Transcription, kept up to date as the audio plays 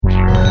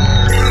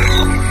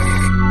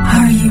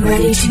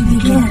ready to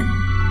begin.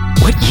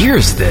 What year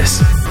is this?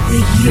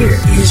 The year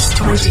is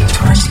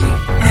 2020,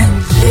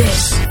 and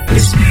this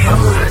is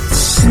Beyond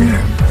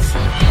Synth.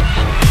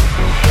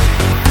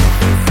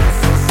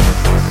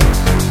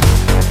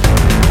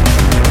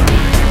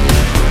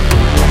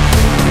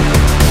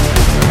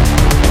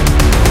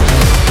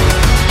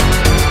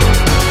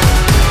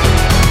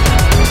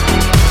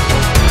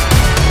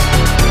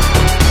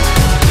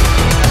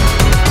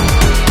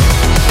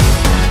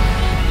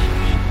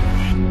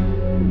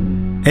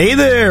 Hey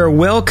there,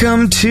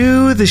 welcome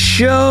to the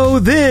show.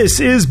 This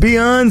is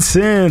Beyond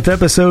Synth,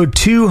 episode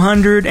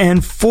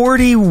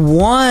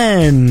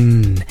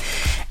 241.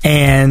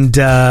 And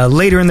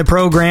later in the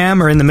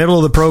program, or in the middle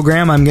of the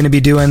program, I'm going to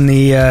be doing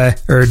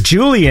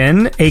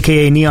Julian,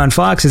 aka Neon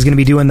Fox, is going to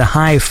be doing the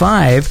high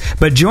five.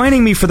 But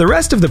joining me for the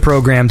rest of the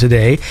program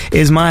today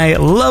is my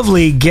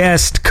lovely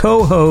guest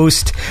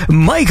co-host,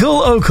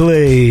 Michael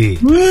Oakley.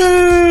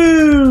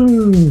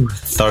 Woo!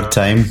 Third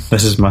time.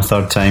 This is my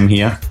third time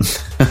here.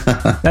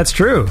 That's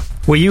true.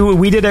 Well,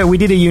 we did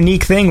a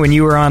unique thing when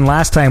you were on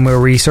last time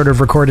where we sort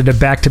of recorded a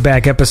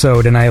back-to-back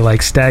episode and I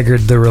staggered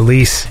the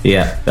release.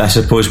 Yeah, I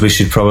suppose we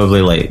should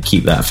probably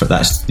keep that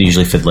that's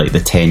usually for the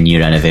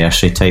 10-year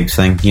anniversary type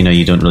thing. You know,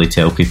 you don't really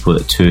tell people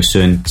it too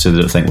soon so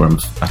they don't think we're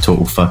a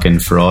total fucking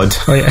fraud.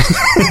 Oh yeah.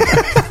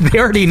 They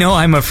already know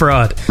I'm a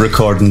fraud.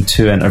 Recording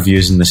 2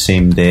 interviews in the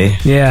same day.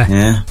 Yeah.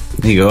 Yeah.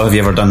 There you go. Have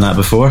you ever done that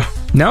before?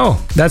 No,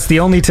 that's the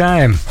only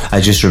time.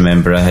 I just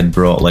remember I had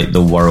brought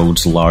the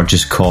world's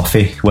largest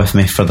coffee with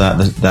me for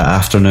that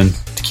afternoon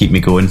to keep me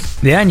going.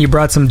 Yeah, and you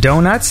brought some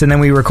donuts, and then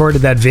we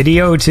recorded that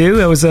video too.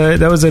 That was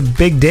a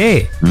big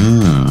day.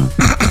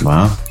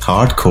 Wow,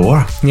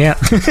 hardcore. Yeah.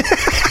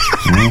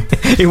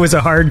 It was a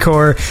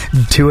hardcore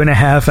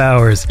 2.5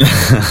 hours.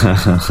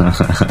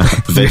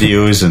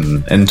 Videos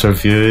and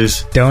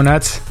interviews.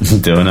 Donuts.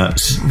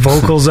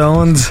 Vocal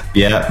zones.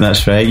 Yeah,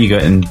 that's right. You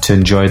got to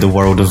enjoy the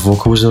world of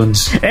vocal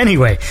zones.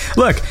 Anyway,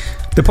 look,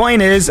 the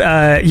point is,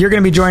 you're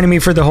going to be joining me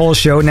for the whole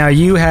show. Now,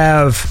 you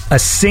have a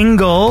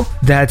single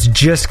that's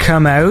just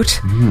come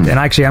out, and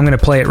actually, I'm going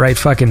to play it right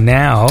fucking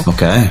now.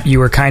 Okay. You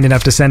were kind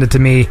enough to send it to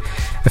me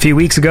a few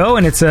weeks ago,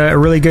 and it's a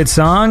really good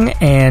song,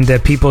 and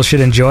people should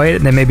enjoy it,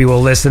 and then maybe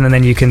we'll listen, and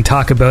then you can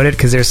talk about it,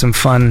 because there's some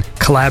fun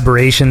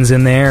collaborations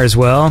in there as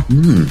well.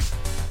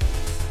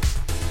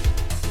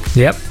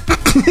 Yep.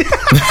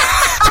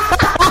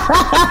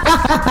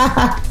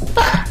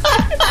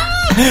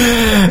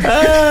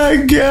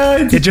 Oh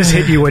god, it just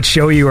hit you what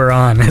show you were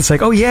on. It's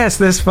like, oh yes,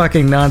 this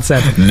fucking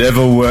nonsense.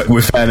 Never work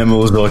with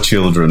animals or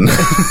children.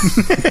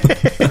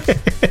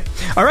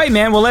 All right,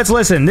 man, well, let's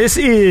listen. This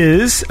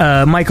is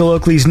Michael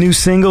Oakley's new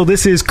single.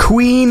 This is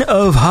Queen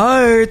of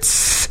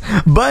Hearts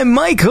by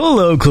Michael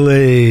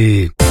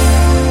Oakley.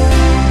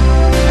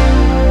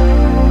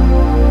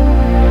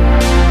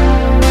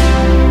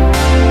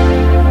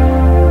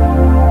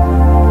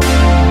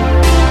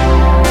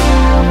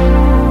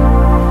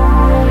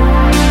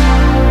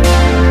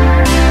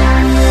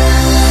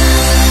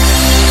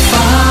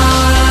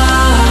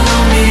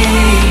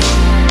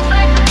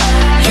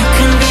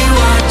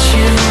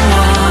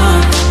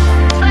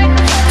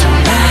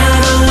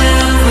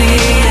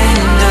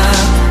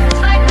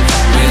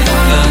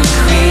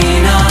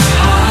 Queen of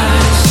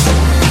Hearts.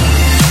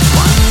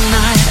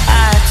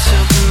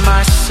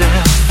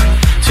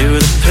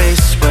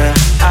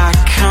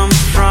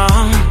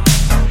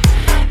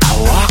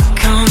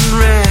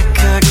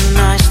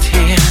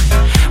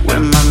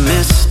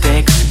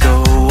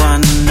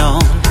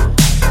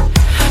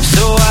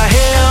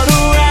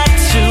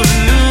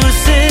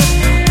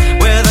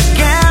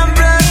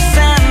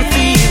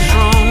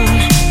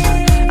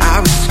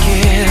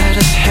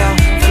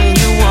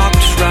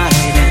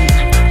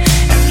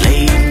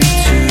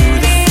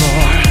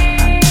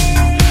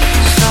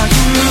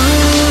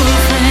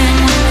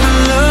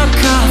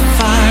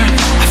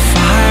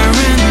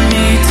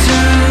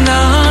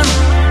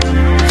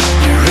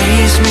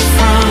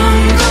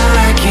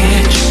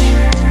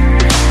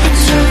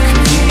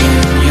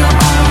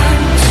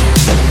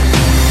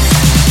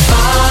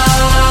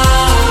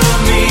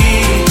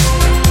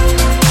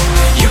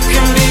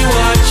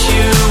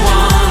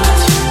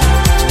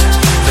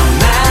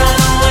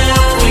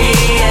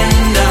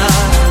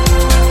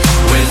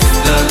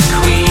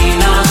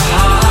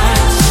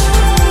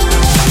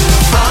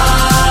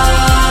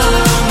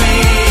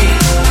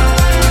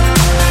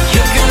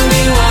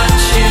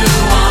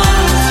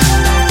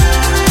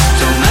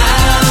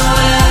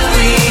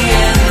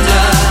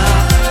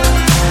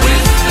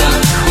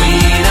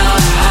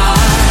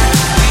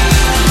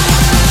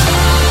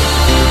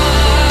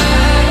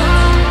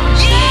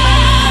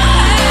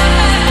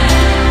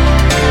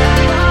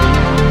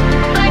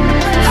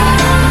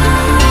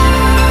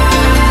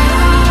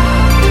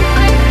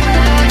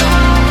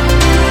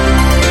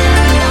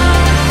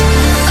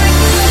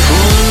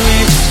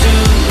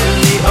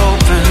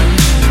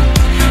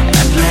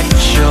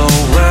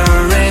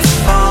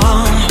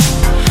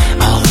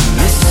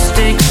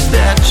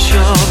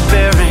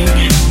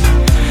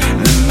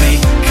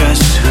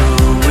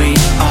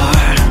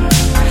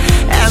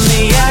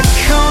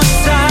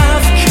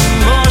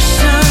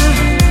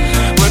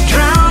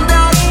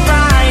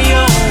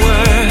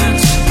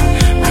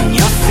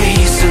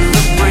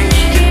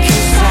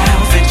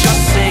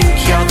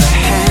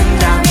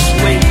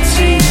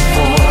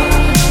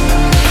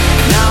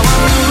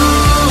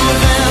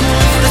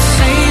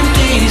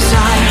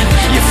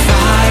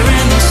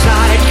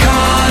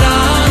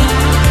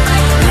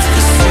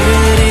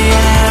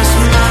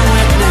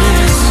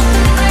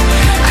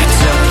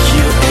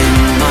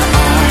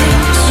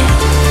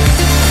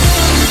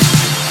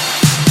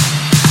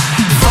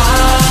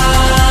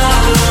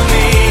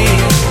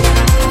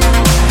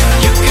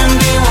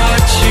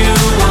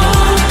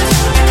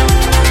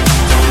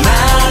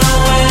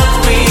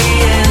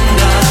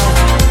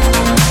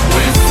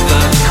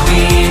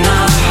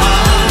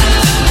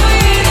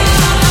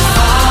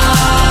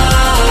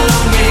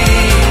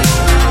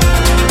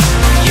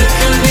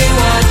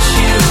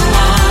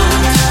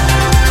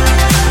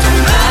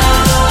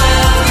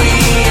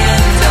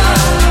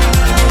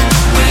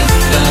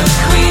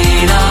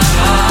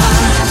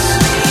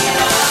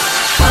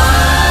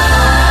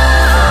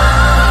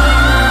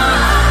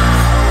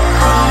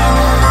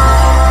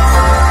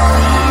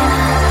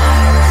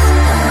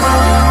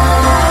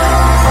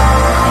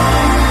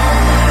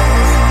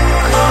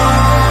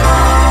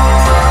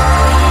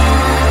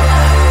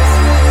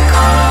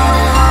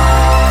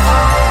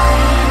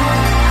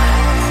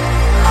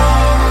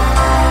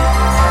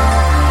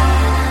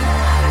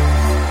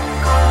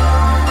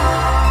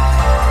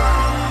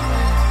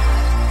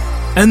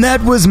 And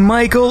that was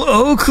Michael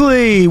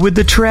Oakley with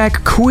the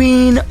track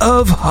Queen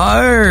of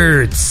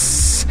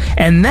Hearts.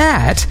 And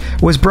that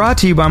was brought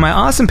to you by my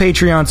awesome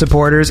Patreon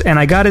supporters. And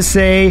I gotta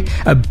say,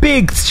 a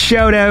big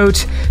shout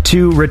out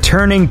to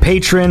returning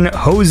patron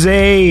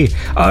Jose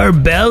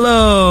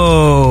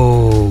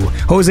Arbello.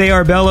 Jose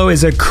Arbello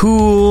is a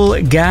cool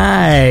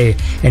guy.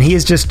 And he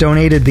has just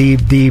donated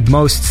the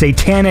most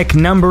satanic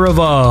number of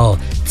all,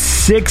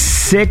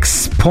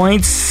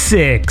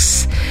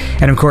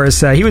 66.6. And of course,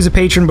 he was a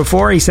patron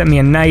before. He sent me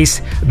a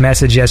nice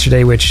message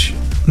yesterday, which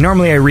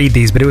normally I read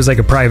these, but it was like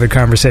a private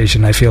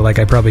conversation. I feel like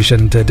I probably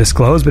shouldn't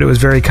disclose, but it was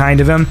very kind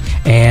of him,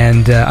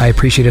 and I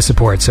appreciate his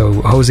support. So,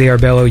 Jose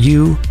Arbello,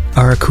 you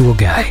are a cool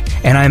guy.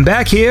 And I'm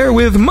back here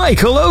with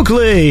Michael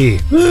Oakley.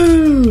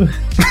 Woo!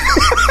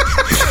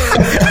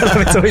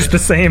 It's always the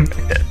same.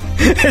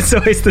 It's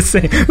always the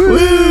same.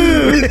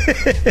 Woo!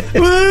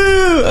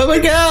 Woo! Oh my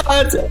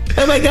god!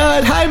 Oh my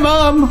god! Hi,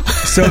 Mom!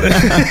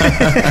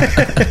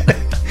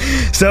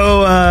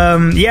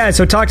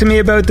 So talk to me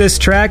about this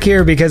track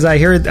here, because I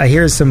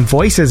hear some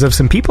voices of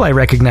some people I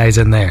recognize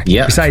in there.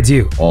 Yeah. Besides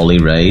you. Ollie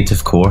Ride,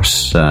 of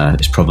course,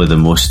 is probably the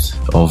most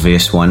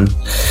obvious one.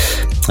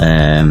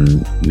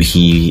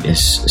 He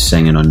is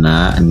singing on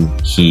that,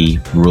 and he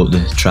wrote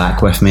the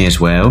track with me as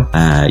well.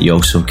 You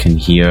also can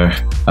hear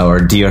our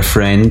dear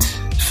friend,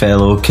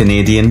 fellow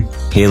Canadian,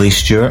 Hayley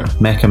Stewart,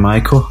 Mecca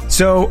Michael.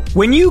 So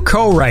when you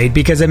co-write,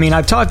 because I mean,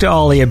 I've talked to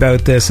Ollie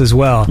about this as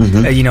well,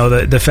 you know,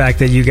 the fact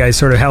that you guys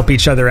sort of help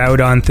each other out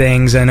on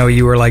things. I know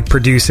you were like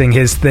producing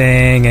his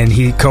thing and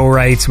he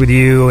co-writes with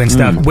you and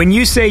stuff. When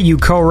you say you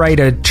co-write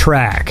a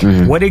track,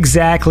 what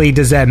exactly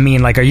does that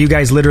mean? Like, are you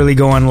guys literally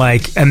going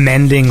like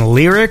amending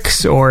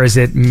lyrics, or is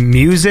it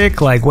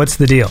music? Like, what's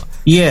the deal?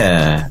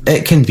 Yeah,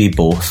 it can be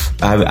both.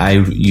 I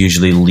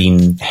usually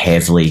lean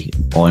heavily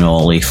on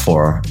Ollie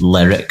for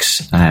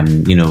lyrics.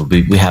 You know,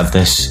 we have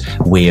this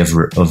way of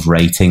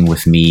writing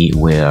with me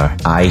where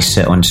I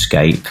sit on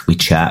Skype, we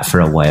chat for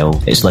a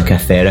while. It's like a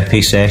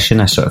therapy session.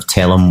 I sort of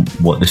tell him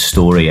what the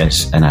story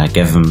is, and I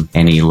give him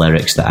any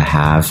lyrics that I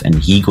have, and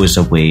he goes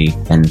away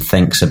and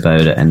thinks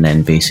about it, and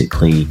then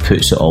basically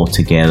puts it all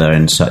together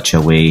in such a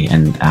way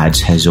and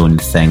adds his own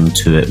thing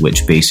to it,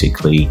 which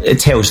basically it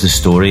tells the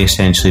story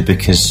essentially,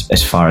 because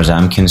as far as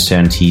I'm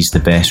concerned, he's the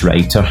best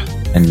writer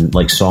and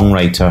like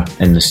songwriter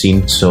in the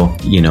scene. So,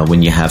 you know,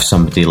 when you have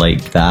somebody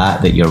like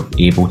that you're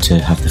able to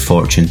have the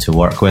fortune to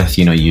work with,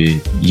 you know, you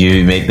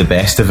make the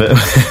best of it,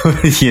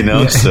 you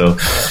know. Yeah. So,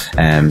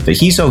 but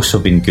he's also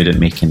been good at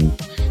making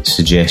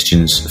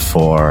suggestions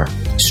for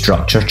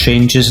structure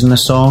changes in the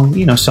song.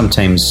 You know,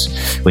 sometimes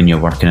when you're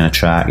working on a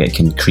track, it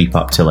can creep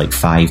up to like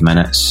 5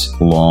 minutes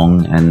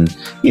long, and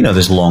you know,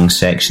 there's long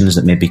sections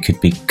that maybe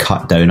could be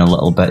cut down a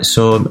little bit.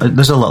 So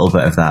there's a little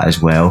bit of that as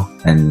well,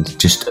 and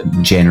just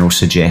general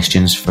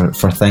suggestions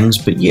for things.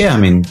 But yeah, I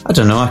mean, I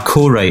don't know, a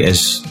co-write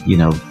is, you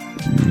know,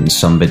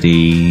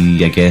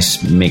 somebody, I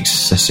guess,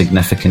 makes a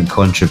significant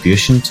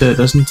contribution to it,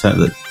 doesn't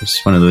it?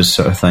 It's one of those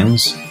sort of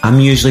things. I'm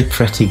usually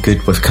pretty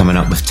good with coming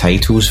up with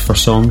titles for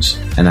songs,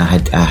 and I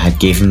had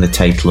gave him the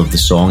title of the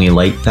song. He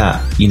liked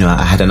that. You know,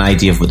 I had an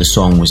idea of what the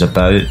song was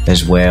about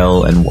as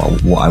well, and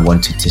what I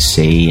wanted to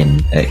say,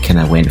 and it kind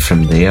of went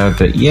from there.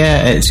 But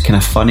yeah, it's kind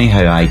of funny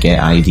how I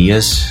get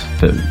ideas,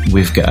 but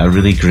we've got a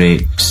really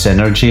great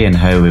synergy in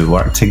how we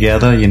work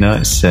together. You know,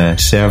 it's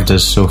served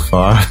us so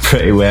far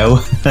pretty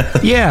well.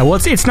 Yeah, well,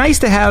 it's nice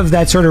to have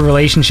that sort of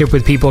relationship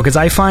with people, because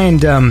I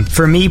find,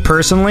 for me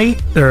personally,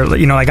 or,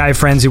 you know, like I have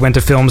friends who went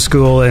to film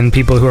school and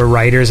people who are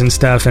writers and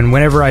stuff, and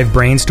whenever I've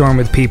brainstormed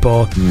with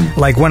people,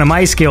 like one of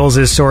my skills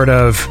is sort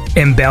of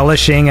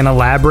embellishing and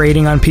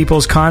elaborating on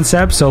people's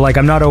concepts. So like,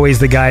 I'm not always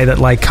the guy that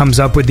like comes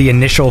up with the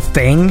initial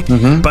thing,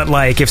 but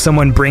like if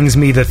someone brings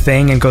me the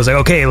thing and goes like,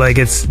 okay, like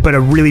it's but a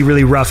really,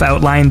 really rough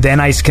outline, then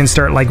I can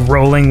start like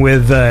rolling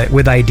with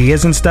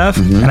ideas and stuff.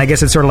 And I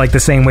guess it's sort of like the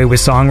same way with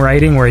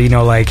songwriting, where, you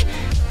know, like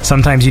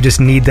sometimes you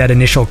just need that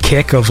initial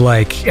kick of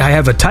like, I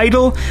have a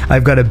title,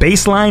 I've got a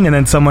bass line, and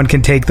then someone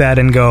can take that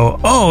and go,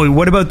 oh,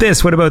 what about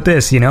this? What about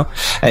this? You know?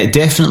 It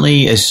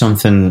definitely is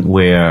something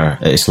where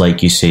it's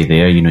like you say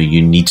there, you know,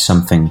 you need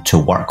something to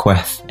work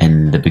with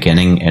in the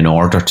beginning in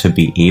order to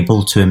be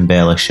able to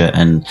embellish it.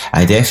 And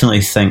I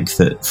definitely think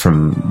that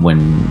from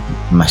when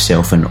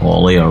myself and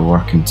Ollie are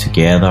working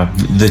together,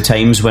 the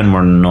times when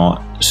we're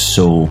not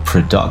so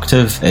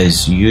productive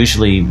is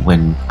usually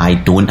when I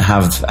don't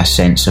have a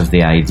sense of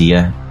the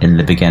idea in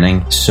the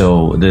beginning.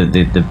 So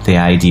the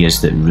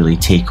ideas that really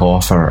take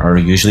off are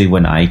usually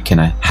when I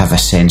kind of have a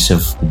sense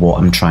of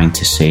what I'm trying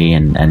to say,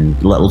 and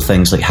little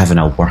things like having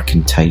a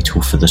working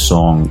title for the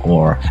song,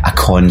 or a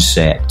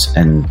concept,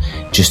 and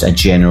just a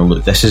general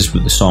look. This is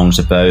what the song's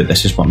about.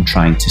 This is what I'm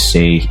trying to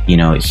say. You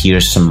know,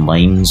 here's some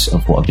lines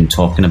of what I've been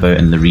talking about,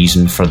 and the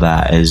reason for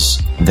that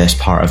is this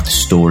part of the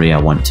story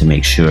I want to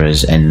make sure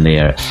is in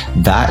there.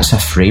 That's a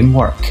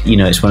framework. You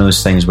know, it's one of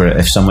those things where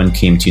if someone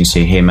came to you and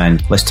say, hey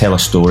man, let's tell a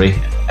story,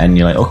 and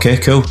you're like, okay,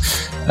 cool,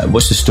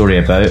 what's the story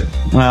about?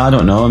 Well, I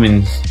don't know. I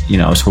mean, you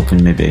know, I was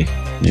hoping maybe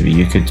maybe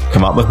you could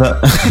come up with it.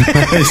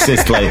 It's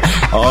just like,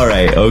 all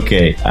right,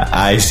 okay,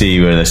 I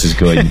see where this is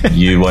going.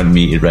 You want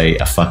me to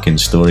write a fucking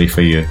story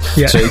for you.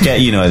 Yeah. So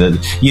you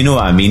know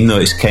what I mean, though.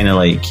 It's kind of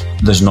like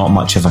there's not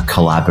much of a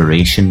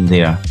collaboration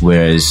there,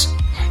 whereas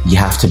you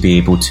have to be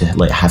able to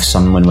like have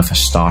someone with a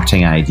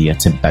starting idea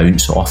to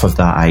bounce off of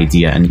that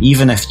idea. And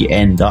even if you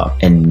end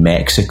up in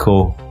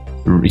Mexico,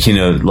 you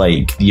know,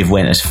 like you've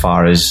went as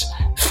far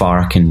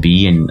can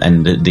be,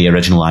 and the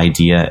original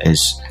idea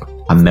is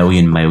a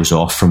million miles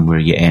off from where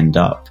you end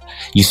up,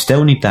 you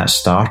still need that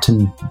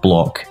starting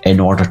block in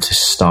order to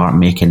start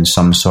making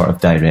some sort of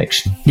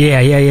direction.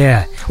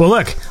 Yeah. Well,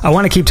 look, I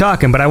want to keep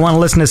talking, but I want to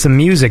listen to some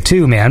music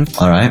too, man.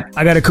 All right.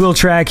 I got a cool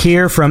track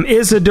here from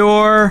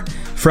Isidore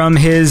from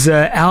his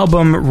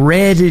album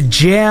Red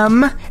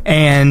Gem,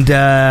 and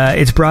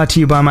it's brought to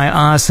you by my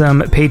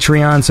awesome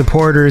Patreon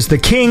supporters, the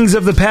Kings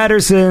of the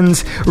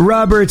Pattersons,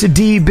 Robert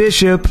D.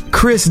 Bishop,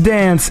 Chris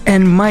Dance,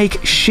 and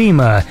Mike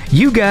Shima.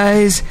 You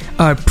guys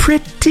are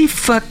pretty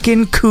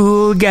fucking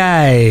cool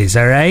guys,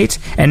 all right?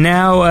 And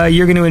now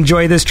you're going to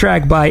enjoy this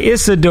track by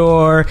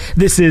Isidore.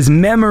 This is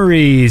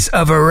Memories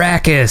of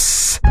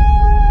Arrakis.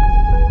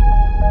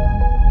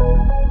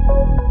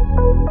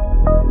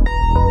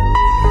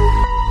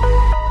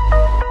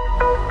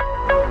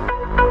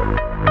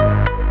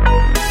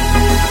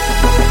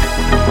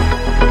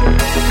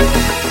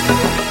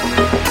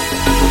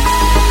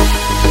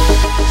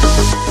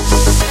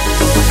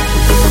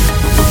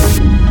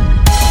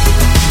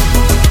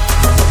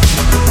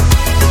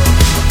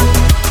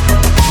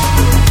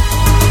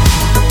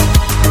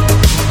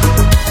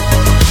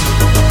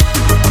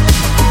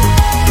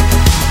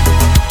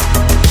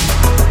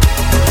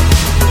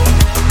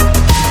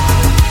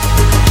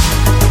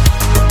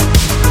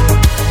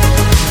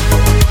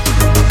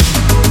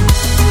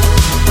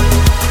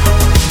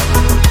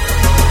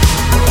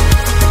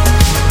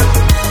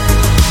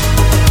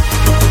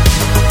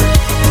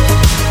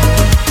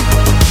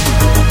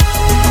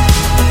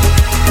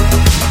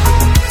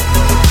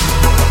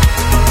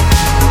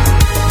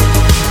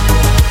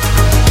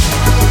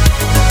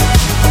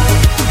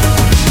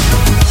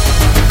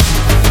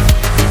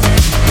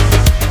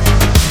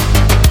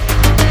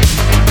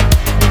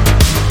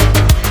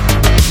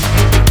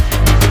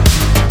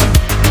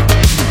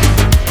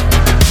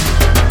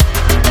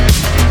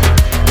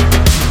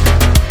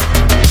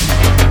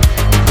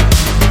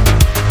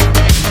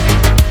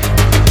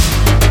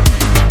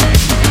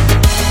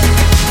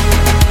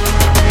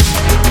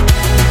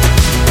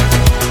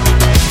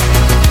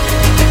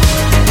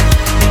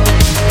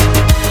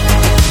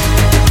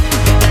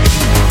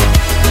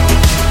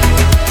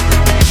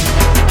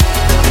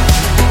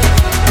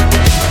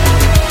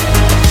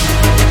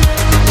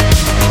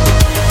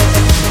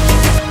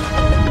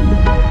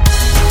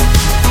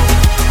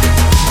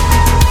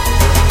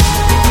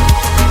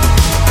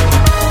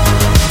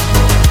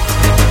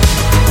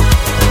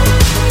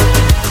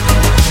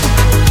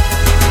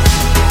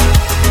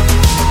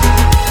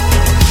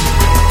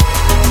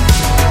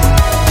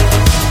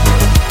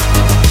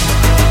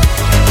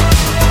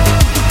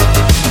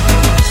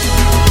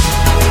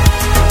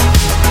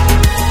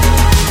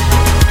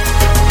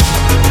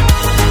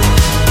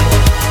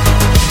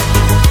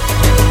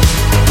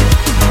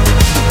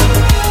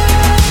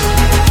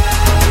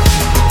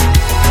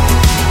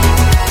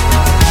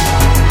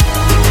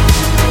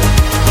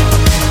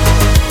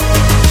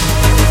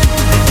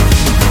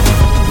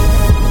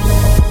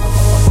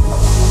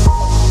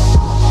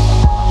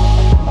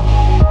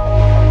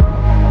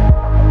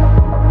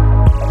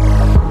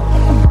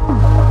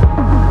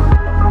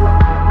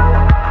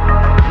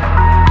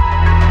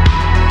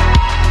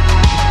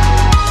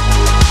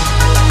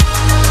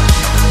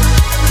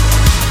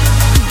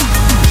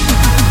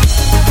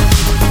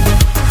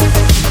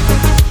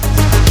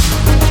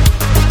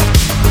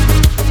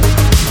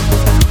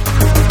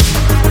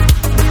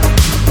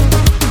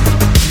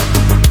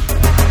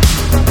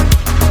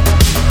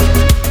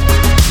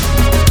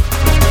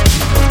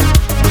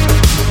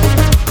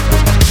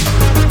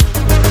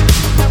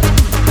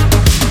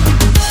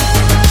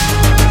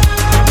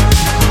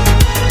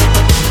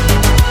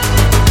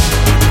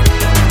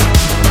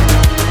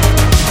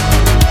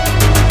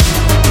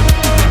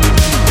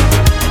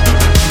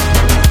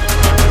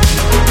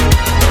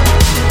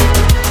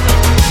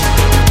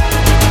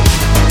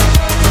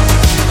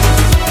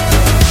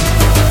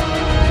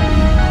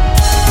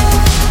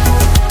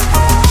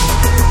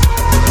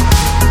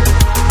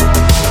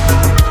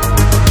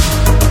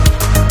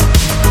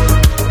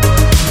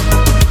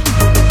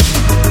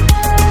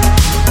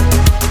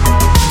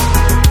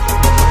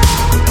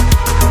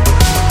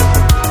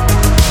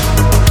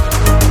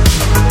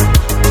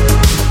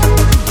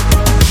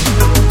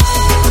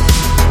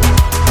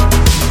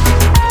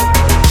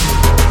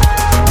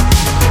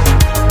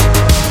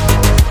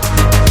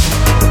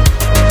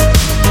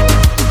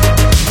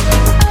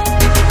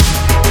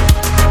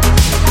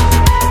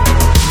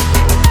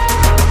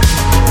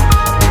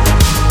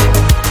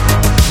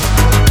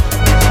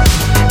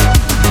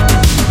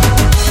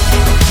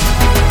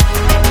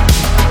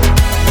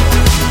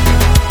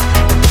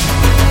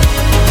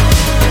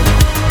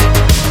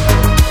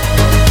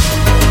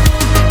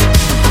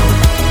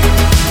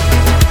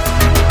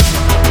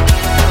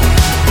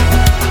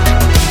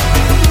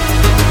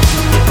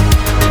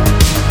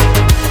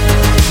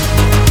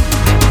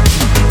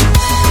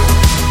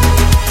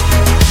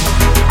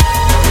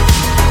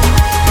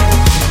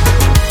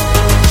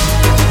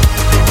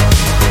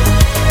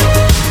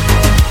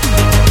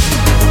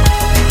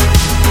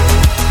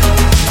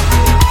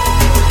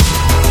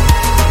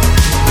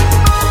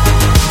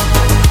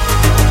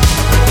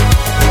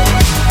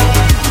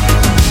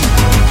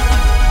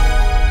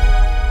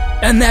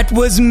 That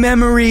was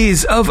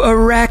Memories of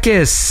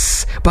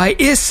Arrakis by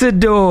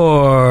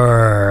Isidore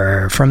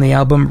from the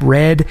album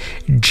Red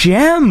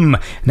Gem.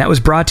 And that was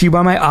brought to you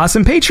by my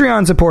awesome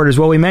Patreon supporters.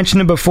 Well, we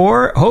mentioned it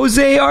before.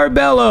 Jose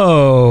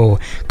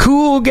Arbello.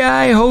 Cool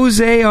guy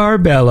Jose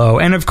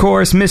Arbello. And of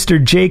course,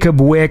 Mr.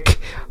 Jacob Wick,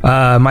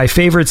 my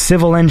favorite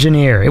civil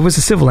engineer. It was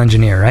a civil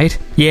engineer, right?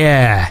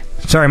 Yeah.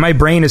 Sorry, my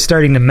brain is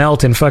starting to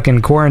melt in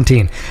fucking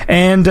quarantine.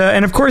 And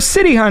of course,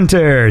 City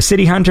Hunter.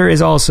 City Hunter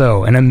is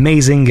also an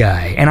amazing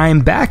guy. And I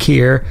am back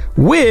here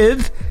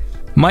with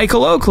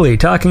Michael Oakley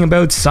talking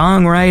about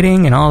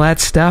songwriting and all that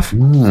stuff.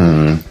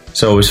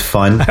 It's always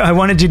fun. I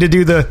wanted you to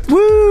do the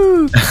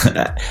woo.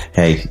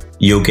 Hey,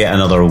 you'll get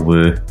another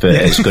woo, but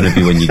it's going to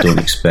be when you don't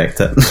expect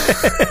it.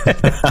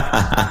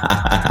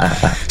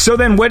 So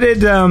then what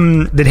did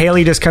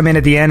Haley just come in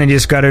at the end and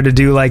just got her to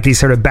do like these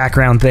sort of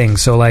background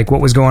things? So like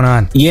what was going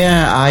on?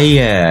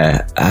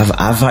 Yeah,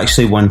 I've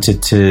actually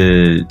wanted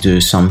to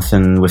do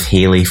something with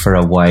Haley for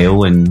a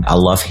while, and I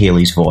love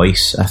Haley's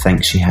voice. I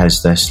think she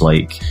has this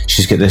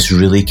she's got this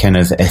really kind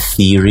of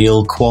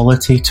ethereal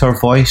quality to her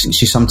voice.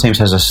 She sometimes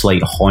has a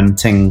slight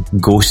haunting,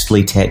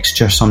 ghostly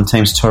texture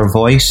sometimes to her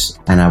voice,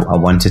 and I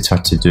wanted her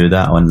to do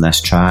that on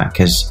this track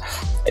because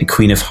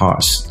Queen of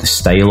Hearts, the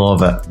style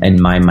of it, in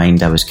my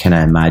mind, I was kind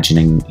of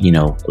imagining,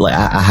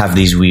 I have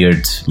these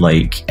weird,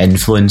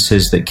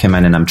 influences that come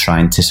in, and I'm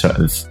trying to sort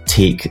of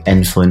take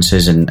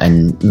influences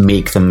and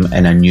make them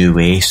in a new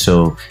way.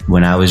 So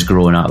when I was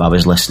growing up, I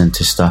was listening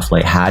to stuff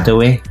like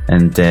Hadaway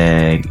and,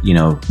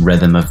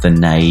 Rhythm of the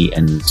Night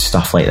and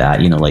stuff like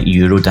that, like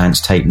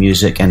Eurodance type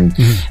music. And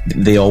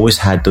they always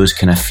had those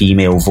kind of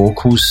female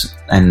vocals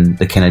and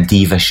the kind of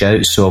diva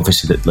shouts. So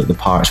obviously the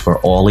parts where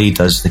Ollie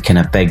does the kind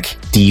of big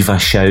diva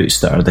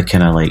shouts that are the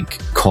kind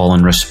of call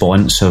and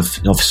response of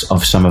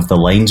some of the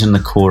lines in the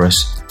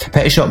chorus.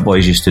 Pet Shop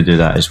Boys used to do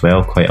that as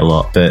well quite a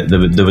lot, but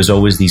there was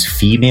always these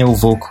female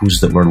vocals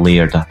that were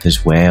layered up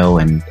as well,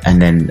 and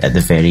then at the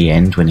very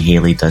end when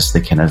Haley does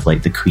the kind of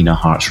the Queen of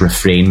Hearts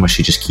refrain where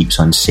she just keeps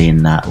on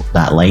saying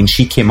that line,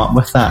 she came up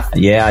with that.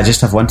 Yeah,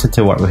 I've wanted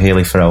to work with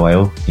Haley for a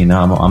while.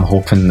 I'm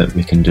hoping that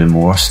we can do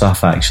more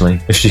stuff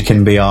actually, if she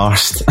can be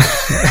arsed.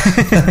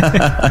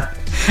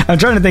 I'm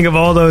trying to think of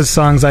all those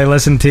songs I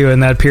listened to in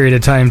that period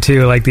of time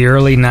too, like the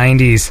early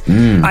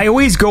 90s. I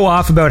always go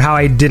off about how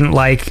I didn't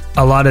like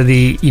a lot of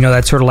the,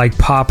 that sort of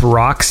pop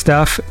rock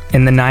stuff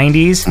in the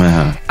 90s.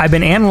 I've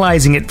been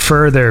analyzing it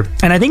further,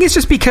 and I think it's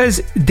just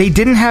because they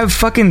didn't have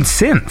fucking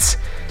synths.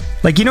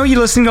 You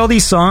listen to all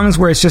these songs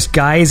where it's just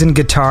guys and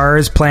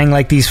guitars playing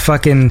these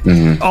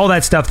fucking, all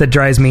that stuff that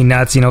drives me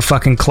nuts,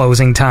 fucking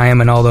Closing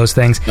Time and all those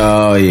things.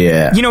 Oh,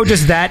 yeah.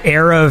 Just that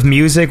era of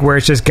music where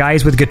it's just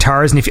guys with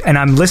guitars. And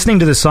I'm listening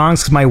to the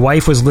songs because my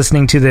wife was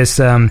listening to this,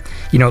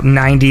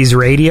 90s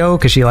radio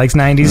because she likes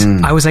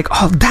 90s. I was like,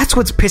 oh, that's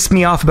what's pissed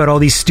me off about all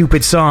these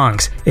stupid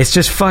songs. It's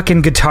just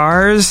fucking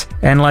guitars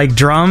and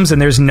drums,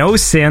 and there's no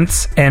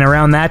synths. And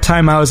around that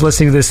time, I was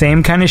listening to the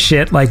same kind of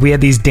shit. We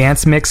had these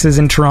dance mixes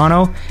in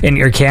Toronto.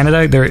 Or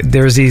Canada,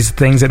 there's these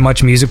things that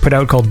Much Music put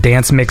out called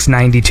Dance Mix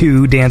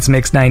 92, Dance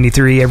Mix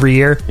 93 every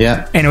year.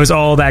 Yeah. And it was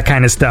all that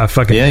kind of stuff.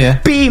 Fucking, yeah.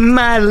 Be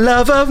my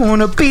lover,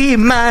 wanna be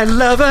my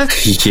lover.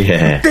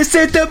 Yeah. This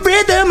is the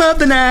rhythm of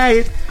the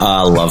night.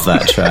 I love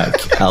that track.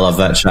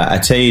 I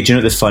tell you, do you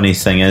know what the funny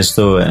thing is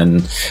though,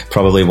 and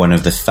probably one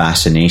of the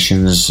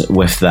fascinations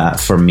with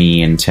that for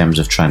me in terms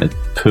of trying to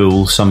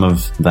pull some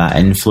of that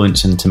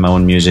influence into my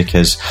own music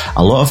is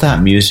a lot of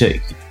that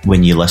music,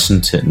 when you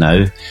listen to it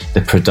now, the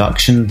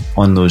production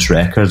on those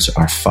records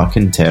are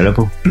fucking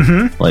terrible.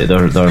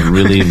 They're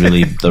really,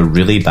 really, they're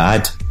really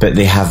bad, but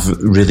they have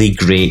really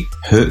great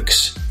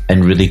hooks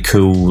and really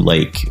cool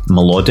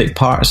melodic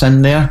parts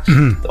in there.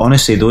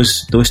 Honestly,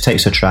 those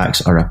types of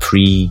tracks are a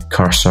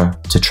precursor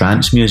to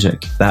trance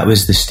music. That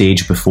was the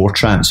stage before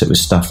trance. It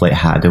was stuff like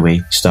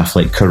Hadaway, stuff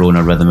like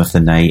Corona, Rhythm of the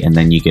Night, and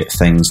then you get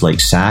things like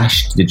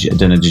Sash. Did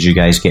you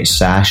guys get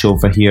Sash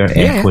over here?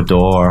 Yeah.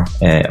 Ecuador,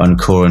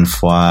 Encore une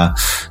fois,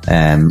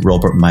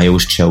 Robert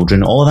Miles'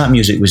 Children. All of that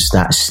music was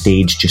that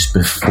stage just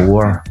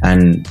before,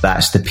 and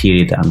that's the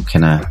period that I'm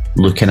kind of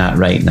looking at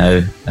right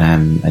now,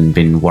 and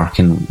been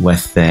working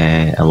with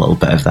a little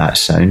bit of that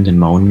sound in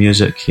my own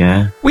music.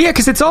 Yeah. Well, yeah,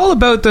 because it's all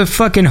about the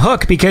fucking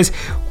hook. Because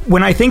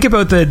when I think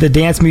about the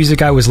dance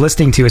music I was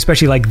listening to,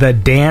 especially the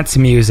dance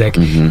music,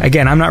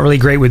 again, I'm not really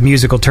great with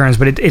musical terms,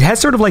 but it has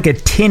sort of a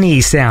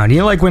tinny sound.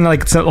 When a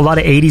lot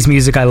of 80s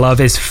music I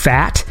love is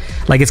fat.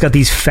 It's got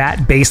these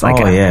fat bass.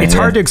 It's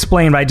hard to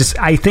explain, but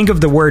I think of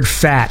the word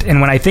fat.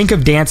 And when I think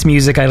of dance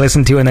music I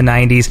listened to in the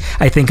 90s,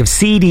 I think of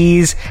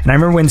CDs. And I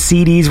remember when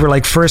CDs were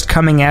first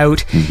coming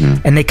out,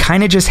 and they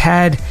kind of just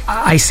had,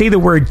 I say the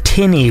word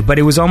tinny, but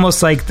it was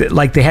almost like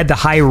they had the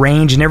high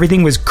range and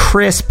everything was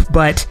crisp,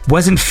 but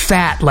wasn't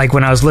fat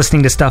when I was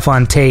listening to stuff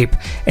on tape.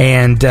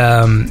 And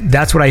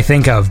that's what I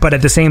think of. But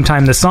at the same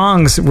time, the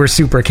songs were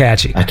super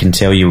catchy. I can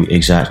tell you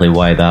exactly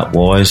why that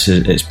was.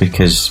 It's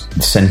because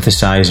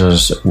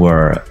synthesizers were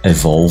were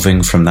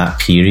evolving from that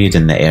period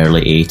in the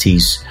early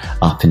 80s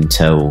up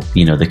until,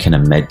 you know, the kind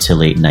of mid to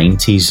late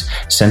 90s.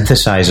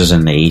 Synthesizers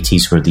in the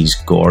 80s were these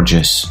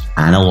gorgeous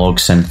analog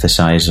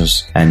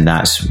synthesizers, and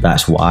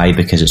that's why,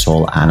 because it's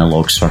all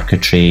analog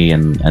circuitry,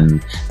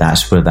 and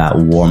that's where that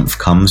warmth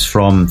comes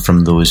from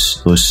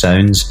those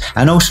sounds,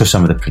 and also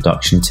some of the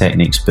production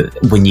techniques. But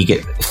when you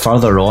get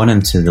further on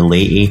into the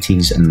late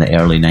 80s and the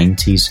early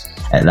 90s,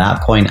 at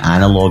that point,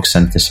 analog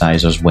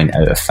synthesizers went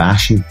out of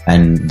fashion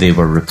and they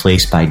were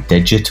replaced by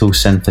digital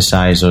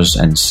synthesizers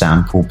and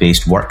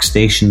sample-based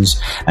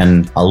workstations.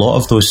 And a lot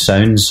of those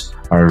sounds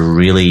are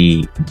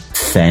really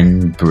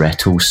thin,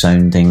 brittle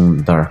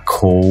sounding. They're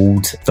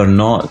cold. They're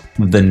not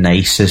the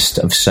nicest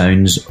of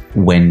sounds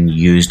when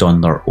used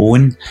on their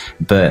own.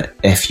 But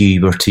if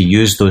you were to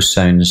use those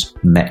sounds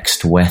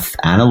mixed with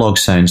analog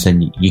sounds,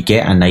 then you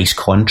get a nice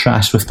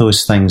contrast with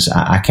those things.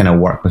 I kind of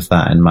work with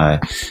that in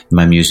my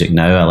music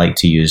now. I like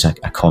to use a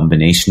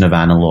combination of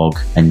analog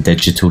and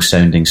digital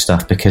sounding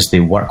stuff because they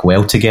work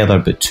well together,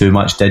 but too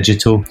much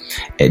digital,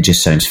 it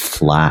just sounds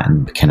flat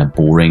and kind of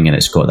boring. And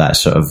it's got that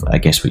sort of, I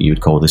guess what you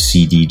would call the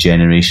CD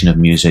generation of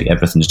music.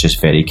 Everything's just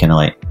very kind of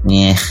like,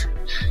 yeah.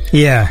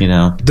 Yeah. You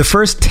know? The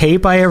first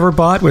tape I ever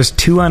bought was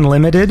 2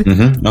 Unlimited.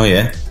 Mm-hmm. Oh,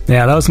 yeah.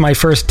 Yeah, that was my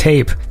first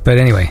tape. But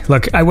anyway,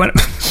 look, I went...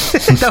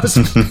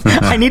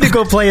 I need to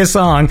go play a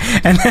song,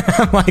 and then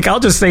I'm like, I'll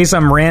just say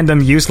some random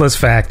useless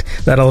fact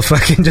that'll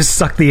fucking just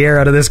suck the air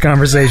out of this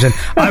conversation.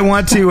 I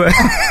want to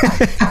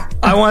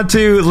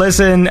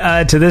listen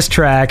to this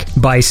track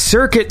by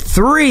Circuit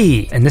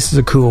 3, and this is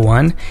a cool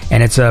one,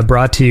 and it's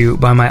brought to you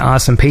by my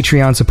awesome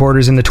Patreon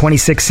supporters in the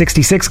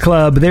 2666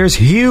 Club. There's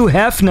Hugh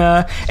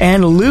Hefner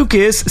and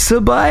Lucas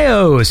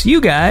Ceballos.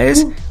 You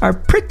guys are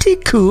pretty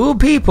cool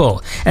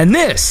people. And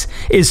this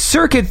is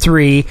Circuit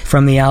 3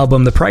 from the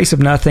album The Price of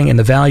Nothing and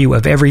the Value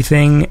of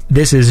Everything.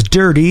 This is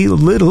Dirty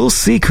Little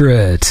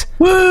Secret.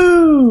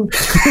 Woo!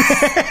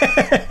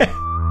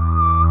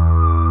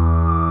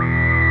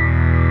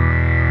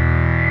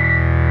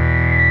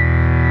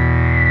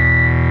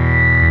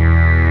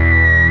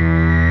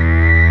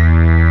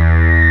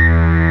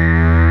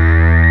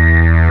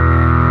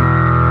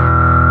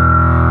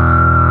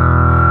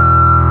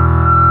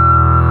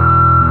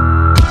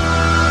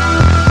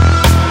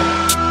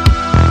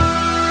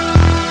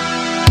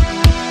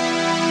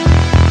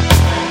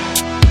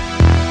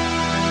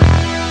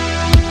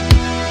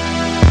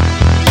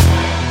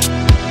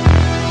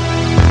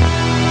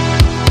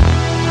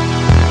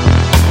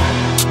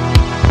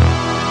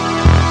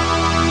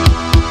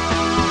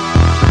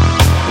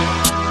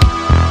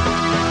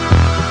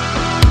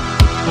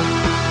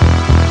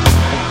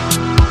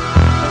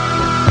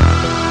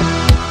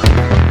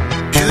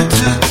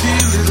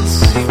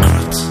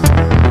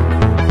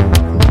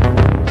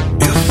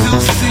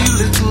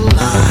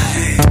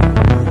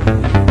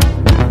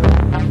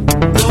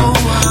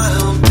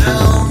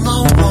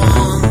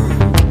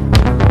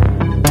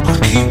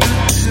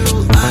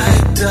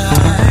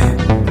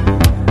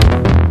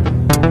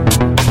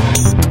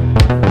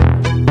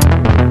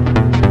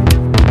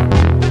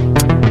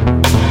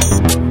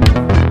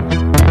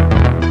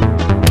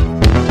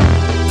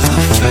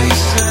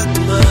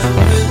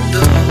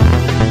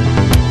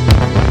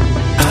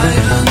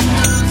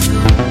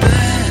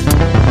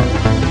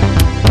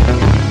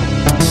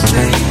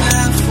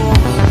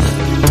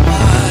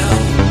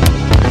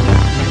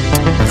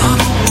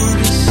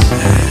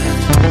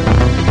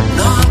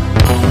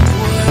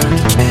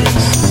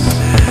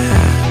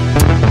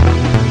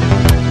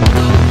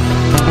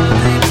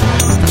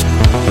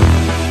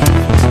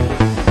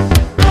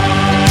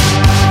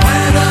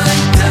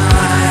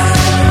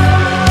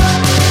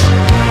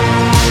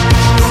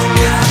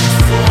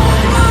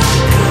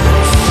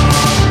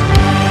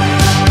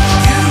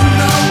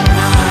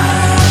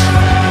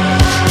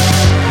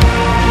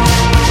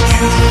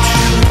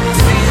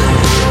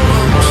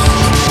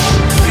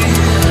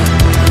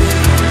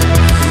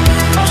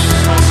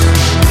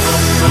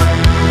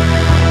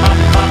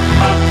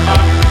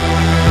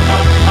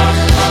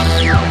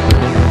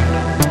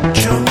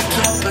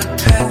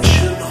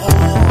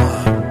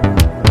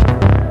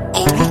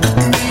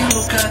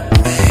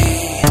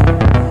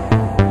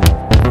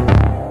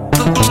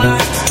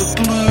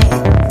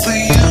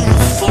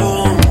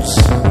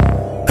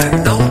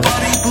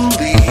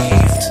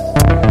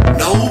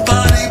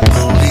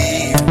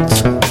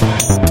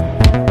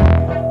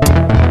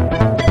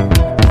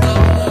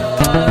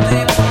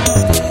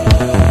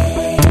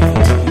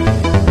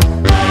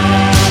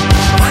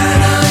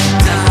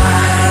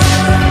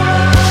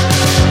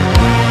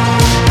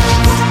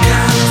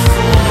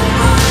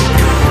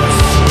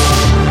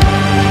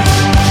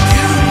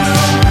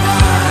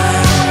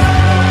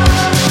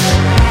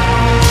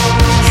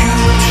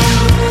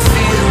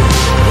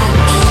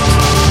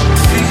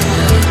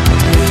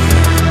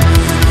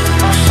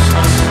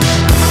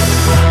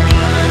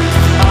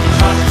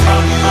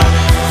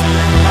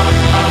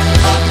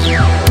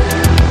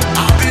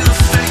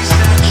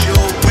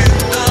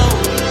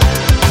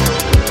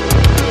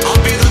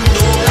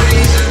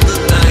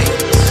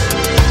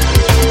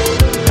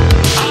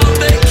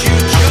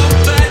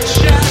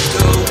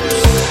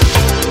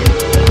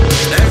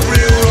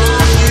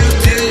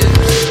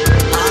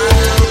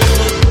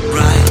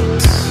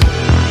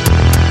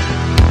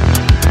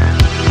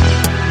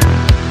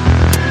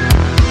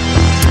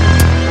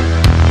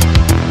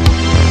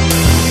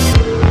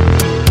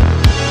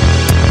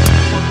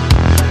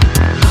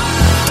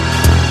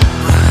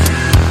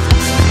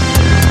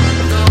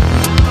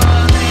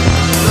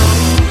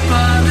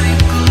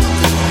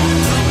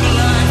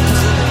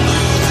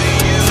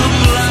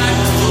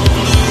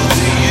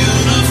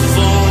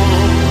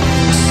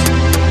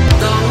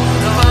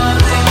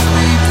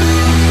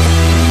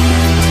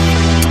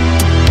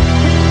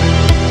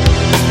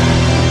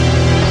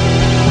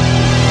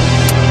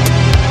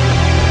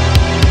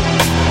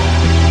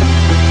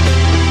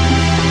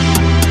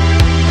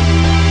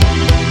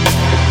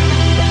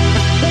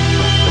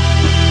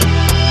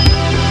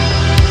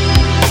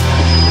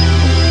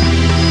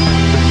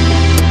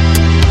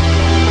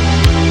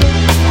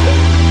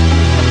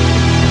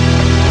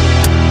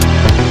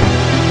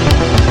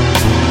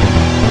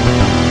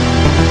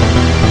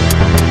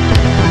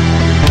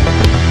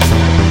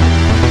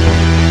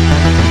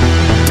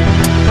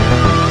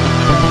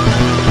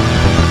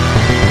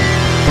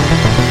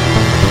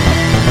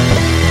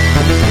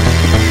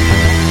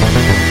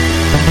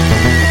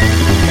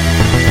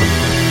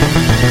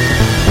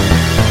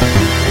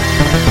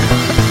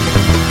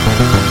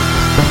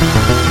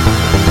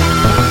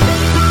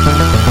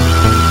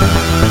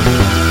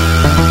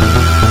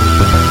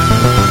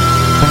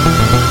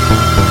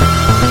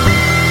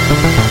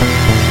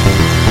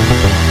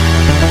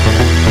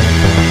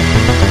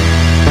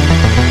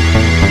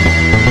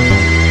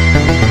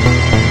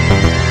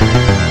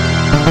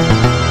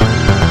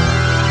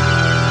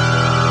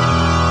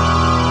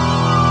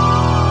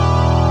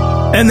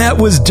 And that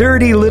was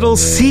Dirty Little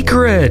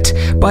Secret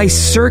by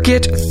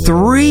Circuit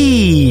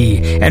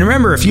 3. And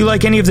remember, if you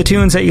like any of the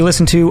tunes that you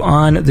listen to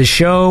on the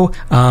show,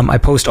 I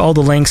post all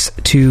the links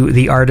to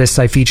the artists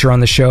I feature on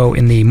the show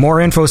in the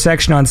More Info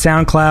section on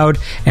SoundCloud.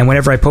 And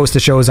whenever I post the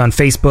shows on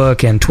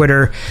Facebook and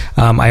Twitter,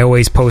 I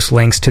always post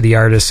links to the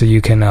artists so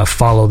you can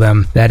follow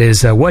them. That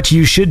is what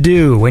you should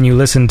do when you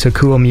listen to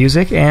cool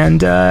music. And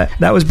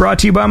that was brought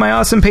to you by my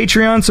awesome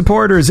Patreon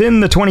supporters in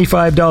the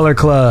 $25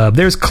 Club.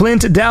 There's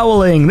Clint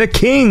Dowling, the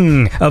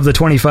king of the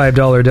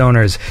 $25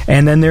 donors.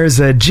 And then there's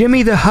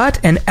Jimmy the Hutt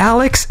and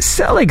Alex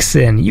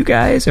Seligson. You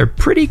guys are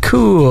pretty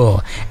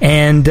cool.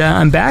 And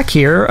I'm back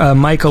here.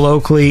 Michael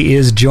Oakley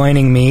is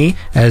joining me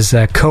as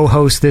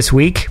co-host this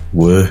week.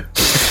 Whoa.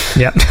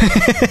 Yeah.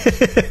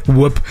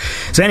 Whoop.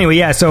 So anyway,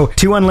 yeah, so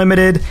 2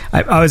 Unlimited.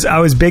 I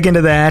was big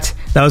into that.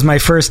 That was my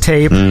first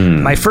tape.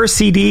 My first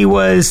CD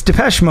was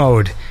Depeche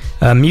Mode.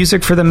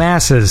 Music for the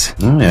Masses.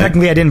 Oh, yeah.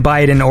 Technically, I didn't buy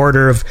it in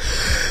order of...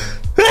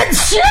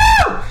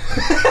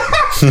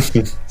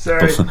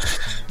 Sorry.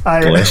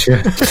 Bless you.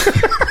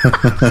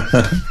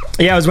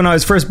 Yeah, it was when I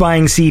was first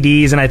buying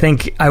CDs, and I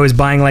think I was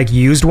buying like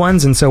used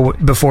ones. And so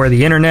before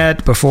the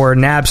internet, before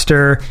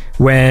Napster,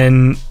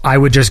 when I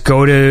would just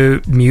go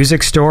to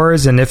music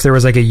stores, and if there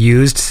was like a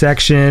used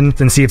section,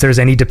 then see if there's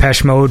any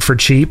Depeche Mode for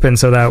cheap. And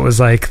so that was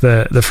like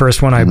the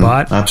first one I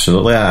bought.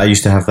 Absolutely. I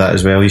used to have that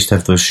as well. I used to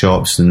have those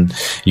shops, and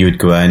you would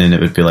go in and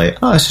it would be like,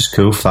 oh, this is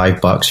cool,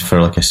 $5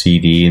 for like a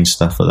CD and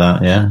stuff like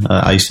that. Yeah,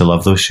 I used to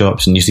love those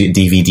shops, and used to get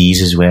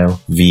DVDs as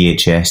well,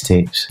 VHS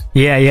tapes.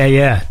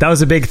 Yeah. That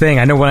was a big thing.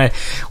 I know when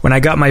I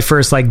got my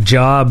first like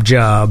job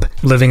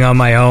living on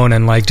my own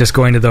and like just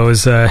going to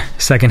those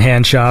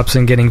secondhand shops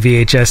and getting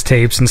VHS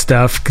tapes and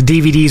stuff.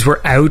 DVDs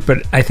were out,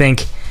 but I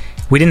think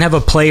we didn't have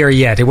a player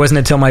yet. It wasn't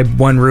until my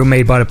one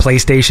roommate bought a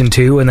PlayStation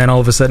 2, and then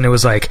all of a sudden it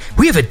was like,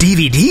 we have a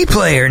DVD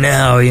player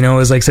now. You know, it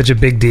was like such a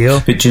big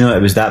deal. But you know,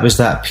 it was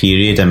that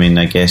period. I mean,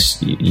 I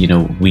guess, you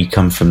know, we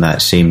come from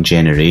that same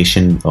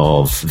generation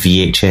of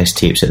VHS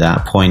tapes at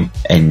that point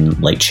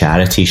in like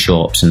charity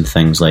shops and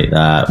things like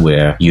that,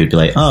 where you'd be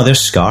like, oh,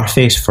 there's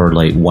Scarface for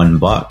like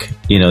 $1.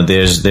 You know,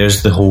 there's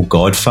the whole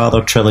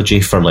Godfather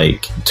trilogy for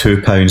like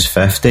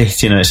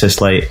 £2.50. You know, it's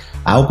just like,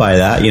 I'll buy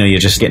that. You know, you're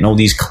just getting all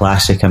these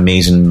classic,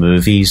 amazing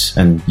movies,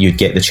 and you'd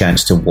get the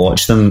chance to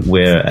watch them,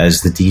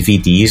 whereas the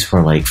DVDs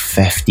were like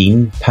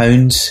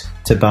 £15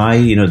 to buy.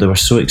 You know, they were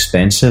so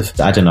expensive.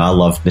 I don't know, I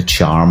loved the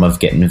charm of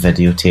getting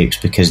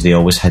videotapes because they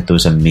always had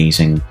those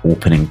amazing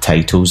opening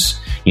titles.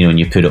 You know, when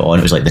you put it on,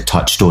 it was like the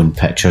Touchstone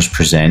Pictures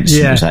Presents.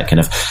 Yeah. It was that kind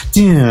of,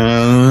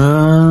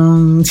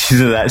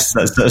 that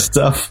sort of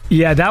stuff.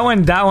 Yeah, that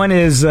one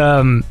is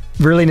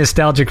really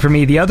nostalgic for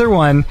me. The other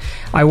one,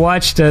 I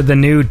watched the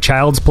new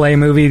Child's Play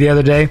movie the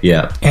other day.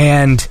 Yeah.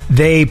 And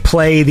they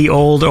play the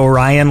old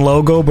Orion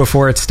logo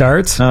before it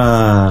starts. And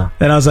I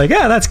was like,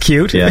 yeah, that's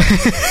cute. Yeah.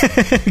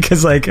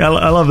 Because like, I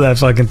love that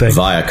fucking thing.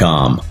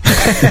 Viacom.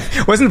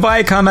 Wasn't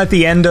Viacom at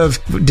the end of,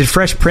 did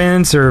Fresh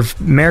Prince or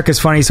America's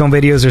Funniest Home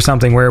Videos or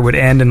something where it would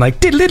end and like,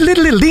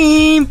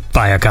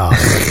 Viacom.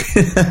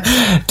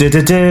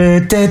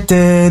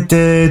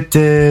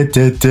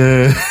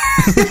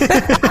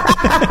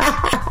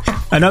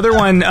 Another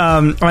one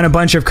on a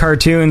bunch of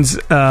cartoons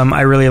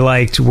I really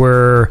liked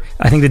were,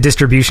 I think the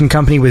distribution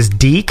company was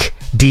DIC,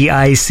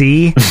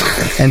 D-I-C.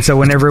 And so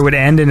whenever it would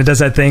end and it does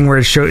that thing where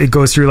it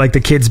goes through like the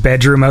kid's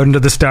bedroom out into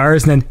the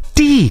stars and then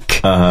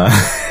DIC.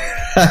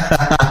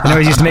 It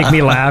always used to make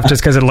me laugh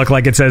just because it looked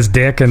like it says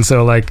dick, and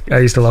so like I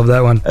used to love that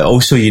one.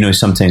 Also, you know,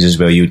 sometimes as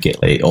well you would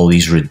get like all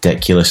these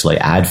ridiculous like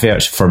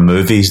adverts for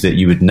movies that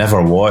you would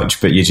never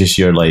watch, but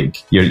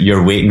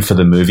you're waiting for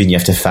the movie and you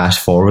have to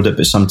fast forward it.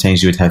 But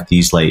sometimes you would have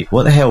these like,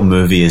 what the hell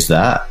movie is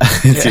that?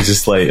 It's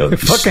just like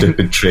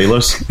stupid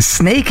trailers.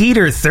 Snake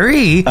Eater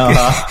 3.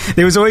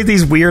 There was always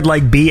these weird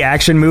like B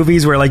action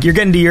movies where like you're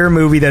getting to your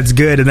movie that's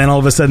good, and then all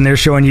of a sudden they're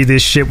showing you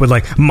this shit with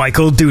like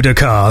Michael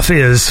Dudikoff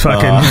is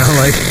fucking, you know,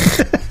 like.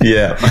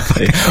 Yeah,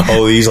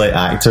 all these like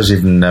actors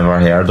you've never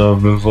heard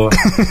of before.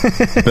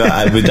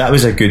 But that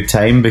was a good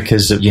time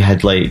because you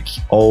had like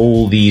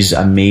all these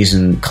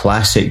amazing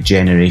classic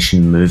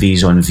generation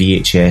movies on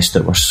VHS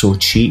that were so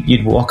cheap.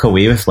 You'd walk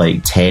away with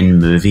like 10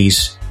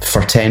 movies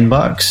for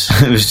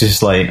 $10. It was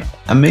just like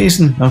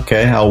amazing.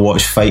 Okay, I'll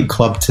watch Fight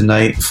Club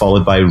tonight,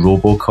 followed by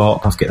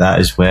RoboCop. I've got that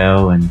as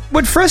well. And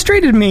what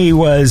frustrated me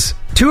was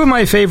 2 of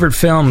my favorite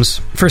films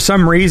for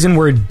some reason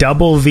were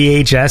double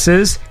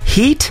VHSs: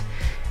 Heat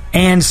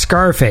and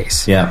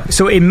Scarface. Yeah.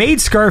 So it made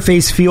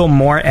Scarface feel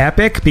more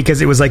epic because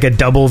it was like a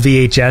double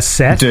VHS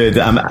set. Dude,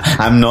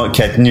 I'm not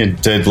kidding you.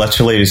 Dude,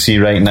 literally, you see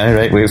right now,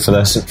 right? Wait for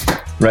this.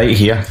 Right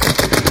here.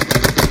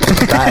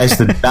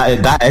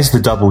 That is the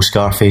double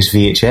Scarface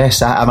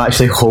VHS. I'm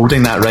actually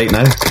holding that right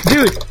now.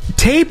 Dude,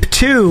 Tape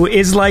 2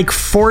 is like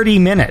 40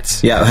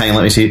 minutes. Yeah, hang on,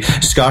 let me see.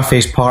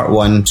 Scarface Part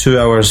 1, 2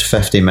 hours,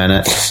 50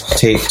 minutes.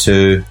 Tape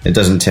 2, it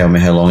doesn't tell me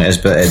how long it is,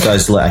 but it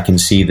does, I can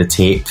see the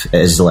tape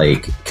is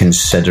like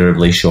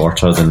considerably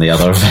shorter than the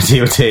other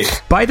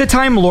videotape. By the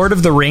time Lord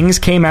of the Rings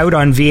came out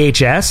on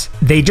VHS,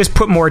 they just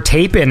put more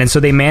tape in, and so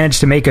they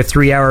managed to make a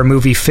 3-hour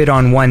movie fit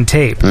on one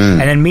tape.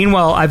 And then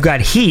meanwhile, I've got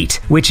Heat,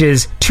 which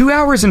is 2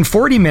 hours and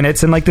 40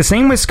 minutes, and like the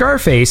same with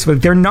Scarface, like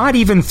they're not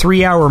even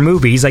 3-hour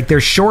movies, like they're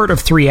short of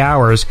 3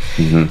 hours.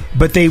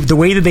 But the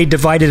way that they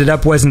divided it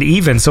up wasn't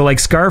even. So like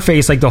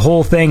Scarface, like the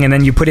whole thing, and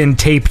then you put in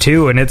tape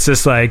 2, and it's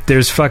just like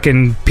there's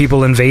fucking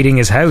people invading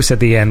his house at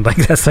the end. Like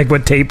that's like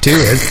what tape 2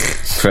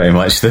 is. Pretty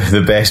much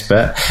the best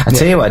bit. I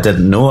tell you what I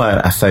didn't know,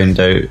 I found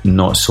out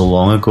not so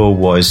long ago,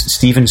 was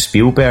Steven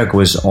Spielberg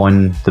was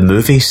on the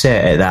movie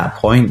set at that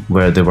point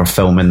where they were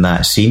filming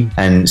that scene.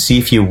 And see,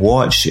 if you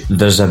watch,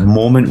 there's a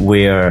moment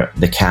where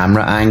the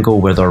camera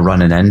angle where they're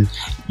running in,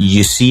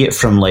 you see it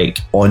from like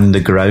on the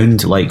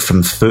ground, like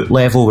from foot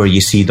level, where you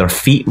see their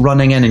feet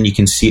running in, and you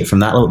can see it from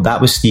that level. That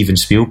was Steven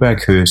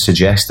Spielberg who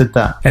suggested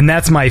that. And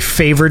that's my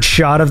favorite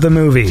shot of the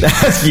movie.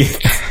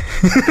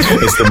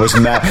 It's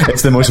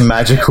the most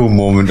magical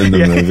moment in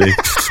the movie.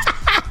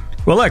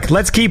 Well, look,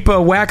 let's keep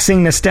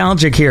waxing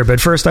nostalgic here, but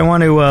first I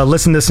want to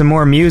listen to some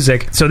more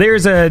music. So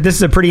this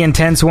is a pretty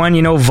intense one.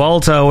 You know,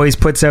 Volta always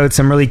puts out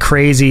some really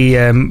crazy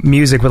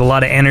music with a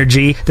lot of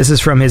energy. This is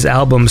from his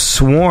album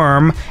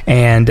Swarm,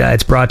 and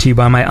it's brought to you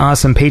by my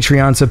awesome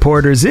Patreon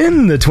supporters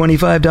in the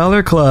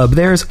 $25 club.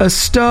 There's A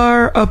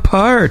Star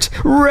Apart,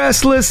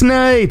 Restless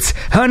Nights,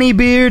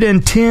 Honeybeard,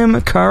 and Tim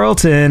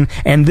Carlton,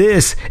 and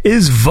this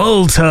is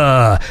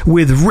Volta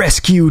with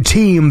Rescue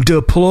Team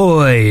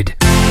Deployed.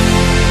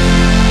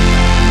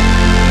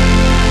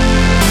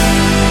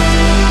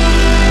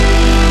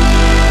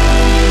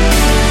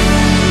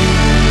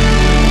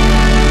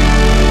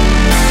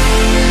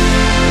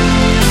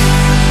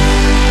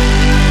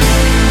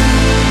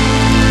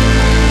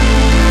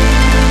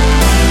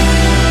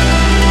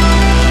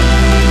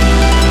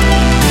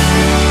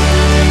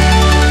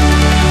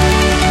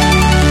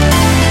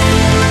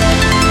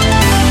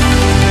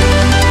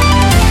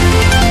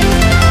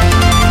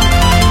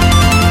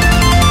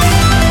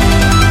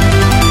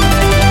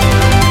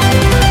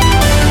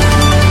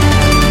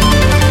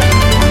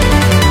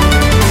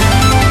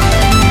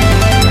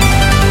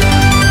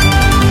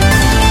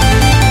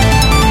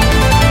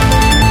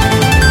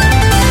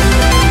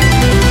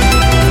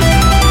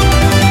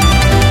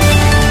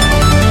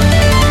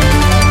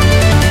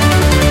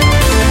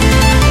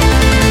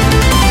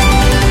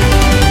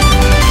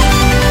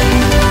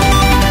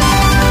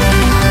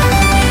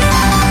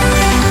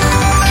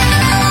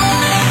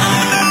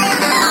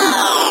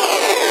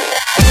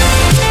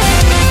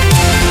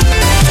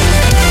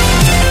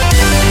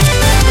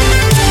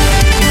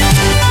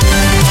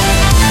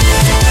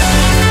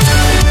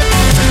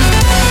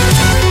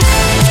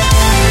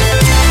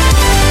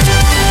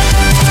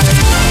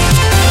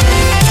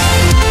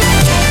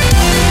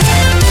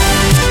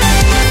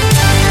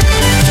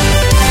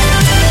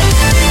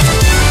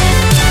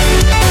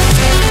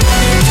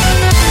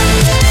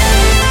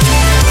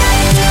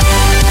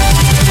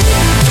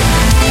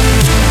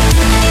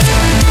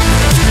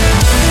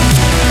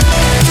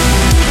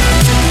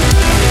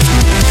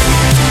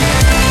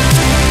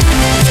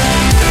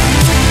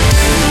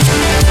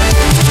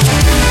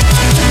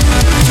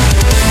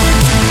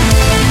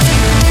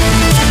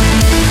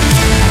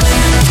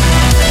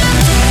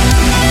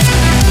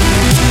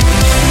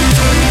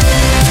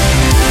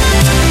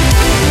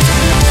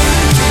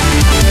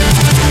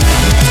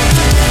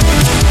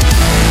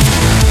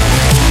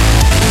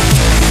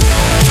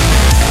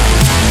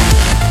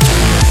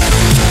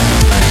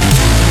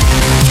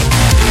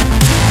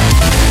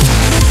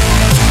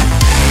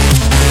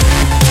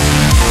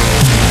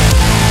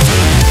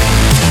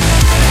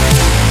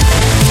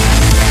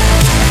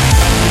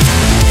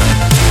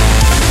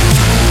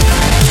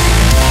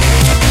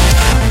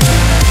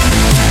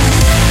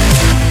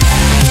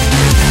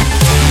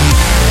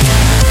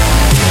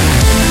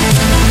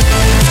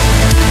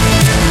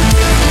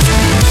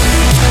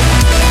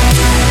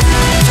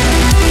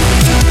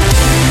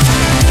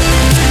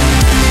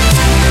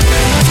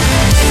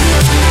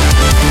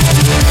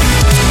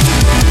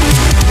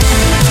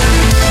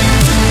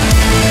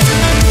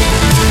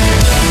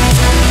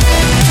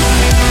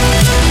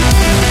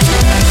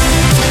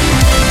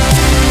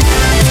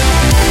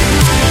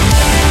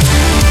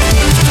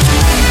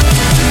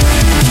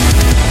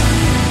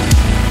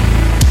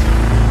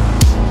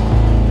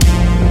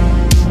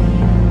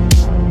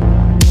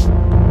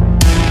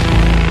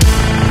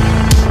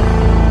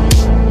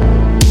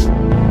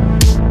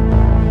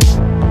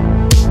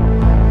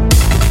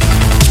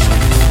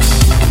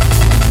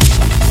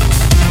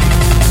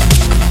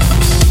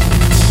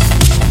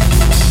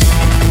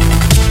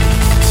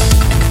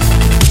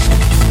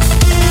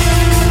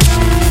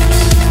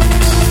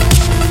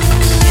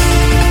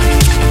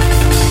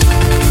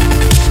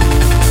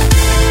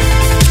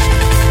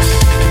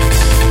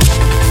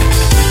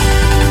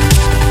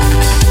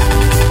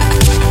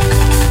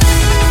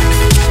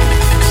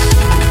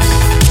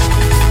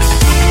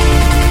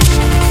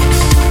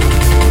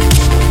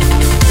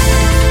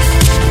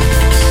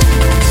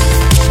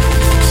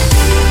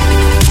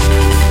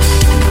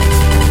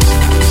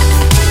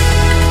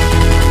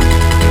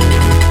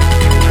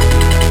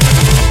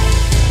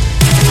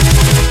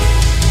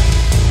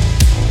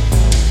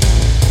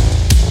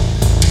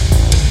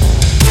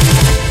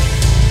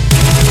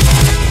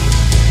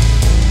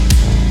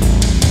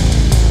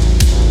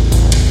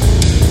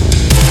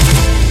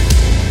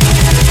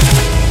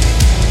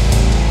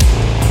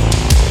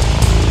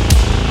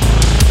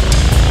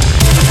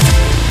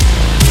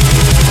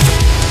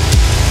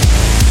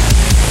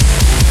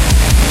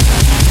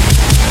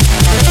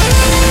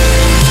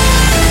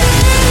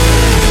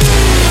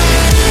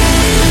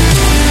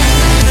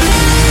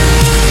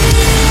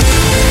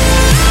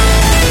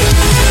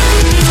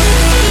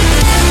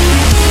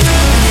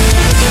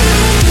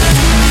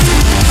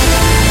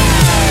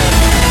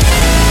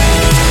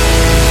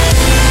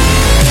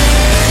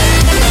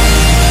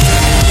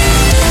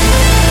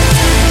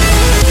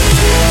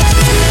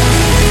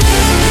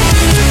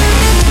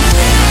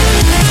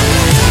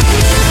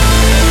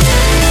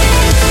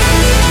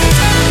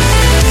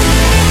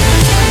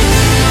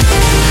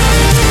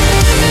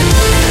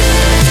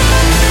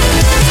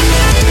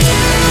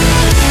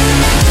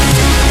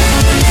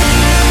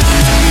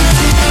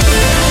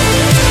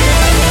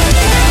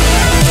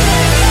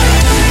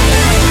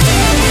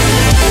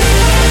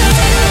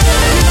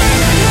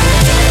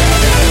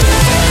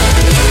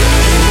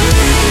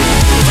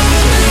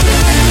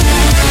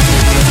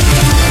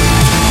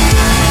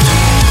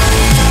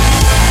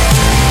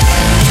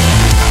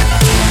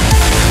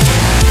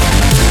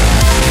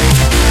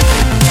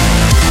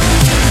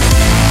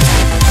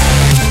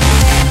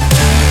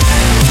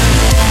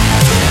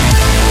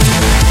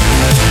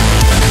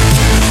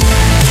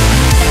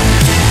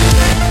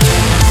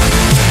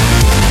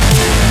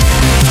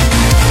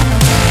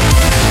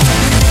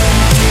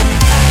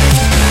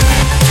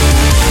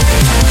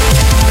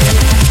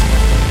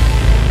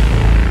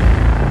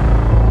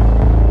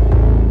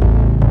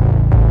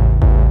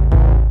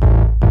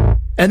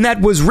 And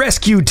that was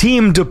Rescue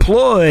Team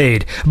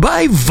Deployed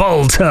by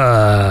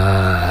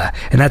Volta.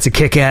 And that's a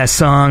kick-ass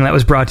song that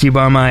was brought to you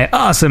by my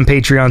awesome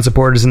Patreon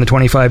supporters in the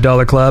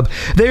 $25 club.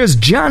 There's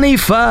Johnny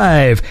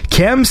Five,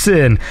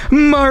 Kempson,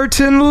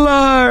 Martin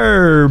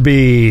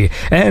Larby,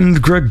 and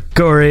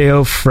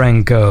Gregorio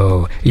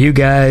Franco. You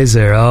guys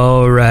are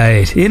all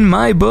right in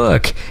my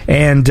book.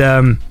 And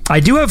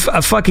I do have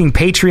a fucking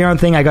Patreon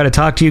thing I got to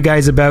talk to you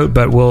guys about,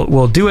 but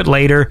we'll do it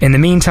later. In the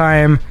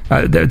meantime,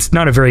 it's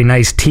not a very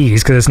nice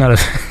tease because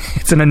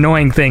it's an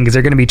annoying thing because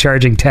they're going to be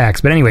charging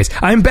tax. But anyways,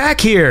 I'm back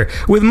here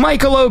with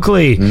Michael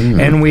Oakley,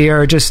 and we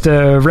are just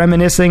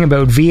reminiscing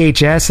about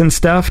VHS and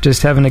stuff,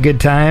 just having a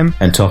good time.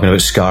 And talking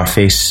about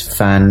Scarface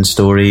fan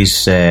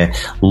stories,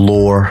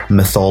 lore,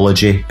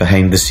 mythology,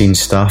 behind the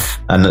scenes stuff.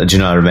 And do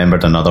you know, I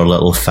remembered another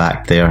little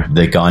fact there.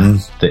 The gun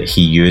that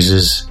he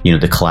uses, you know,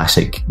 the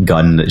classic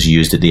gun that's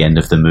used at the end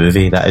of the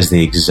movie, that is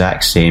the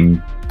exact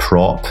same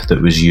prop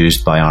that was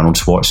used by Arnold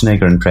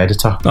Schwarzenegger in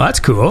Predator. Oh, that's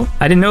cool.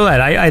 I didn't know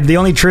that. The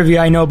only trivia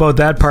I know about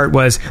that part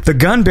was the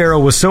gun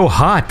barrel was so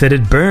hot that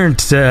it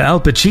burnt Al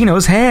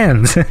Pacino's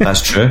hands.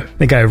 That's true. I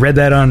think I read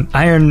that on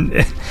Iron...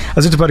 I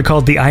was just about to call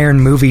it the Iron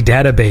Movie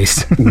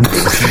Database.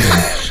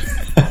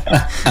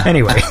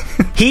 Anyway,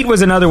 Heat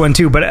was another one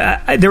too,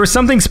 but there was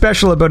something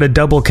special about a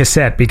double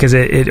cassette because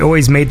it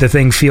always made the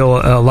thing feel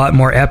a lot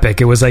more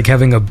epic. It was like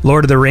having a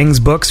Lord of the Rings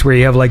books where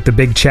you have like the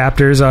big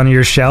chapters on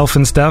your shelf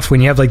and stuff.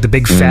 When you have like the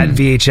big fat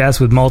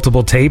VHS with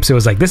multiple tapes, it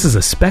was like, this is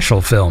a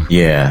special film.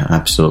 Yeah,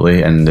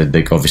 absolutely. And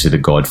obviously the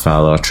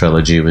Godfather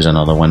trilogy was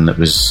another one that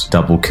was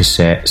double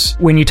cassettes.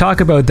 When you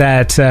talk about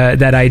that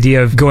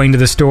idea of going to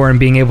the store and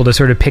being able to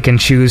sort of pick and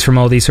choose from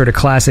all these sort of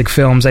classic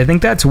films, I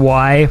think that's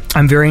why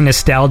I'm very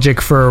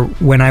nostalgic for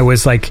when I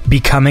was like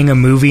becoming a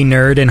movie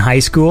nerd in high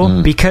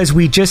school, because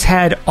we just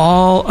had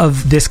all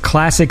of this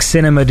classic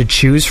cinema to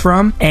choose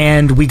from,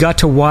 and we got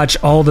to watch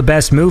all the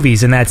best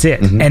movies, and that's it.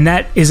 And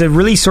that is a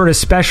really sort of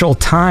special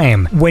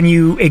time when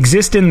you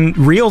exist in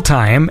real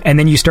time, and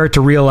then you start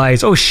to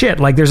realize, oh shit,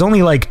 like there's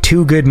only like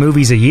 2 good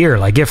movies a year,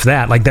 like if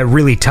that, like that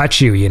really touch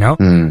you, you know?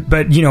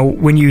 But you know,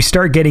 when you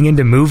start getting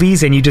into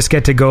movies and you just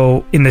get to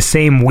go in the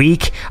same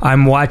week,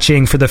 I'm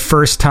watching for the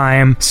first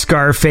time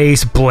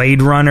Scarface,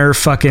 Blade Runner,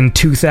 fucking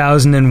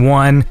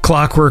 2001,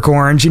 Clockwork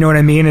Orange, you know what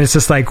I mean? And it's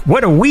just like,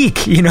 what a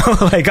week, you know?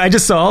 Like, I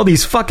just saw all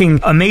these fucking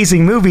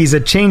amazing movies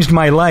that changed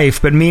my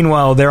life, but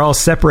meanwhile, they're all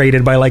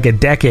separated by like a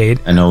decade.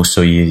 And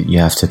also, you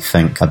have to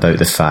think about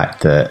the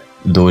fact that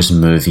those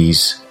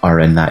movies are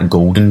in that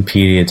golden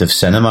period of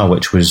cinema,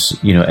 which was,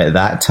 you know, at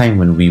that time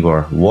when we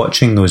were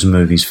watching those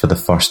movies for the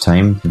first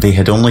time, they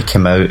had only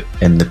come out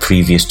in the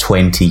previous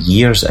 20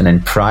 years. And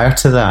then prior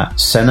to that,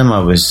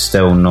 cinema was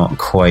still not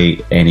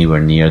quite anywhere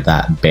near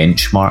that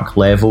benchmark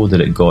level that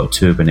it got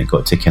to when it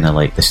got to kind of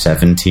like the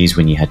 70s,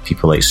 when you had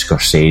people like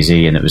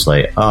Scorsese, and it was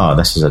like, oh,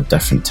 this is a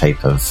different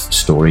type of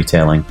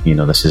storytelling. You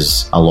know, this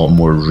is a lot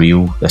more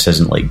real. This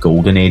isn't like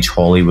Golden Age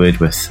Hollywood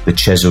with the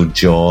chiseled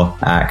jaw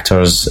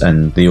actors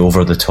and the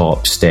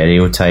over-the-top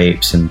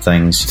stereotypes and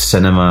things.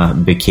 Cinema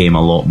became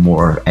a lot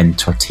more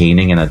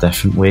entertaining in a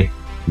different way.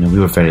 You know, we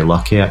were very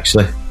lucky,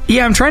 actually.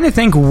 Yeah, I'm trying to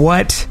think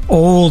what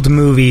old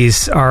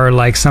movies are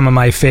like some of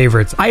my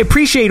favorites. I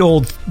appreciate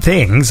old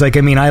things. Like,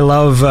 I mean, I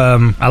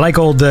like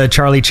old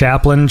Charlie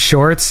Chaplin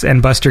shorts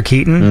and Buster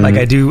Keaton. Like,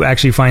 I do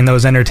actually find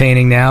those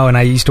entertaining now, and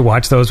I used to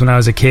watch those when I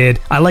was a kid.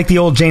 I like the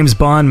old James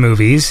Bond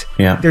movies.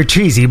 Yeah. They're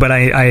cheesy, but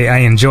I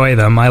enjoy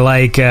them. I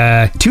like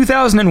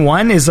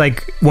 2001 is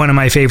like one of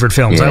my favorite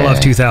films. Yeah. I love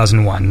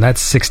 2001.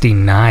 That's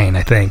 69,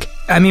 I think.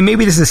 I mean,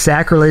 maybe this is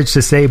sacrilege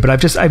to say, but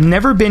I've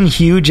never been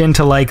huge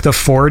into like the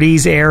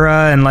 40s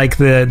era and like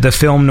the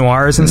film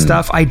noirs and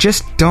stuff. I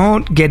just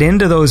don't get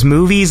into those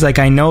movies. Like,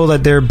 I know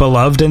that they're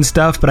beloved and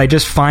stuff, but I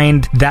just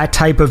find that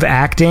type of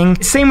acting,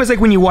 same as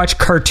like when you watch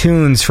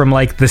cartoons from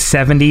like the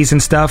 70s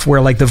and stuff, where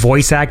like the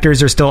voice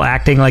actors are still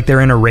acting like they're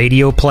in a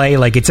radio play.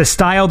 Like, it's a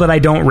style that I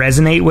don't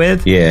resonate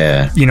with.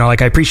 Yeah. You know,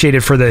 like, I appreciate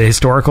it for the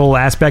historical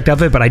aspect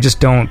of it, but I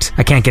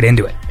can't get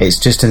into it. It's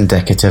just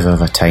indicative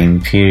of a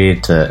time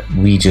period that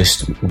we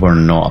just were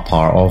not a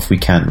part of. We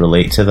can't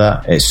relate to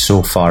that. It's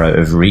so far out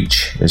of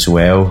reach as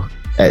well.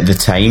 At the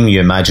time, you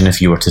imagine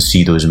if you were to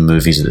see those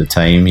movies at the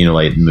time, you know,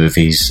 like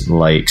movies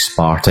like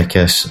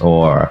Spartacus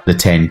or The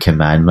 10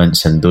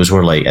 Commandments, and those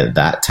were like, at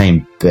that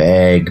time,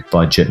 big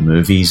budget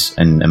movies,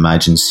 and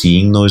imagine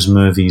seeing those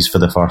movies for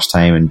the first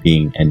time and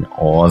being in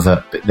awe of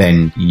it. But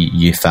then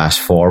you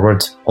fast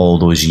forward all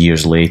those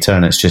years later,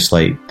 and it's just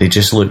like, they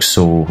just look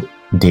so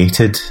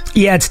dated.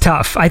 Yeah, it's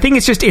tough. I think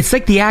it's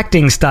like the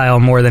acting style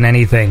more than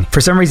anything.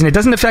 For some reason, it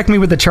doesn't affect me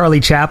with the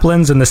Charlie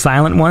Chaplins and the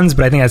silent ones,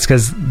 but I think that's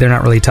because they're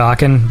not really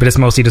talking, but it's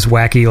mostly just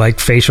wacky, like,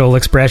 facial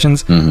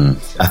expressions.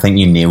 I think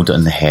you nailed it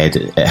on the head.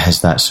 It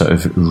has that sort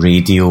of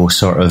radio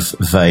sort of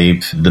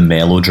vibe, the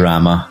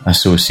melodrama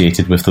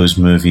associated with those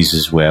movies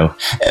as well.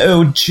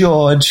 Oh,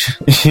 George,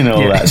 you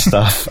know, that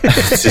stuff.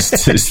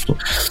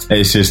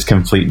 It's just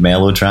complete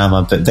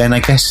melodrama. But then I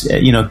guess,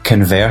 you know,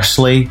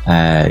 conversely,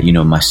 you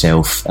know,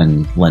 myself and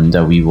and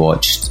Linda, we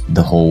watched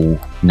the whole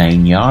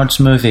 9 Yards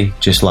movie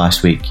just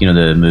last week. You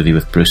know, the movie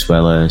with Bruce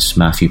Willis,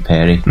 Matthew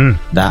Perry.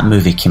 That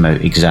movie came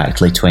out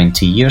exactly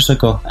 20 years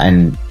ago.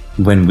 And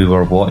when we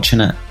were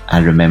watching it, I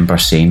remember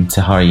saying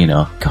to her, you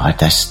know, God,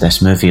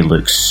 this movie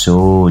looks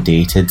so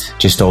dated.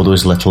 Just all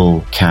those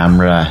little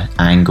camera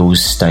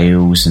angles,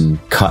 styles and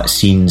cut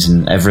scenes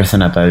and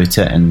everything about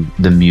it, and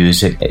the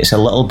music. It's a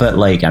little bit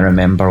like, I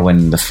remember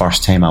when the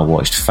first time I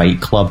watched Fight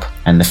Club.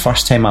 And the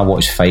first time I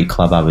watched Fight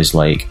Club, I was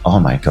like, oh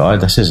my God,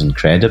 this is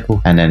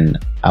incredible. And then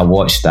I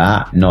watched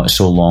that not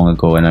so long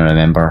ago, and I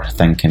remember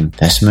thinking,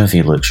 this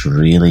movie looks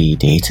really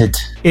dated.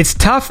 It's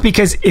tough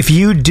because if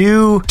you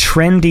do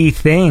trendy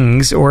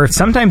things, or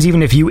sometimes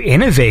even if you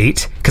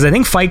innovate, because I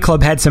think Fight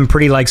Club had some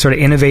pretty like sort of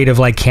innovative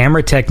like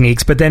camera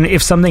techniques, but then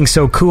if something's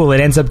so cool, it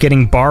ends up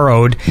getting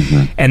borrowed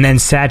and then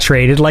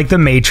saturated, like The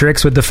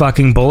Matrix with the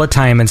fucking bullet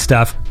time and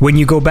stuff. When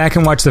you go back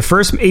and watch the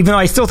first, even though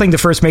I still think the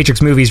first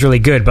Matrix movie is really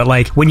good, but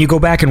like when you go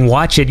back and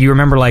watch it, you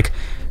remember like,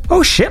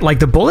 oh shit, like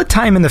the bullet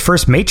time in the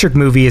first Matrix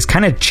movie is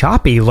kind of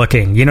choppy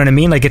looking, you know what I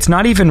mean? Like it's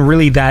not even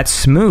really that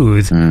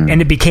smooth. And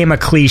it became a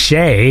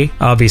cliche,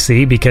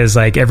 obviously, because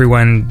like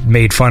everyone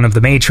made fun of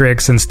the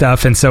Matrix and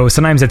stuff, and so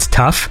sometimes it's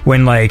tough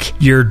when like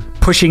you're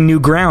pushing new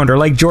ground, or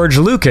like George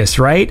Lucas,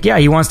 right? Yeah,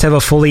 he wants to have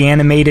a fully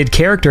animated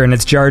character and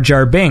it's Jar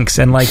Jar Binks,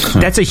 and like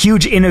that's a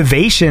huge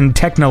innovation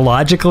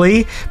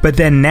technologically, but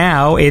then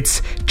now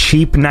it's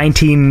cheap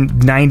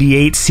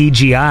 1998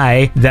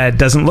 CGI that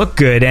doesn't look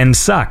good and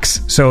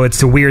sucks. So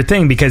it's a weird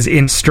thing, because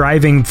in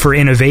striving for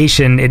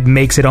innovation, it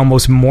makes it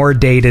almost more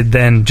dated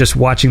than just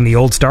watching the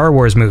old Star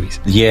Wars movies.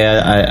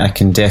 Yeah, I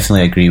can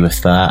definitely agree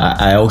with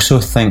that. I also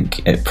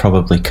think it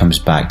probably comes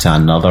back to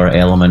another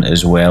element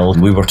as well.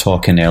 We were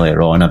talking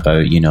earlier on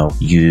about, you know,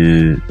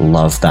 you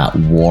love that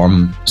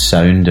warm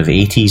sound of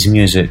 80s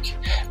music,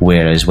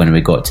 whereas when we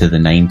got to the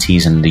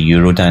 90s and the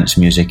Eurodance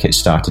music, it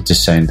started to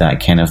sound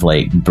that kind of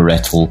like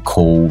brittle,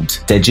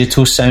 cold,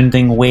 digital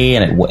sounding way,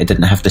 and it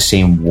didn't have the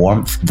same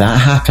warmth. That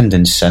happened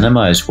in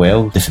cinema as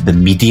well. The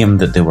medium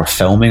that they were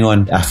filming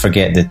on, I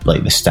forget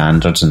the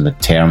standards and the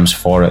terms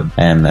for it,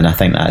 and I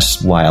think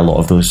that's why a lot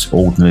of those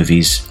old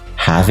movies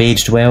have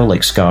aged well,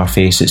 like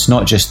Scarface. It's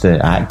not just the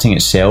acting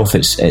itself,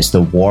 it's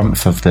the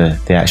warmth of the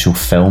actual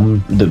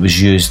film that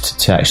was used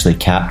to actually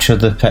capture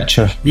the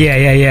picture.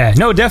 Yeah.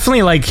 No,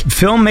 definitely, like,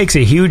 film makes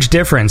a huge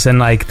difference, and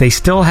like they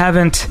still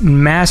haven't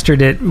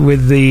mastered it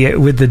with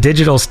the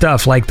digital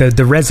stuff. Like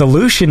the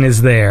resolution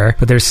is there,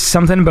 but there's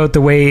something about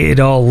the way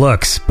it all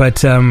looks.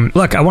 But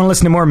look, I want to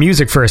listen to more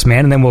music first,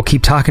 man, and then we'll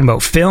keep talking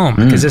about film,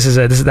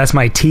 because that's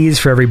my tease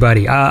for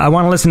everybody. I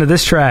want to listen to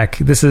this track.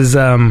 This is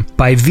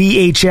by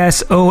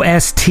VHS OST,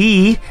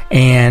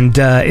 and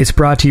it's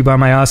brought to you by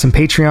my awesome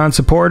Patreon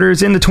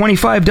supporters. In the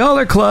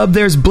 $25 club,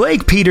 there's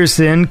Blake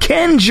Peterson,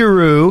 Ken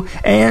Giroux,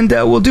 and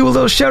we'll do a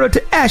little shout out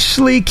to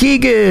Ashley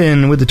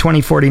Keegan with the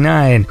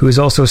 2049, who has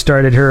also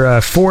started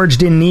her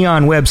Forged in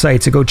Neon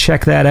website, so go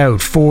check that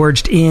out,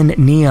 Forged in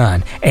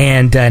Neon.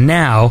 And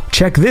now,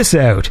 check this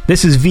out.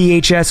 This is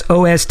VHS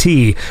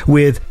OST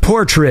with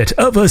Portrait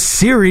of a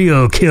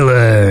Serial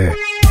Killer.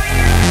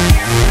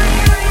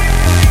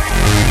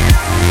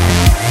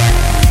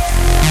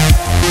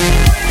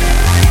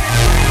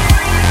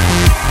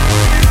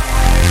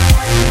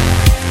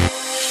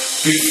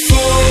 Before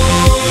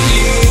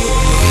you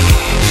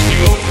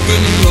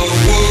open the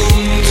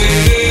wounded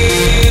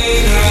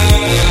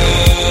heart,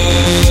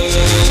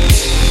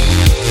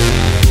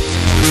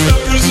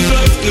 there's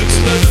love that's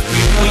left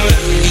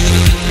behind,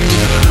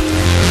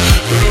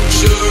 but I'm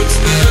sure it's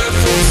there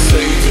for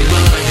saving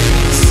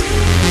minds.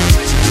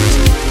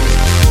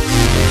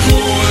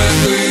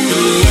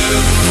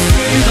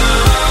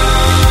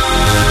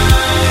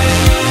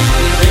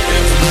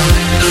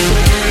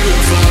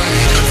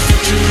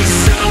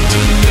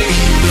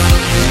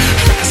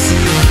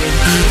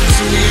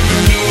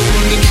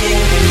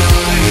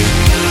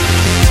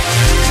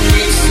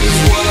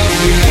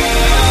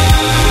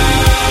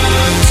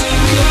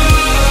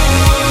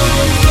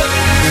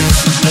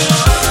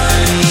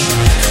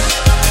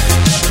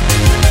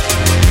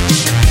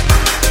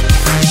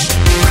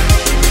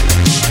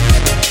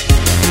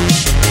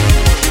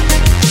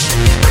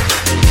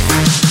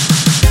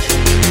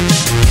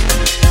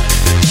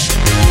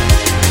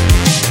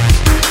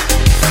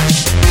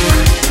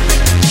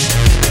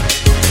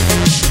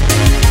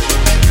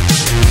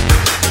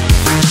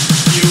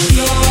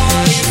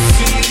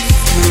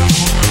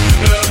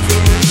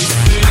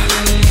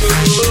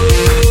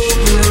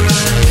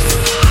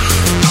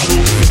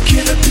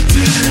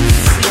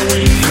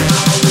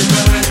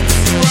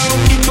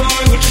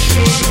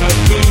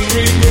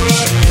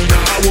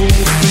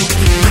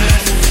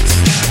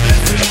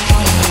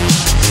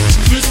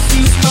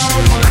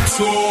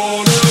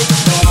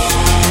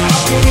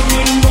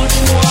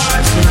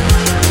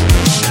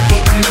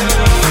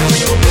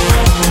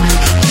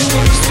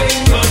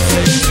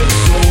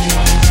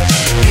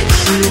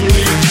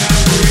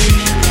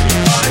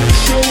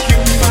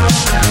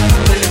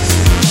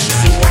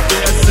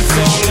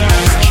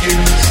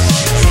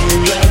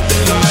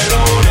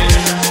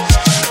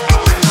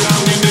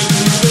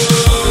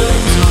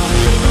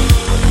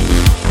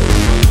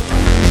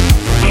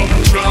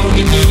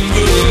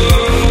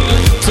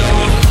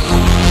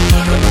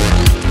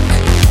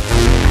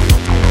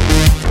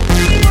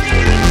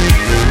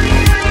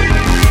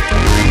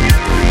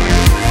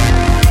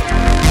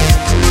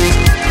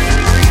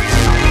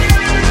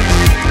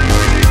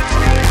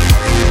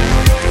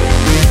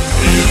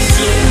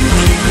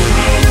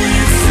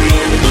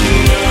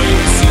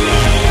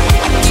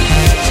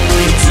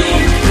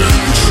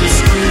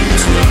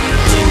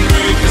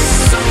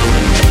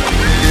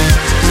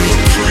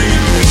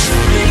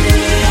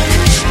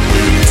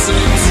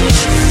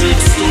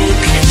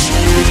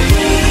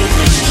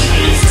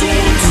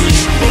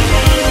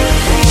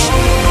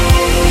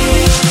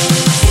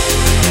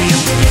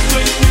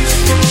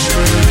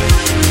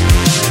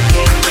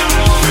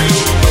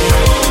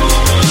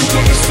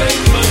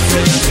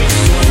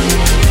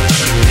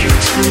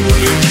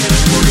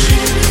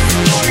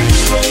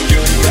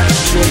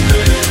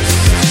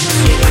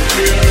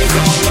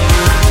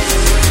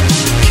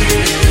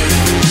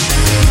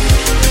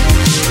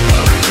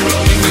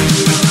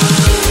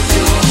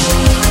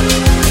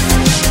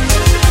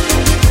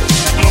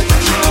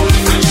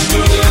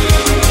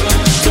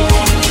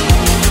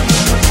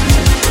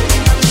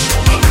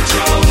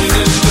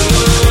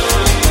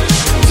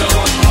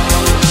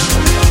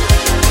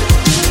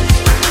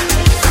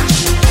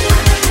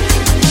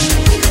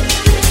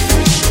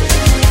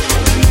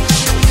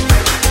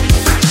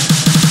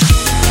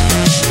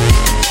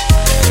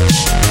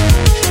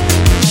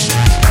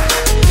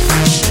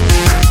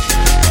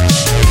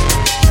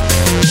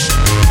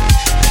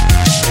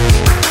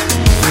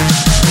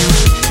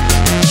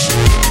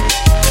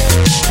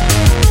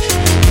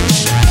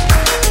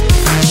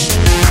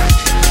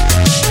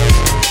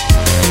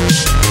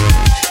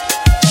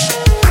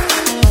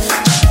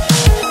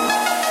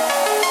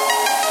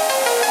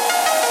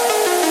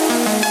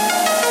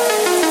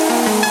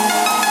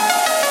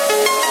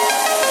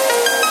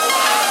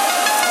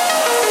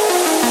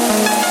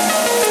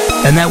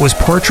 And that was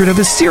Portrait of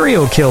a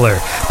Serial Killer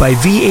by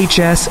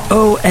VHS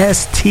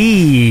OST.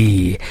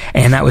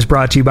 And that was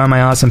brought to you by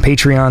my awesome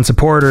Patreon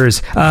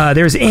supporters.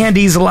 There's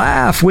Andy's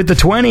Laugh with the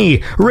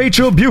 20,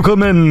 Rachel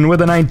Buchelman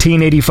with a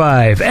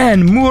 1985,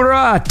 and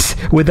Murat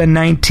with a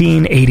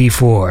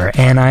 1984.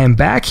 And I am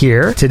back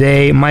here.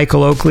 Today,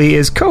 Michael Oakley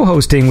is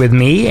co-hosting with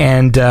me,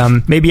 and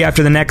maybe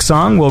after the next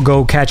song, we'll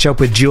go catch up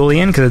with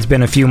Julian, because it's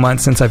been a few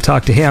months since I've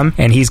talked to him,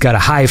 and he's got a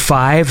high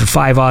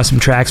five awesome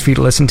tracks for you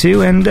to listen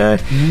to, and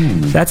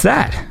that's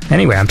that.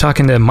 Anyway, I'm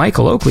talking to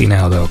Michael Oakley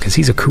now, though, because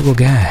he's a cool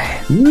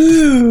guy.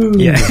 Woo!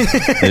 Yeah.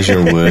 There's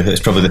your woo.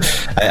 It's probably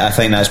I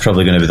think that's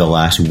probably going to be the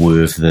last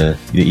woo of the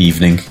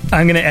evening.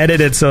 I'm going to edit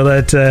it so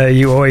that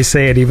you always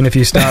say it, even if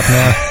you stop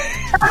now.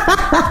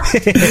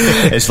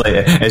 It's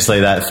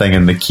like that thing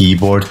in the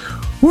keyboard.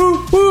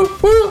 Woo, woo,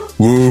 woo,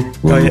 woo,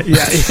 woo. Oh,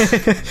 yeah.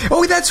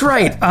 Oh, that's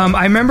right.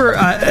 I remember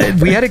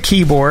we had a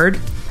keyboard.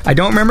 I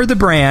don't remember the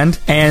brand,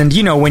 and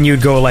you know when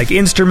you'd go like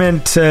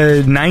Instrument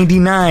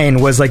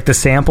 99 was like the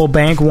sample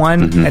bank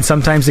one, and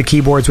sometimes the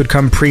keyboards would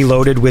come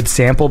preloaded with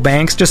sample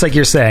banks, just like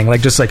you're saying,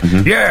 like just like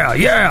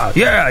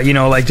yeah, you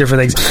know, like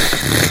different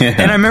things.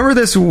 And I remember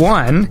this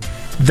one.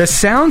 The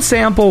sound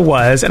sample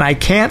was, and I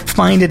can't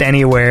find it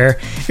anywhere,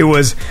 it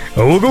was a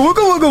wooga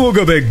wooga wooga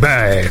wooga big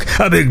bag,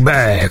 a big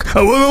bag, a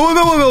wooga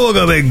wooga wooga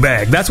wooga big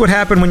bag. That's what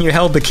happened when you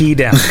held the key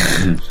down.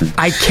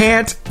 I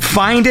can't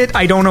find it.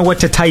 I don't know what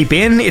to type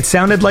in. It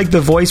sounded like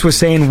the voice was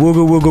saying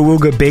wooga wooga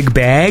wooga big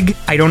bag.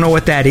 I don't know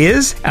what that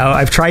is.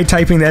 I've tried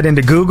typing that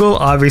into Google.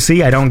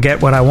 Obviously, I don't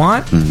get what I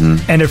want.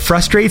 And it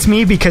frustrates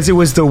me because it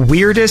was the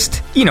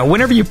weirdest, you know,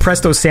 whenever you press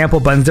those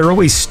sample buttons, they're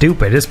always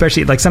stupid,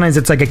 especially like sometimes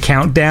it's like a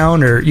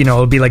countdown, or, you know,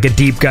 it'll be like a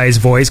deep guy's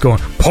voice going,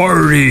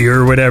 party,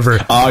 or whatever.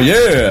 Oh,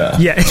 yeah.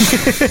 Yeah.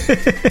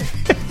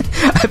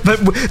 But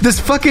this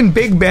fucking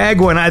big bag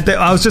one, I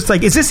was just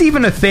like, is this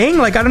even a thing?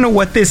 Like, I don't know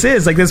what this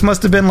is. Like, this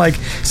must have been like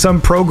some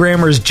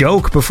programmer's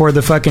joke before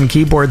the fucking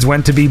keyboards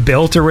went to be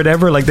built or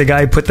whatever. Like, the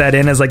guy put that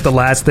in as like the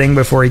last thing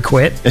before he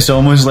quit. It's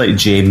almost like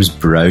James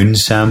Brown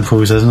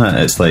samples, isn't it?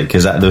 It's like,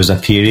 because there was a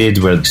period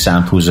where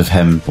samples of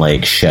him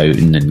like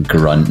shouting and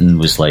grunting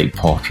was like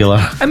popular.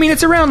 I mean,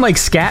 it's around like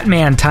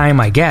Scatman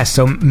time, I guess.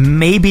 So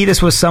maybe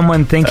this was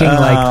someone thinking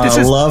like, this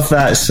is... I love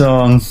that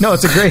song. No,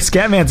 it's a great...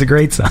 Scatman's a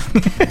great song.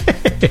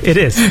 It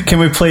is. Can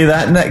we play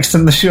that next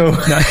in the show?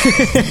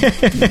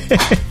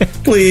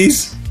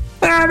 Please.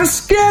 I'm a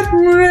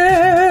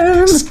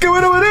Scatman.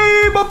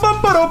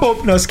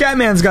 No,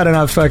 Scatman's got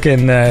enough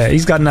fucking...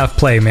 he's got enough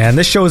play, man.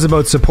 This show is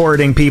about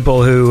supporting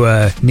people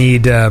who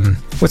need...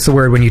 what's the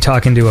word when you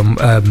talk into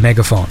a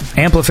megaphone?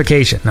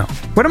 Amplification. No.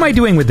 What am I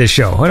doing with this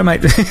show? What am I...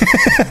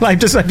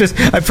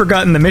 I've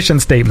forgotten the mission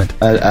statement.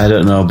 I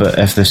don't know, but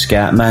if the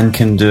Scatman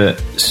can do it,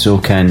 so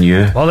can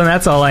you. Well, then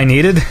that's all I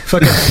needed.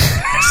 Fucking...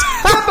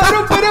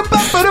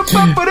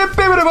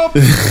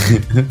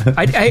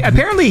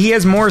 apparently he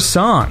has more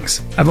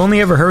songs. I've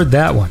only ever heard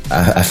that one.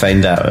 I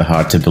find that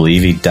hard to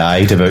believe. He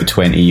died about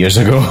 20 years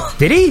ago.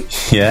 Did he?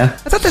 Yeah.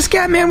 I thought the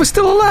Scatman was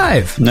still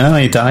alive. No,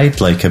 he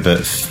died like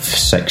about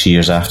 6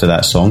 years after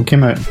that song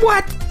came out.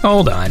 What?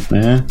 Hold on.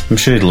 Yeah, I'm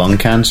sure he had lung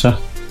cancer.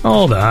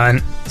 Hold on.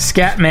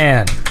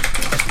 Scatman.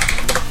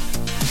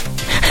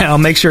 I'll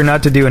make sure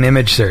not to do an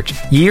image search.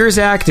 Years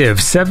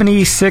active,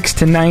 76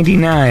 to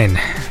 99.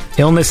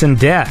 Illness and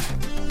death.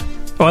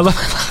 Oh,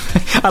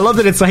 I love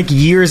that it's like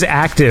years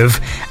active.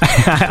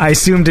 I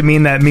assume to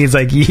mean that means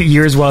like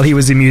years while he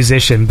was a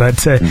musician, but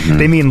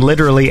they mean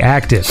literally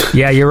active.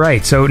 Yeah, you're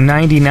right. So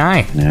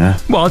 99. Yeah.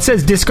 Well, it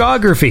says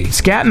discography.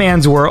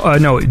 Scatman's World.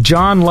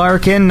 John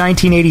Larkin,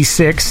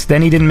 1986.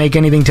 Then he didn't make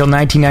anything till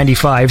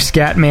 1995.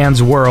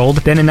 Scatman's World.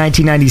 Then in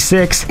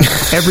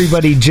 1996,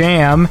 Everybody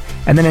Jam.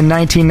 And then in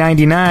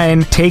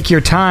 1999, Take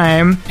Your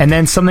Time. And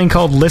then something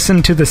called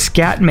Listen to the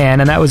Scatman.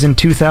 And that was in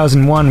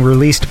 2001,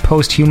 released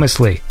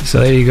posthumously. So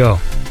there you go.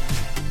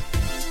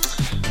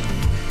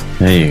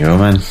 There you go,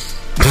 man.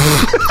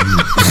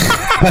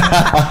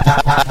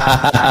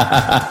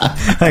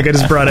 I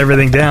just brought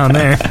everything down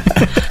there.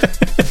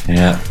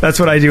 Yeah. That's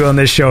what I do on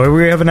this show.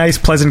 We have a nice,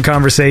 pleasant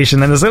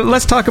conversation. Then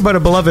let's talk about a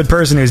beloved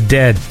person who's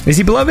dead. Is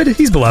he beloved?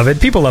 He's beloved.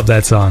 People love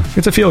that song.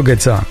 It's a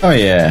feel-good song. Oh,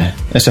 yeah.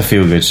 It's a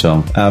feel-good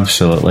song.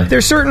 Absolutely.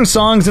 There's certain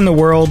songs in the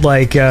world,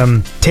 like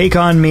Take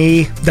On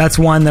Me. That's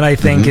one that I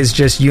think is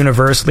just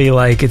universally,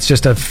 like, it's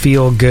just a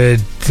feel-good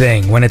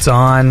thing. When it's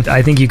on,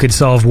 I think you could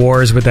solve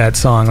wars with that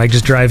song. Like,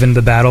 just drive into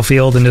the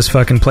battlefield and just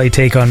fucking play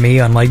Take On Me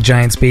on, like,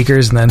 giant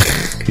speakers, and then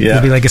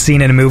it'll be like a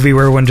scene in a movie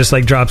where everyone just,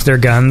 like, drops their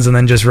guns and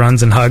then just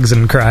runs and hugs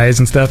and cries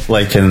and stuff.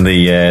 Like in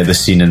the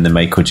scene in the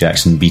Michael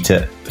Jackson Beat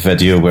It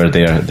video where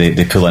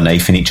they pull a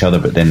knife in each other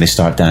but then they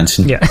start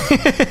dancing. Yeah.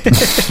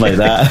 Like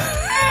that.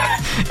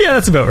 Yeah,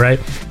 that's about right.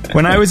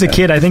 When I was a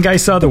kid, I think I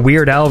saw the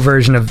Weird Al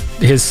version of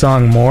his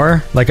song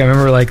more. Like, I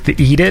remember, like, the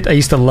Eat It. I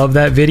used to love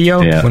that video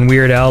when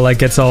Weird Al, like,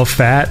 gets all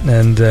fat,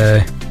 and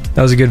that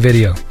was a good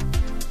video.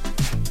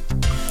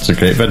 It's a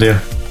great video.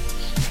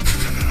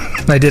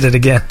 I did it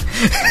again.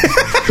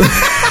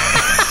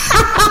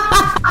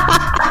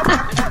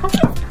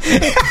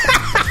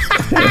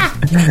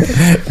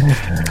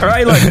 All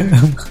right, look.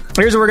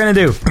 here's what we're going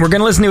to do. We're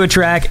going to listen to a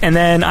track, and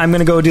then I'm going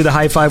to go do the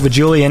high five with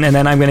Julian, and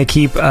then I'm going to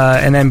keep,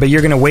 but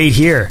you're going to wait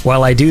here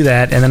while I do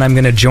that, and then I'm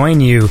going to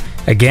join you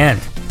again.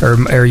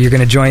 Or you're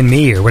going to join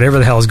me, or whatever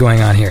the hell is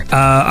going on here.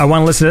 I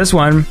want to listen to this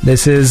one.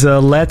 This is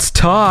Let's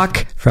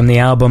Talk from the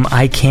album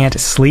I Can't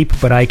Sleep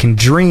But I Can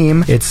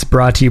Dream. It's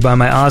brought to you by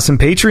my awesome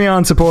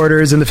Patreon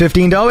supporters in the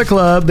 $15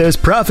 club. There's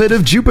Prophet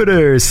of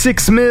Jupiter,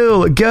 6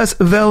 Mil, Gus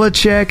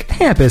Velicek,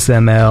 Hampus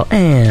ML,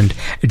 and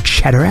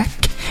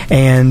Cheddarak.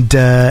 And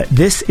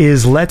this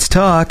is Let's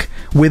Talk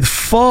with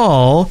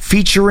Fall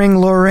featuring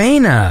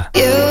Lorena.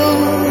 You tell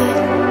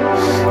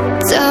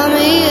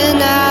me you're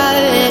not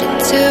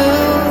ready to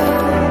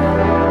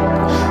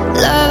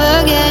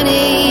love again,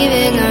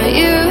 even though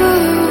you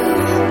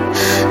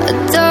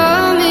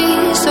adore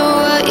me. So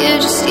what, you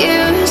just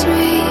use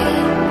me,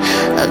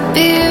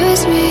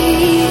 abuse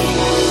me.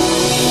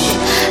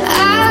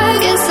 I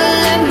guess I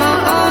let my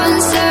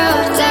own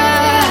self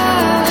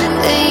down,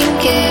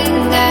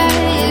 thinking that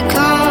you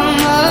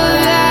come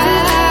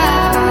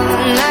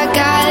around. I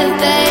got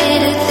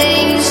better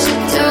things to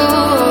do.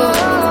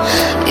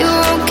 You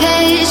won't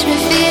catch me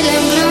feeling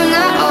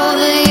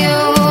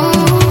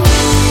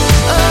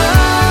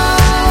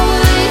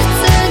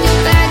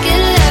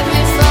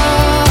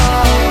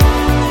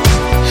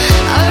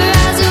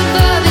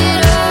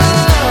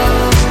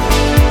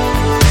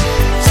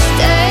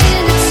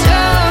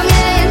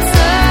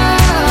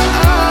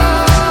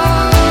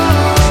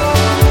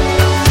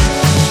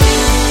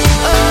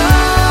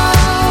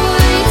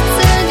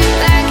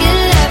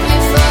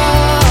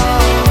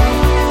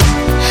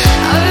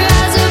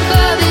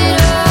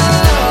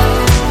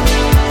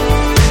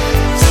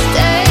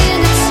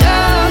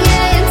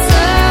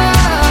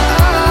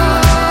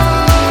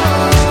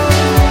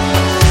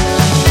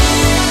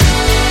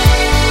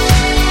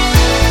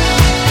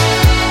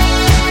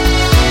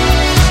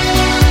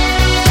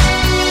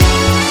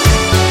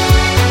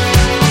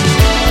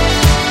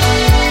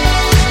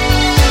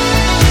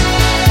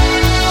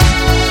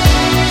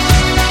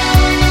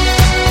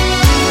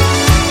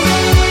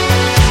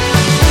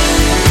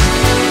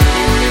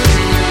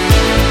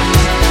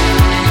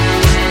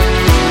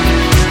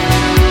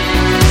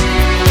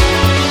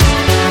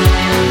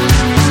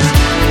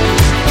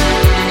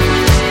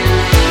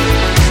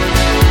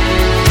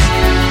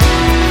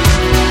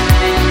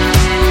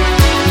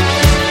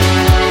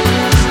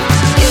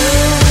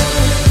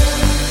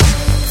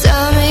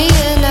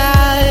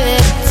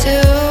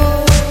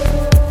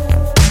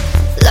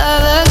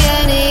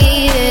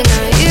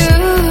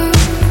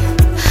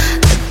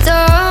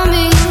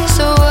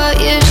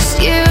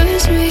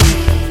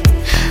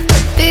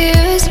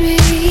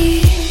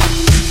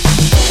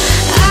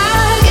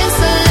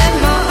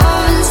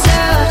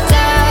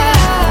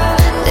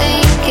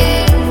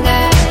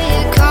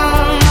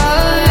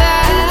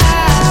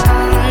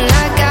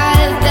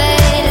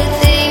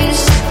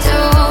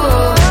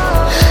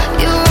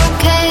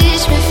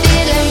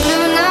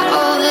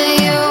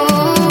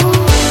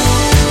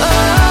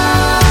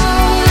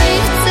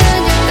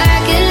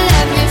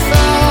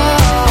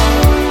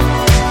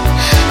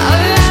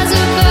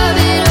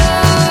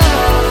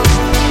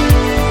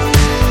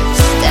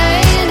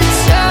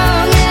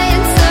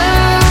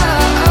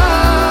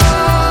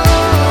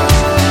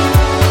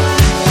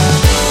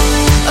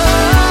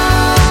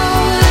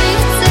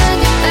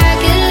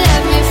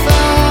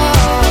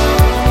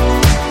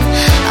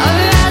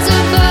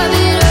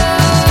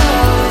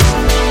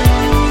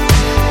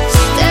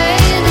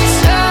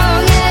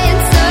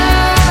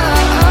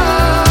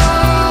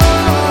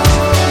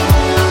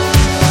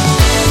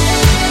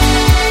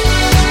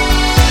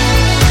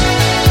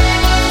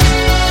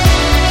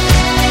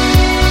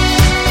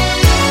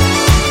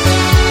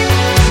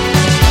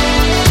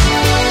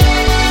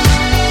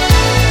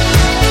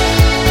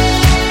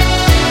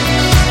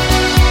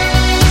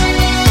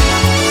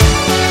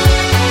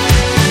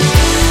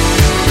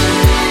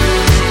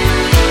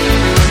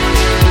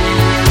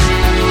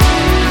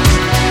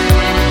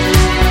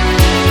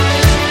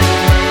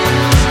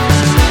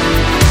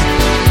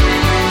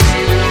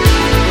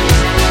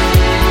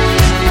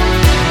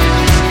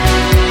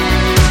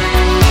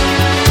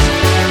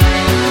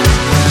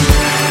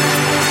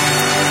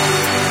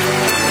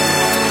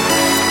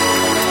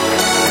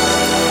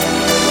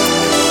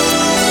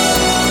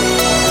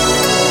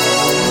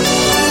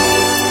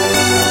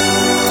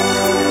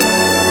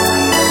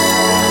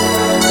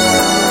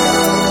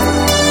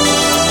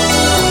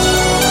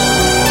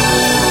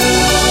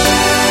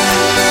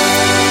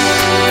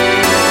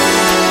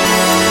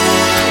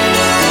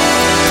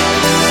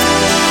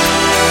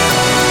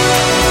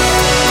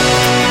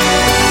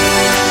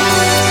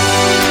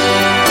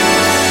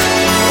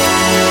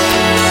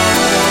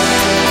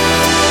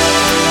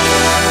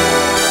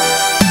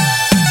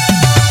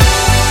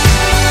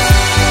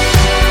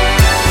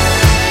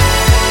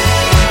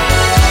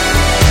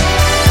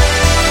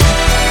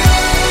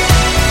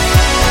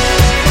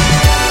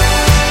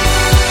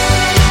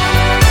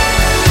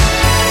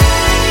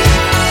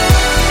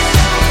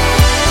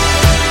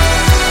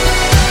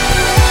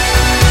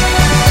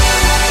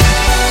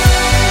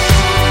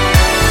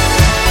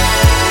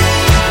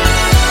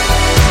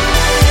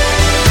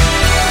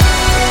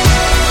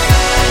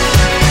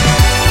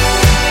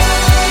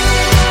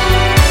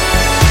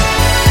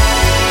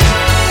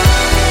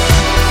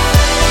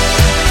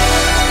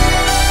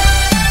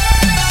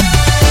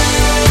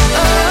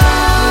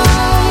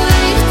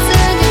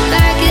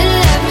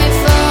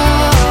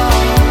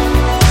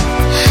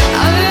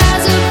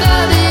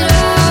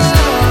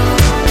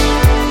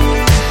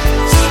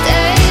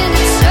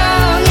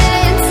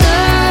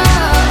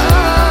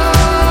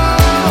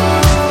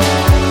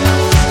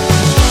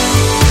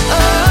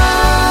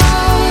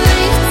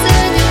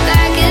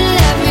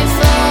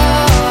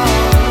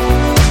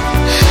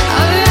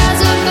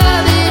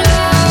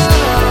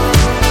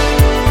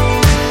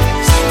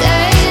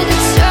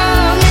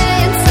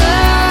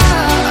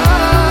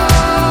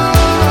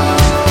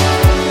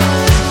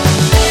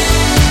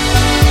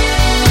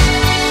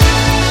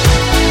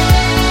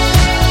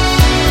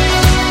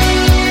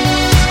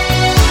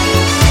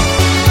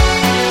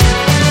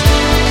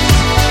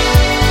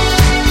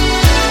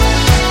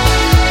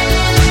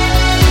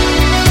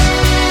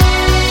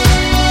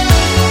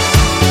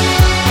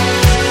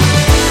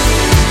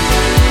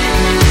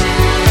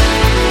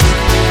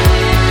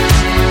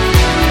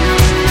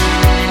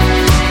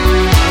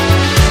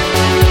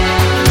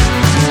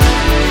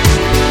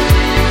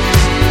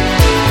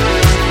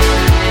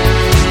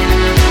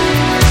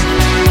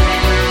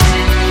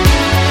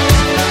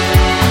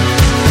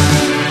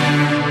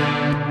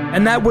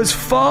that was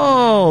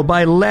Fall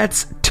by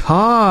Let's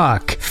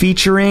Talk,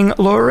 featuring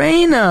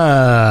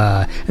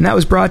Lorena. And that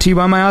was brought to you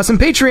by my awesome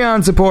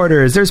Patreon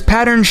supporters. There's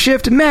Pattern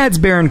Shift, Mads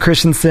Baron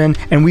Christensen,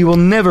 and we will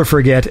never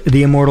forget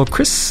the immortal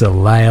Chris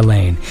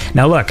Lane.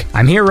 Now look,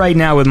 I'm here right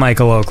now with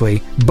Michael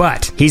Oakley,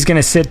 but he's going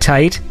to sit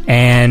tight,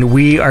 and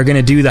we are going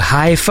to do the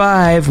high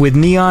five with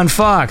Neon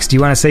Fox. Do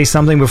you want to say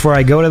something before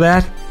I go to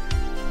that?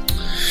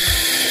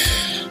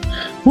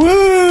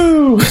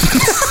 Woo!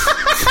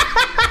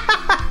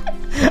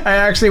 I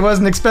actually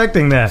wasn't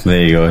expecting that.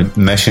 There you go.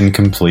 Mission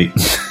complete.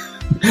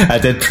 I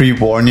did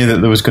pre-warn you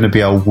that there was going to be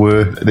a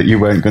woo that you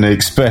weren't going to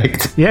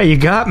expect. Yeah, you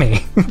got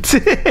me.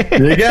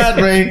 You got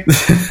me.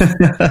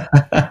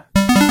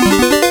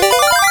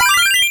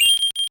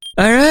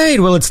 All right,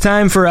 well, it's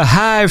time for a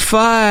high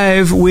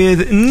five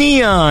with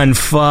Neon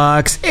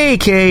Fox,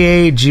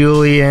 a.k.a.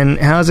 Julian.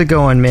 How's it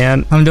going,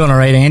 man? I'm doing all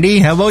right, Andy.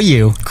 How about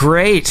you?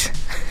 Great.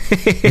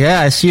 Yeah,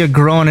 I see you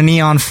growing a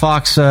Neon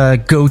Fox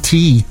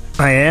goatee.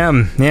 I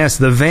am. Yes,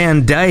 the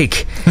Van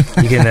Dyke.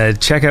 You can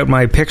check out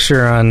my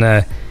picture on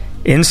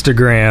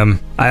Instagram.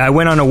 I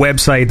went on a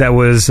website that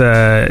was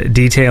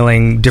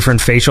detailing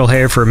different facial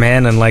hair for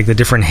men and like the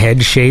different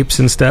head shapes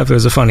and stuff. It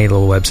was a funny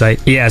little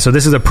website. Yeah, so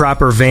this is a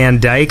proper Van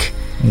Dyke.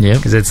 Yep.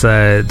 Because it's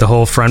the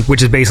whole front,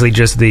 which is basically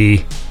just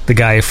the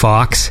Guy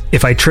Fawkes.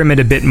 If I trim it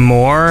a bit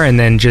more and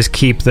then just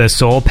keep the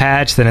soul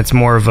patch, then it's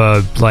more of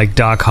a like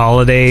Doc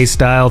Holliday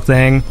style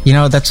thing. You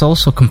know, that's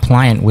also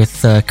compliant with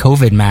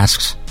COVID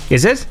masks.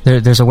 Is it?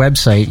 There's a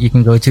website you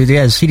can go to.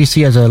 Yeah,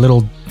 CDC has a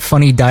little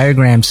funny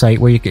diagram site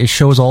where it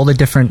shows all the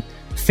different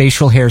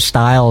facial hair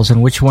styles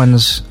and which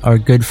ones are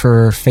good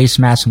for face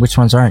masks and which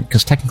ones aren't.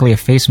 Because technically a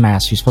face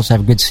mask, you're supposed to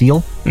have a good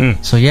seal.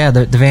 So yeah,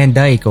 the Van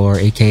Dyke, or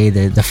aka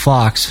the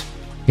Fox,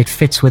 it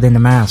fits within the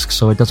mask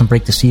so it doesn't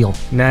break the seal.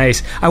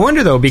 Nice. I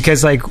wonder though,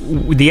 because like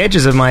the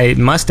edges of my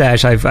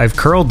mustache, I've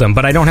curled them,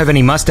 but I don't have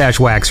any mustache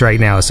wax right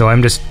now, so I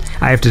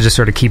have to just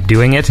sort of keep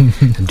doing it.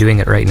 I'm doing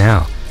it right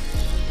now.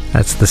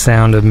 That's the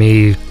sound of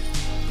me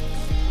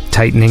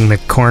tightening the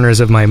corners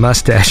of my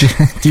mustache.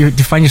 Do you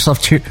find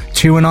yourself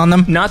chewing on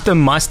them? Not the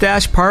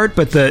mustache part,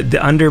 but the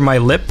under my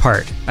lip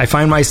part. I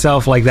find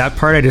myself like that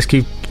part, I just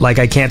keep, like,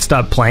 I can't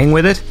stop playing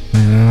with it.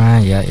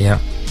 Yeah.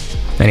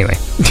 Anyway.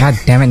 God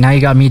damn it, now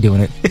you got me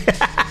doing it.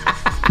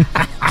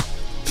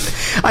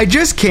 I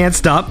just can't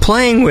stop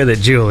playing with it,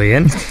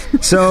 Julian.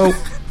 So,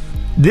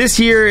 this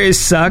year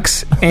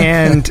sucks,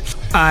 and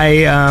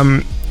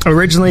I,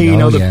 originally,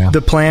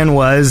 the plan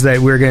was that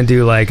we were going to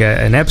do like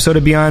an episode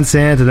of Beyond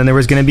Synth, and then there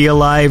was going to be a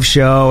live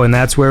show, and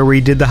that's where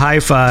we did the high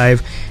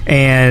five.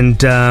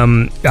 And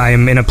I'm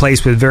in a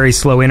place with very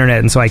slow internet,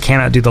 and so I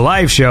cannot do the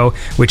live show,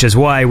 which is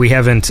why we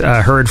haven't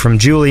heard from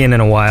Julian in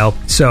a while.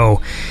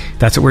 So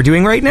that's what we're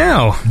doing right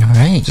now. All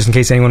right. Just in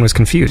case anyone was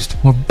confused.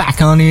 We're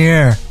back on the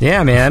air.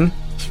 Yeah, man.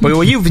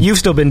 Well, you've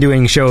still been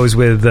doing shows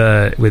with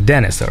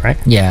Dennis, though, right?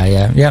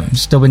 Yeah.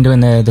 Still been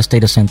doing the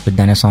State of Synth with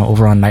Dennis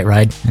over on Night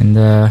Ride, and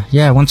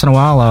once in a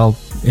while,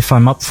 if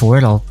I'm up for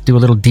it, I'll do a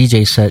little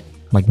DJ set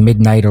like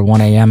midnight or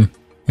 1 a.m.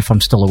 if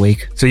I'm still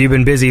awake. So you've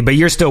been busy, but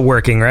you're still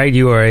working, right?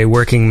 You are a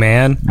working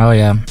man. Oh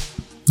yeah.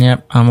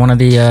 I'm one of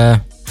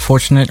the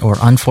fortunate or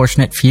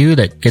unfortunate few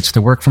that gets to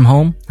work from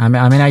home. I'm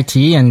in IT,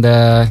 and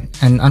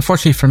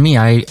unfortunately for me,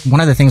 one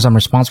of the things I'm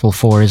responsible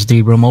for is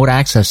the remote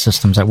access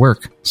systems at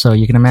work. So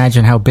you can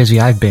imagine how busy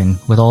I've been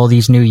with all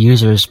these new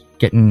users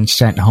getting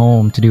sent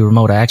home to do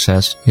remote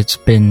access. It's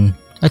been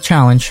a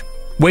challenge.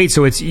 Wait,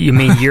 so you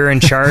mean you're in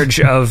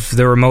charge of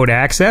the remote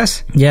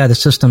access? Yeah, the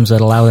systems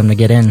that allow them to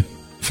get in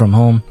from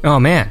home. Oh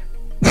man.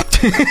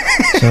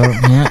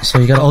 So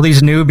you got all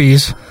these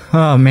newbies.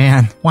 Oh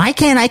man, why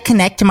can't I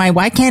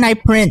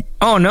print?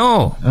 Oh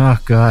no. Oh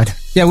god.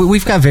 Yeah,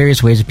 we've got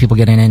various ways of people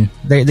getting in.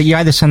 You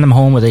either send them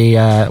home with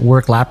a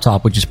work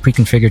laptop, which is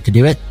pre-configured to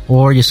do it,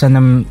 or you send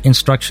them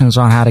instructions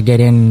on how to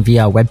get in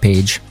via a web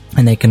page,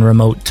 and they can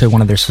remote to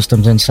one of their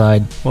systems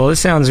inside. Well,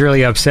 this sounds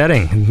really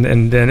upsetting.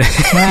 And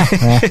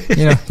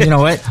you know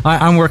what?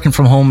 I'm working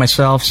from home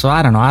myself, so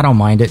I don't know. I don't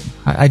mind it.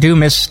 I do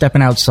miss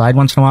stepping outside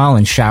once in a while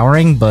and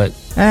showering, but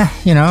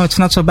it's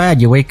not so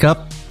bad. You wake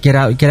up, get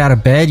out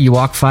of bed, you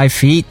walk 5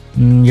 feet,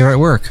 and you're at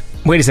work.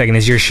 Wait a second,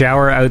 is your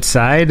shower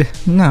outside?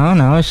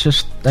 No, it's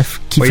just I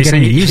keep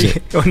forgetting to use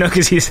it. Oh no,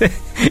 because he said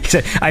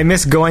I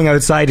miss going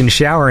outside and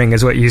showering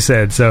is what you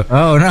said. So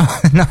no,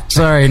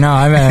 sorry, no,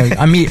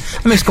 I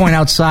miss going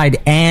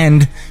outside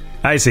and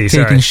I see.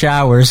 Taking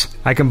showers.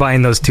 I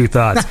combine those two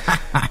thoughts.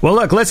 Well,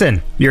 look,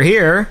 listen, you're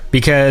here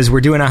because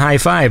we're doing a high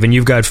five, and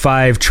you've got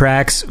 5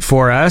 tracks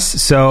for us.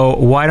 So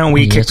why don't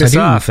we kick this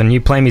off and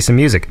you play me some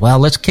music? Well,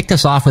 let's kick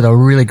this off with a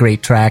really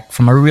great track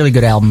from a really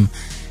good album.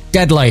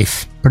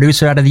 Deadlife,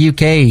 producer out of the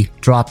UK,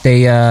 dropped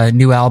a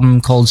new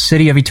album called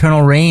City of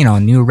Eternal Rain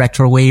on New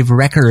Retrowave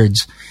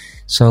Records.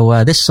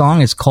 So this song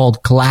is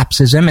called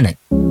Collapse is Imminent.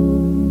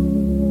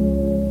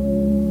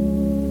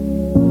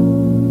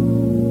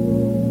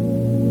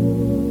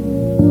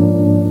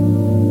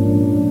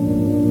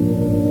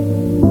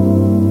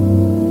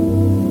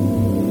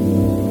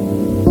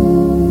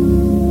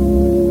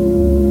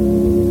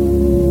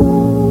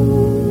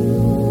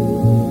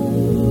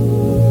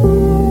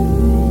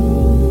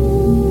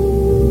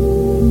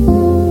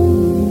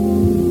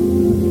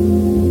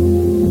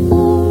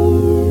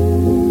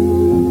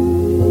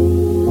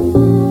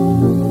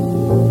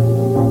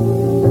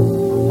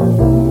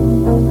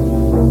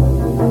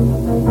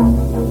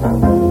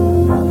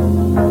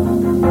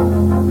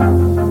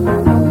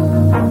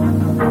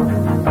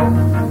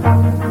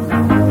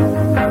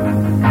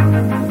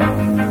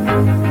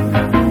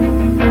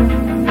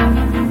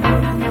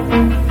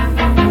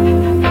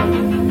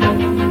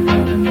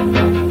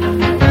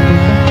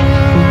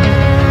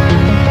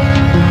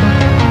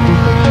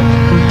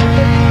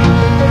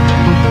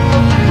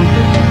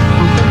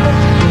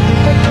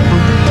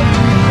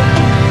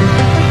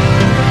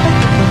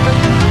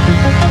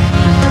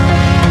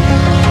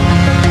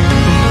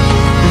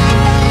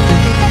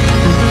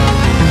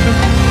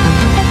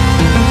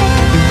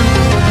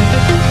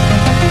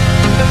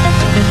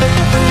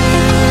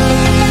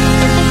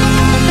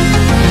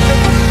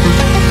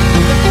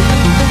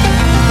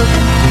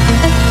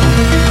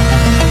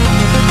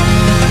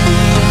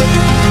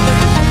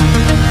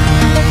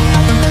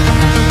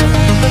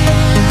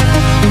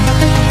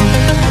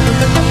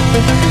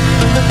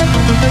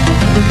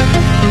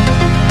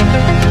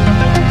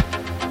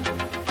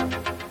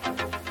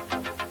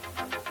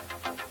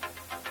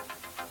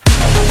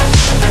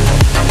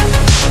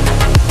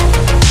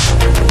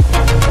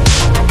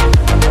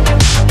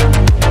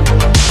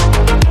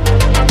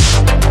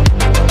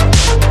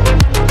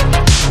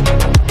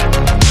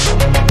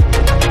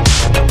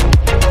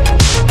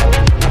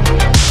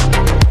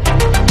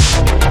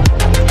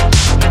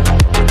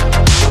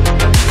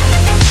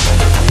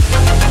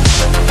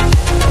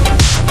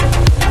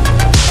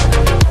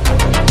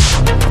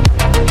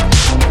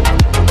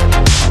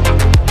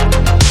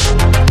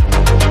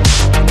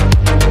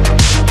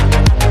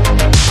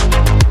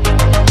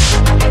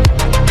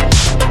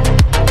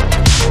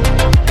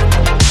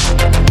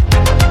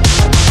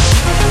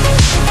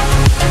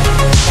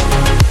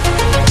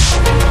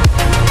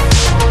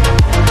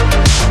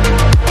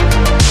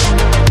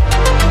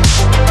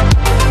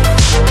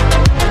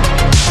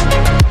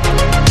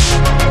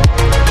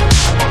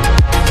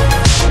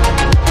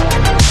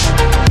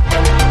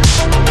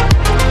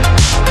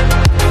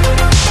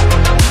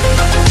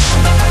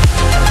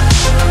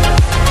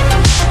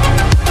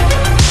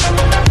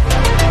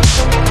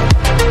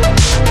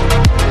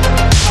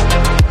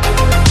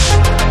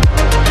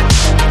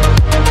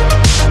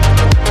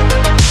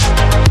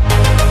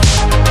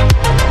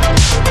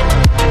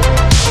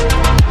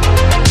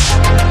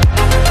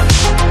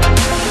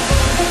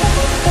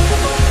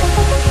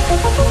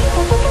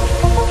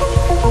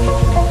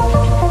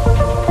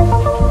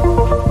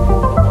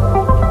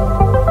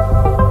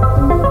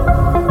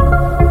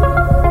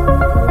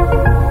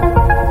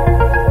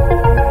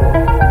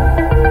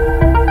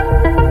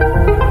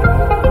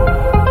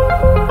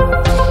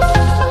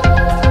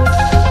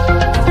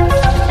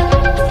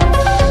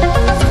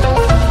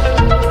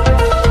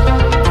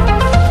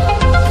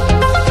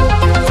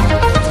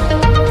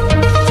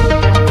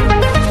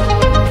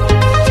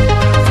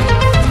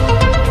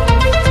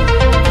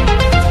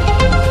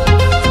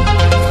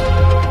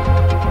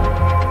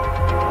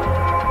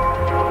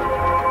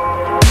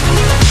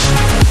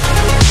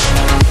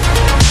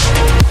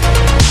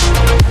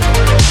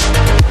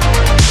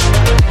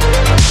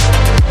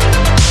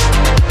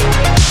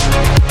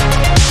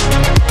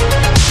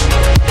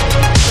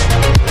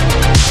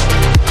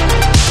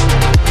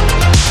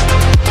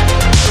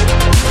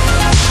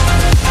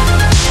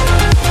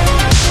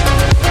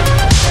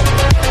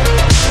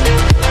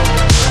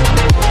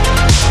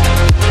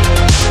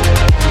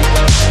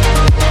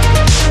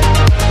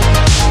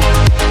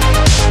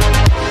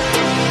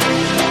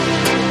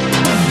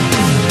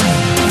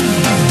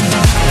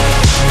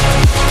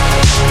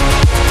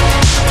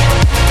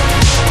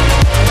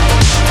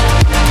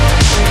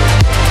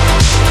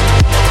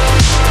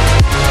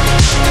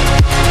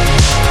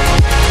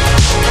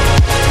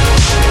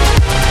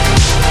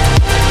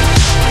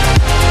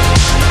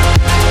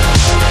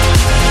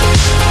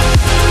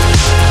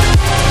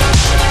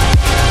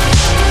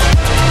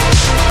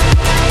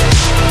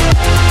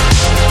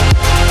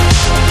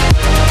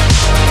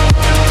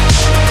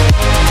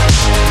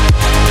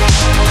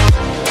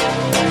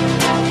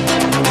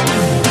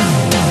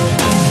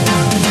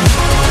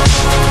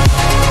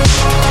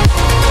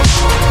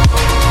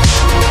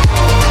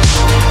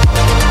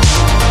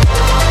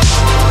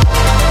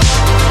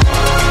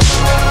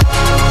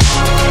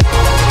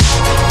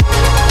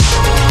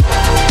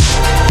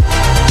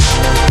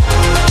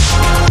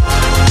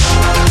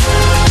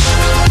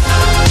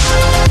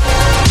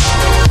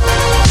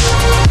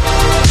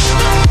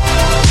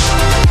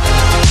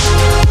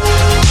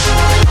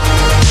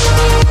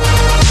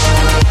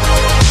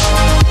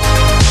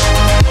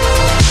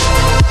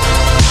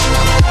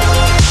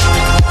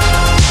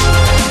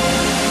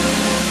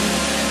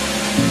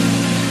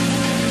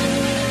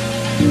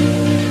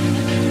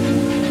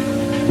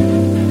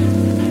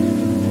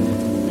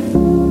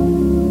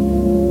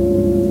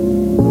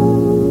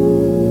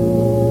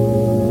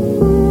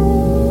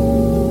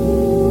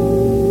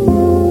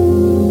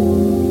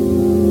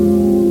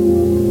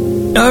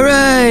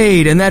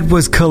 and that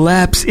was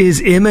Collapse is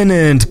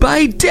Imminent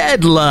by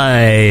Dead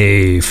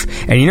Life.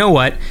 And you know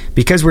what?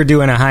 Because we're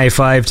doing a high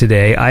five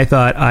today, I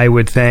thought I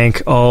would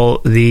thank all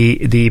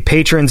the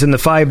patrons in the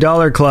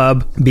 $5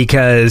 club,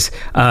 because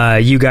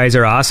you guys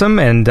are awesome,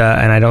 and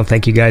I don't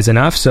thank you guys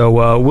enough. So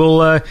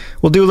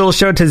we'll do a little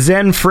shout out to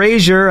Zen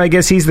Fraser. I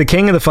guess he's the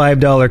king of the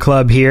 $5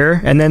 club here.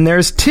 And then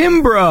there's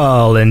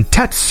Timbrel and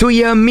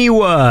Tatsuya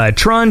Miwa,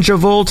 Tron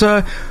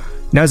Travolta.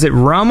 Now, is it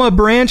Rama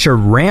Branch or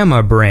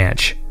Rama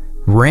Branch?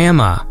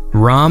 Rama?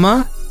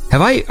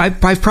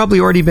 I've probably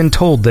already been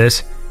told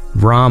this.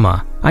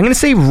 Rama. I'm going to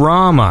say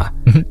Rama,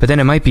 but then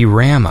it might be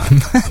Rama.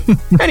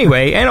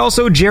 Anyway, and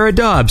also Jared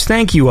Dobbs.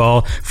 Thank you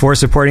all for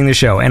supporting the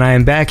show. And I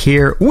am back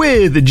here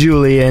with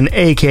Julian,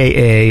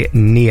 a.k.a.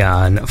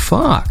 Neon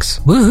Fox.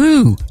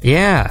 Woohoo!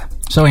 Yeah.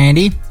 So,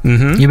 Andy,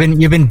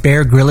 you've been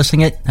Bear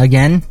Gryllising it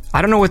again?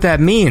 I don't know what that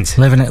means.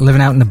 Living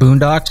out in the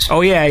boondocks?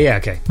 Oh, yeah,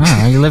 okay.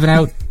 Oh, you're living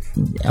out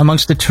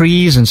amongst the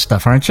trees and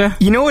stuff, aren't you?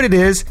 You know what it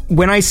is?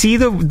 When I see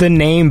the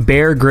name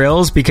Bear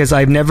Grylls, because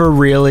I've never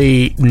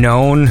really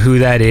known who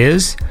that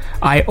is,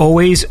 I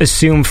always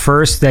assume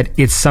first that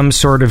it's some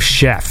sort of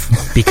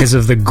chef because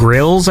of the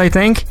grills, I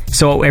think.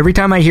 So every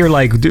time I hear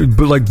like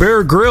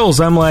Bear Grylls,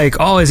 I'm like,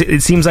 oh,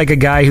 it seems like a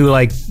guy who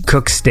like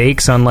cooks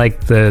steaks on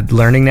like the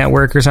Learning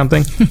Network or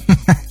something.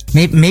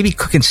 Maybe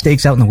cooking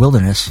steaks out in the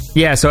wilderness.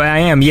 Yeah, so I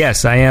am.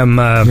 Yes, I am.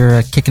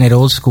 You're kicking it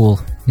old school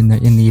in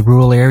the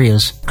rural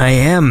areas. I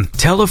am.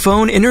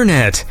 Telephone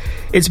internet.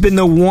 It's been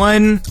the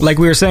one, like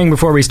we were saying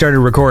before we started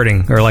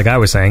recording, or like I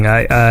was saying,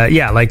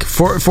 like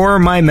for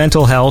my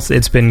mental health,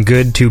 it's been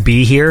good to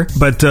be here.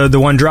 But the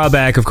one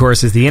drawback, of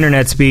course, is the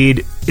internet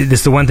speed.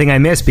 It's the one thing I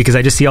miss, because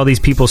I just see all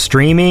these people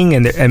streaming,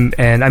 and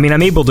I mean,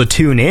 I'm able to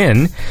tune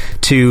in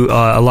to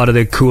a lot of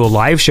the cool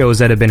live shows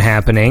that have been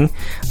happening,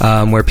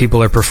 where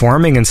people are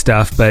performing and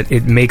stuff, but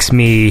it makes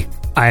me...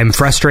 I'm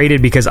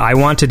frustrated because I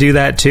want to do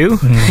that too.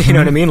 You know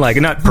what I mean? Like,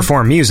 not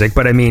perform music,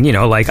 but I mean, you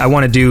know, like I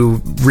want to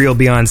do real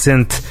Beyond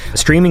Synth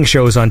streaming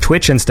shows on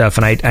Twitch and stuff,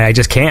 and I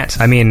just can't.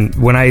 I mean,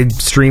 when I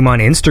stream on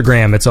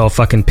Instagram, it's all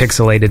fucking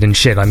pixelated and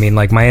shit. I mean,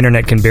 like, my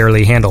internet can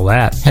barely handle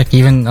that. Heck,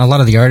 even a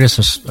lot of the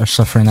artists are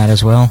suffering that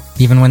as well,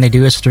 even when they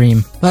do a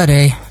stream. But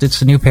hey,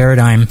 it's a new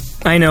paradigm.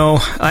 I know.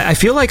 I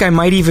feel like I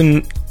might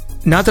even...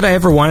 Not that I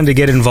ever wanted to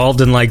get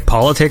involved in, like,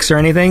 politics or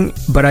anything,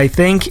 but I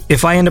think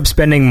if I end up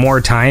spending more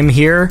time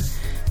here,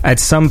 at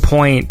some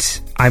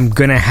point, I'm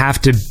gonna have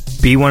to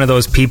be one of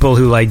those people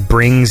who, like,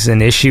 brings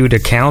an issue to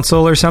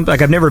council or something.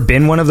 Like, I've never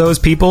been one of those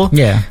people.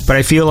 Yeah. But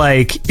I feel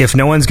like if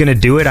no one's gonna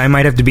do it, I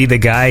might have to be the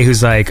guy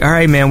who's like, all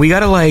right, man, we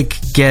gotta, like,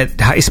 get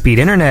high-speed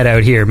internet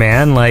out here,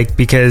 man. Like,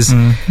 because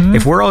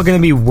if we're all gonna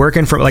be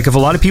working from... Like, if a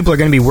lot of people are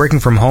gonna be working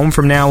from home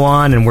from now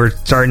on, and we're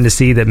starting to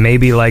see that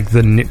maybe, like,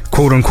 the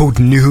quote-unquote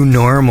new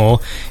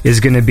normal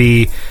is gonna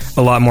be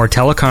a lot more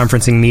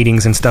teleconferencing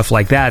meetings and stuff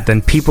like that, then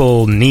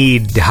people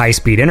need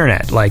high-speed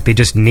internet. Like, they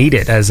just need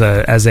it as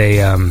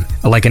a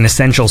like an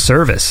essential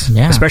service.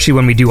 Yeah. Especially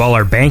when we do all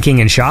our banking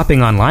and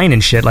shopping online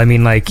and shit. I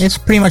mean, like... It's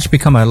pretty much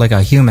become a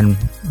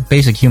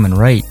basic human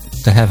right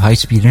to have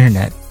high-speed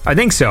internet. I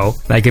think so.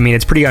 Like, I mean,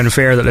 it's pretty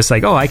unfair that it's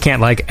like, oh, I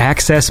can't, like,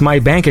 access my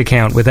bank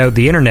account without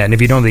the internet. And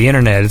if you don't have the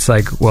internet, it's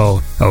like,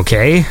 well,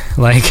 okay.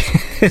 Like,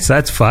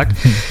 that's fucked.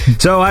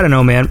 So, I don't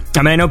know, man.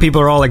 I mean, I know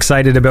people are all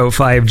excited about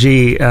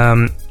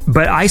 5G,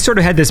 but I sort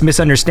of had this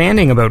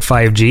misunderstanding about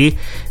 5G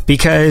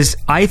because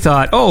I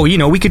thought, oh, you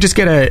know, we could just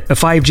get a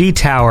 5G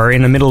tower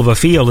in the middle of a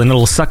field and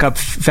it'll suck up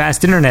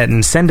fast internet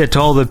and send it to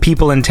all the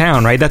people in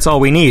town, right? That's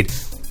all we need.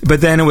 But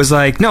then it was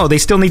like, no, they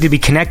still need to be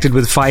connected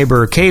with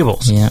fiber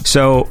cables. Yeah.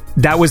 So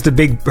that was the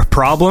big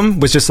problem,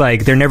 was just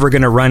like, they're never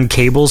going to run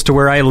cables to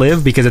where I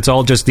live because it's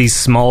all just these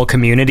small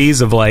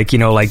communities of like, you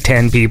know, like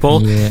 10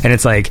 people. Yeah. And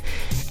it's like,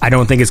 I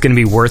don't think it's going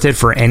to be worth it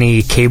for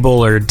any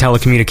cable or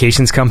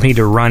telecommunications company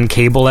to run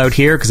cable out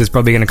here because it's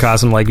probably going to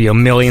cost them like, you know,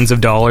 millions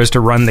of dollars to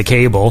run the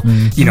cable,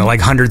 you know, like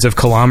hundreds of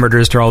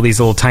kilometers to all these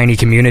little tiny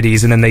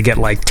communities, and then they get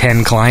like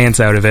 10 clients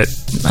out of it.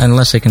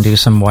 Unless they can do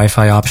some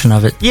Wi-Fi option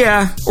of it.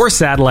 Yeah, or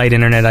satellite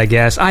internet, I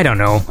guess. I don't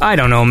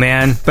know,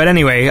 man. But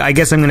anyway, I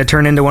guess I'm going to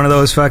turn into one of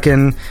those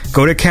fucking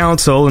go to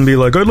council and be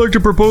like, I'd like to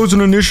propose an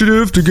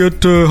initiative to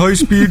get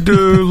high-speed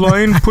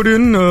line put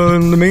in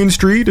the main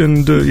street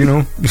and, you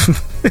know...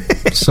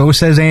 So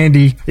says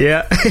Andy.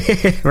 Yeah.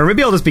 Or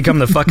maybe I'll just become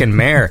the fucking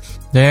mayor.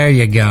 There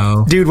you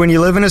go. Dude, when you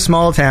live in a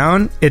small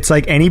town, it's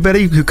like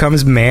anybody who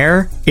comes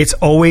mayor, it's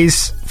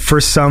always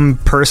for some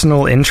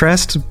personal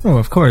interest. Oh,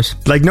 of course.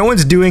 Like, no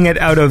one's doing it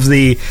out of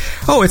the,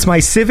 oh, it's my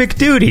civic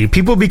duty.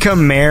 People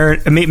become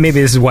mayor. Maybe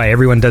this is why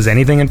everyone does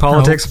anything in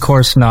politics. Oh, of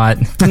course not.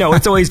 No,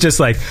 it's always just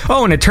like,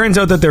 oh, and it turns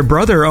out that their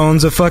brother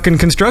owns a fucking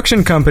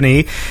construction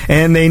company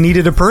and they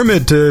needed a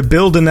permit to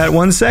build in that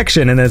one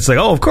section. And it's like,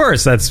 oh, of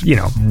course, that's, you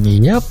know.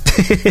 Yep.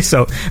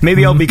 So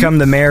maybe I'll become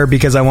the mayor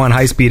because I want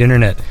high-speed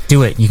internet.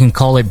 Do it. You can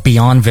call it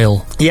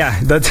Beyondville. Yeah,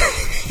 that's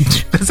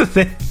the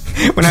thing.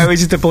 When I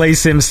always used to play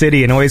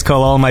SimCity and always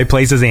call all my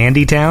places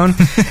Andy Town,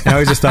 and I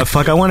always just thought,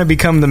 fuck, I want to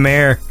become the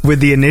mayor with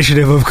the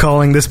initiative of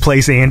calling this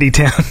place Andy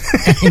Town.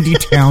 Andy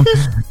Town.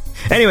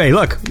 Anyway,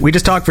 look, we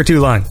just talked for too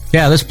long.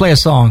 Yeah, let's play a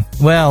song.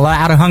 Well,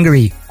 out of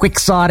Hungary,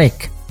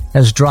 Quixotic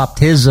has dropped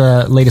his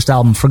latest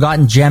album,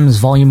 Forgotten Gems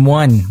Volume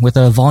 1, with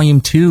a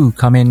Volume 2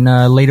 coming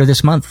later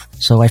this month.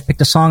 So I've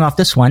picked a song off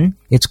this one.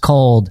 It's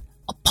called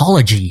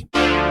Apology.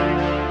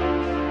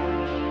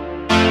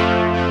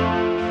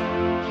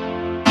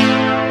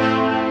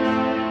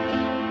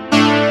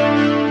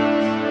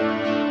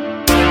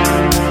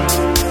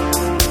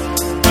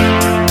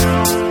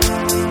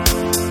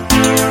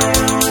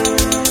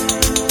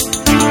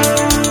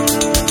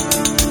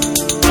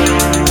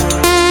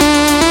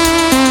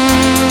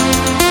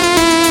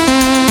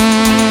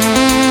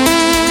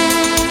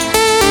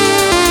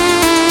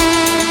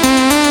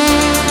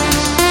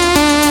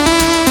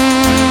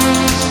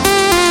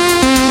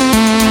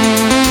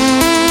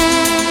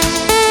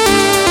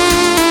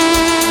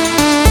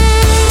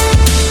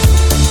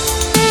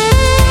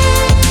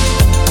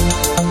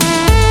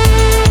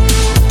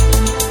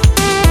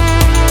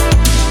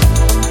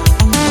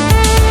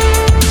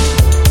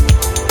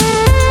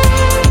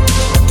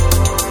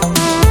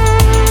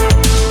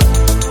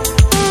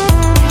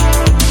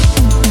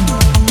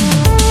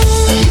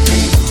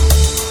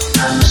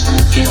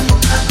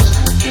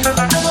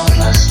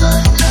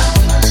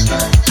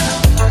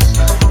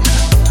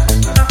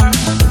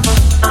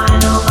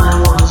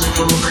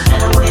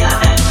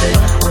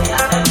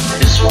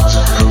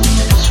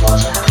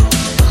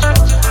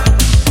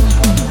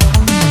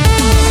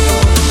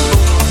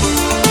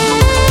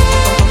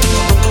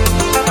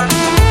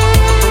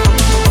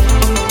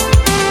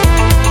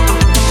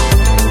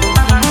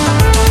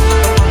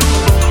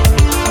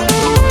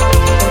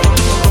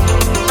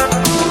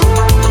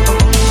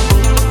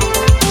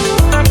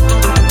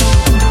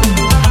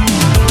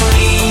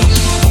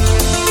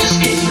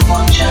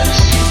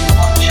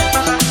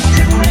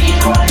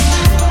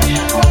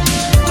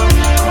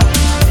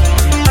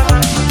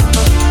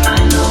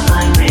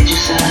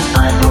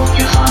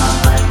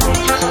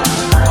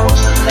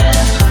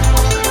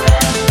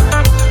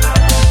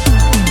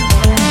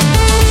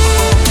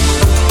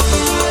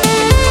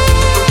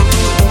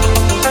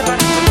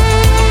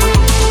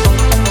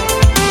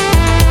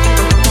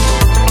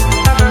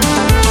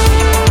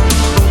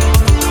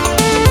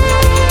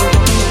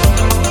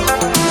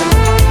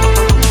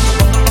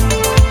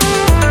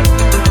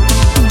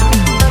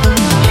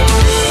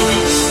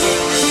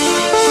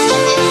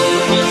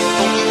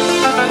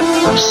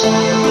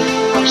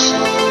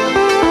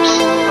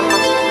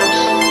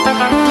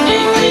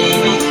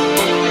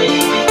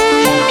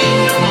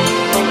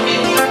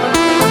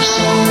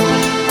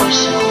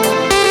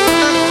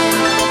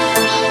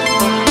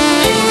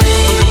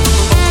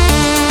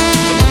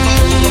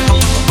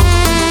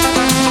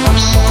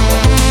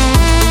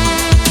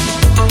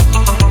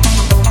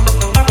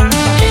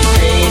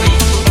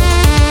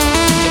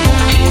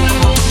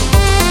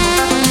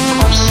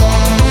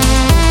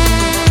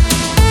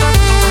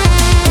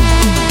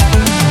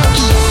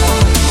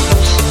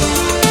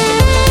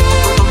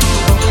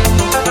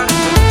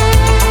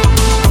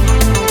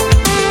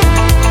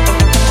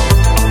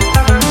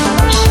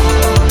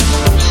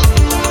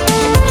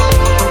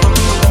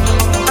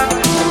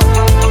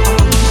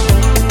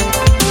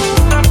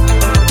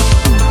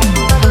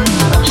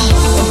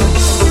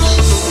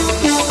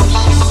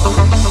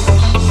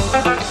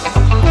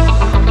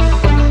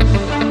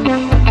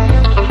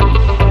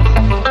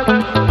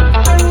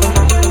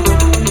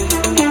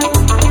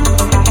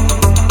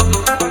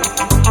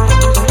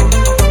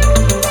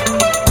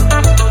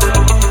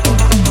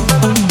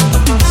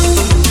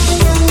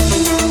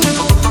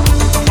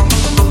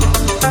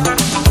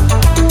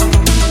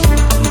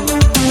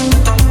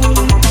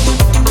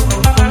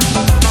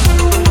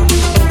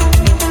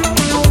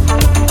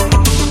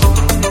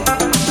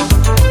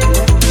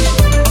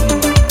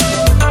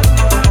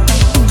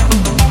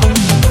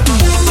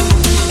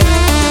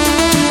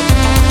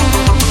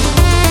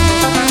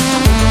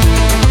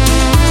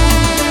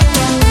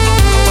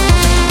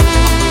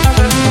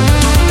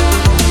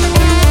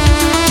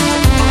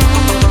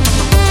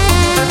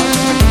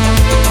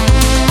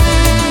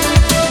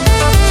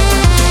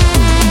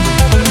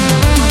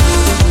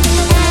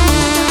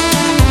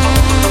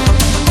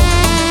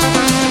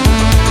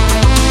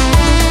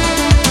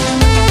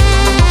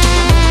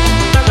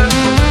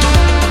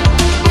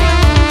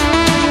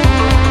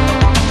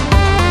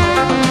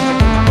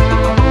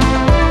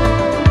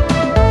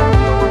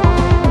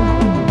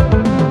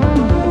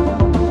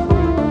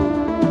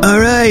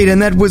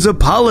 And that was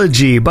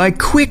Apology by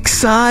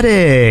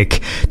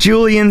Quixotic,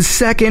 Julian's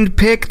second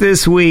pick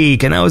this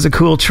week, and that was a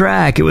cool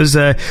track. It was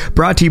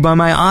brought to you by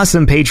my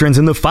awesome patrons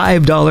in the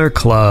 $5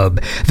 Club.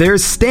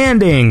 There's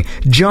Standing,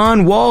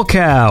 John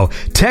Walkow,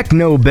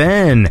 Techno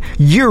Ben,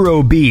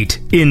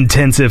 Eurobeat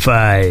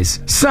Intensifies,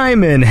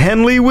 Simon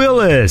Henley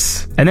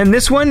Willis, and then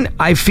this one,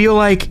 I feel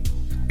like,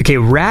 okay,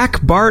 Rack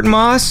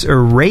Bartmoss or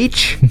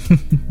Rach?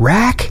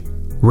 Rack?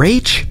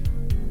 Rach?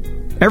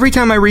 Every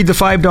time I read the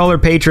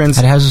 $5 patrons,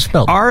 and how's it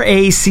spelled?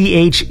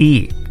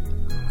 R-A-C-H-E.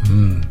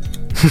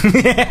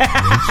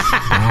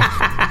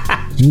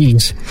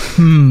 Jeez.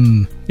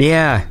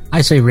 Yeah.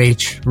 I say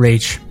Rach.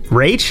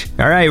 Rach?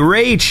 All right,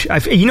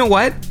 Rach. You know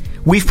what?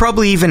 We've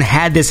probably even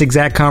had this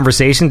exact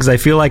conversation because I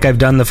feel like I've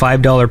done the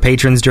 $5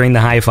 patrons during the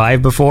high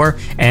five before,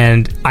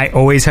 and I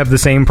always have the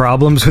same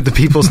problems with the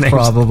people's names.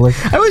 Probably.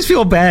 I always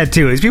feel bad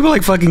too. These people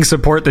like fucking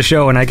support the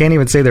show, and I can't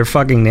even say their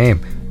fucking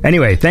name.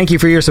 Anyway, thank you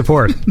for your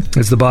support.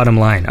 It's the bottom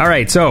line. All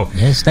right, so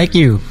Yes, thank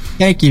you.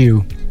 Thank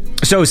you.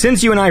 So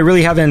since you and I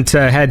really haven't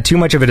had too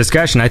much of a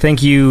discussion, I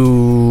think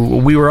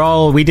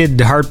we did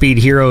Heartbeat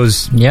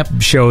Heroes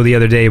show the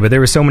other day, but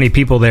there were so many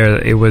people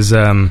there. It was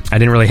I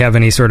didn't really have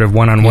any sort of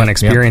one-on-one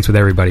experience with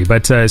everybody.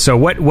 But so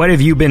what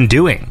have you been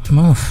doing?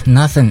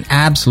 Nothing.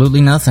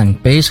 Absolutely nothing.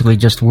 Basically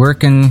just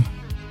working,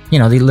 the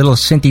little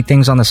synthy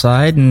things on the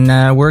side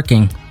and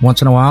working.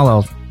 Once in a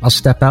while I'll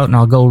step out and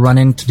I'll go run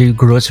in to do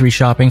grocery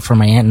shopping for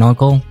my aunt and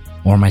uncle.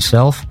 Or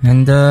myself.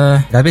 And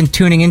I've been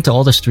tuning into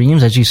all the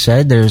streams, as you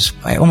said. There's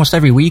almost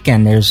every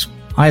weekend there's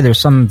either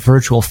some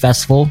virtual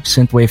festival,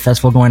 synthwave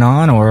festival going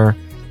on, or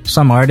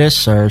some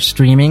artists are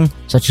streaming,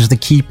 such as The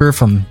Keeper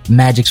from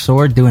Magic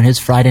Sword doing his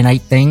Friday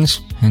night things.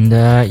 And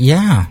I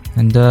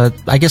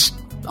guess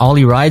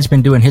Ollie Ride's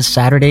been doing his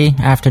Saturday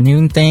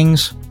afternoon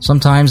things.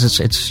 Sometimes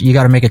it's you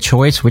got to make a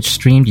choice which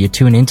stream do you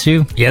tune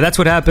into. Yeah, that's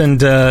what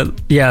happened.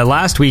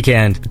 Last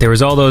weekend there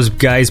was all those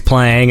guys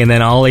playing, and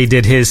then Ollie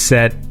did his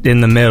set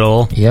in the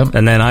middle. Yep.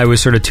 And then I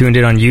was sort of tuned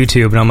in on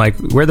YouTube, and I'm like,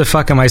 where the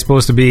fuck am I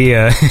supposed to be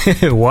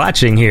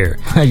watching here?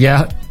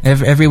 Yeah,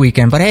 every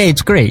weekend. But hey,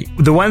 it's great.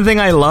 The one thing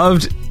I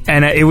loved,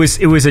 and it was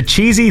a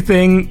cheesy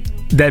thing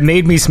that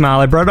made me smile.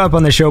 I brought it up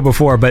on the show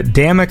before, but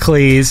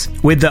Damocles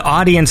with the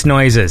audience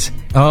noises.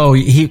 Oh,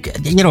 you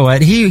know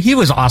what? He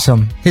was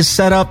awesome. His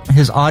setup,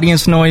 his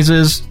audience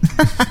noises.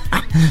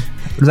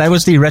 That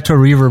was the Retro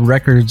Reverb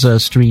Records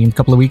stream a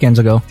couple of weekends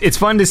ago. It's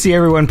fun to see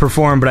everyone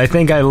perform, but I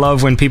think I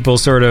love when people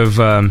sort of...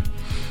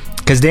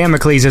 because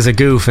Damocles is a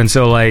goof, and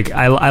so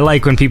I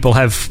like when people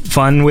have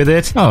fun with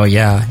it. Oh,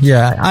 yeah.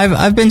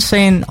 I've been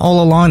saying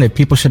all along that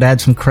people should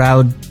add some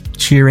crowd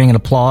cheering and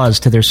applause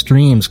to their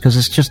streams, because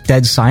it's just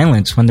dead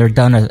silence when they're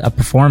done a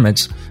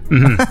performance.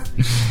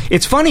 Mm-hmm.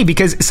 It's funny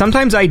because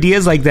sometimes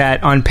ideas like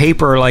that on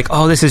paper are like,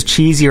 oh, this is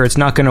cheesy or it's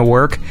not going to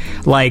work.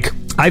 Like,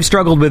 I've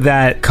struggled with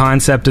that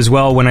concept as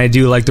well when I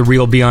do like the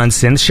Real Beyond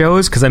Synth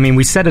shows, because I mean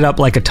we set it up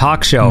like a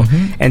talk show,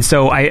 and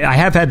so I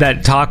have had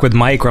that talk with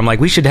Mike where I'm like,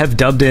 we should have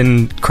dubbed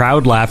in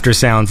crowd laughter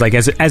sounds like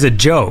as a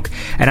joke,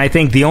 and I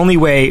think the only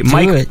way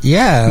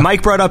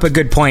Mike brought up a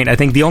good point. I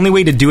think the only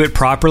way to do it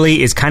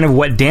properly is kind of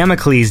what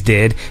Damocles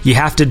did. You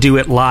have to do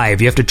it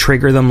live. You have to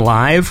trigger them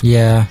live.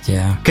 Yeah.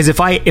 Because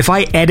if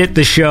I edit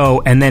the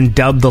show and then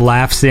dub the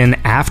laughs in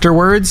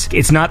afterwards,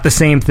 it's not the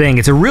same thing.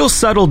 It's a real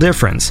subtle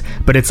difference,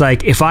 but it's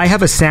like if I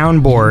have a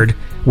soundboard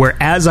where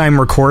as I'm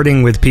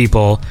recording with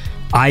people,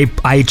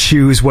 I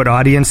choose what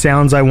audience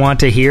sounds I want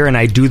to hear and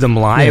I do them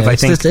live. I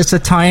think it's the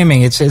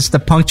timing. It's the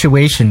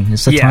punctuation.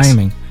 It's the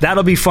timing.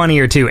 That'll be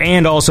funnier too,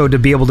 and also to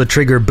be able to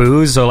trigger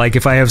boos. So like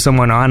if I have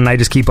someone on and I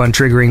just keep on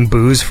triggering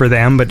boos for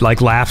them, but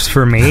like laughs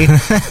for me,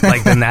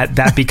 like then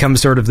that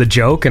becomes sort of the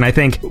joke. And I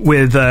think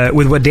with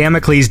what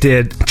Damocles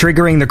did,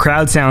 triggering the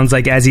crowd sounds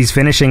like as he's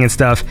finishing and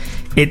stuff,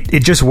 it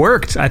just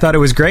worked. I thought it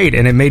was great,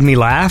 and it made me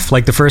laugh.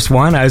 Like the first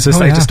one, I was just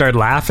just started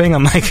laughing.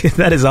 I'm like,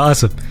 that is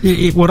awesome.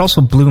 What also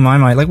blew my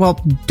mind,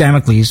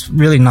 Damocles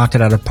really knocked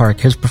it out of the park,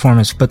 his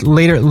performance. But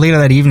later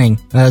that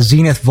evening,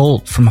 Zenith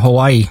Volt from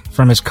Hawaii,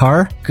 from his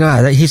car.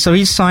 God,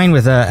 he's signed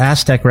with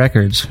Aztec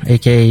Records,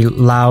 aka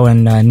Lau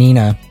and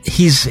Nina.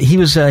 He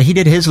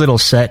did his little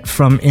set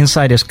from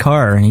inside his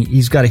car, and he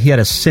had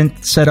a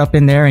synth set up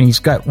in there, and he's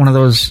got one of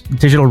those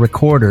digital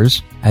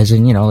recorders, as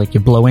in like you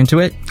blow into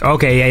it.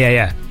 Okay,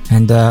 yeah.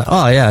 And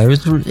it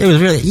was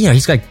really,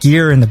 he's got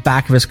gear in the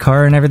back of his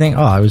car and everything.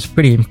 Oh, it was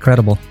pretty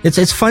incredible.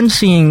 It's fun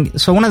seeing.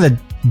 So one of the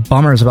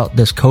bummers about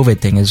this COVID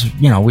thing is,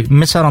 we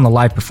miss out on the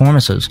live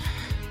performances,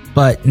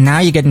 but now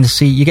you get to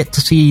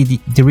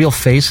see the real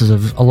faces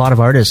of a lot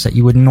of artists that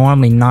you would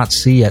normally not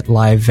see at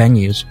live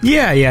venues.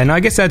 Yeah. No, I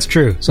guess that's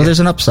true. So there's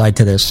an upside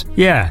to this.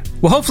 Yeah.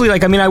 Well, hopefully,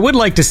 I would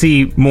like to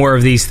see more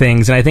of these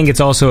things, and I think it's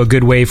also a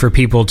good way for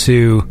people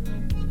to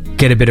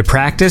get a bit of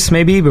practice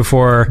maybe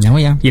before,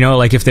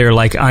 like if they're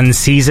like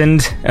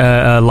unseasoned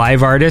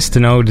live artists,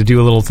 to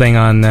do a little thing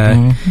on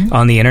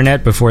the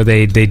internet before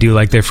they do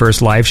like their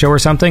first live show or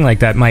something like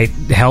that might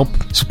help.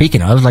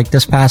 Speaking of, like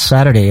this past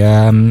Saturday,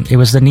 it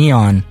was the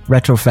Neon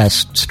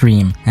Retrofest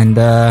stream, and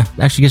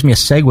actually gives me a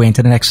segue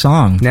into the next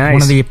song. Nice.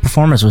 One of the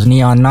performers was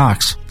Neon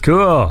Knox.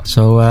 Cool.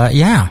 So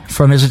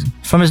from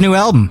his new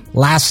album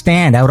Last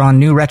Stand, out on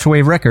New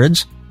Retrowave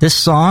Records, this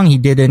song he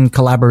did in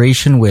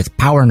collaboration with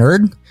Power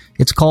Nerd.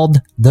 It's called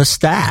The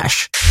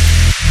Stash.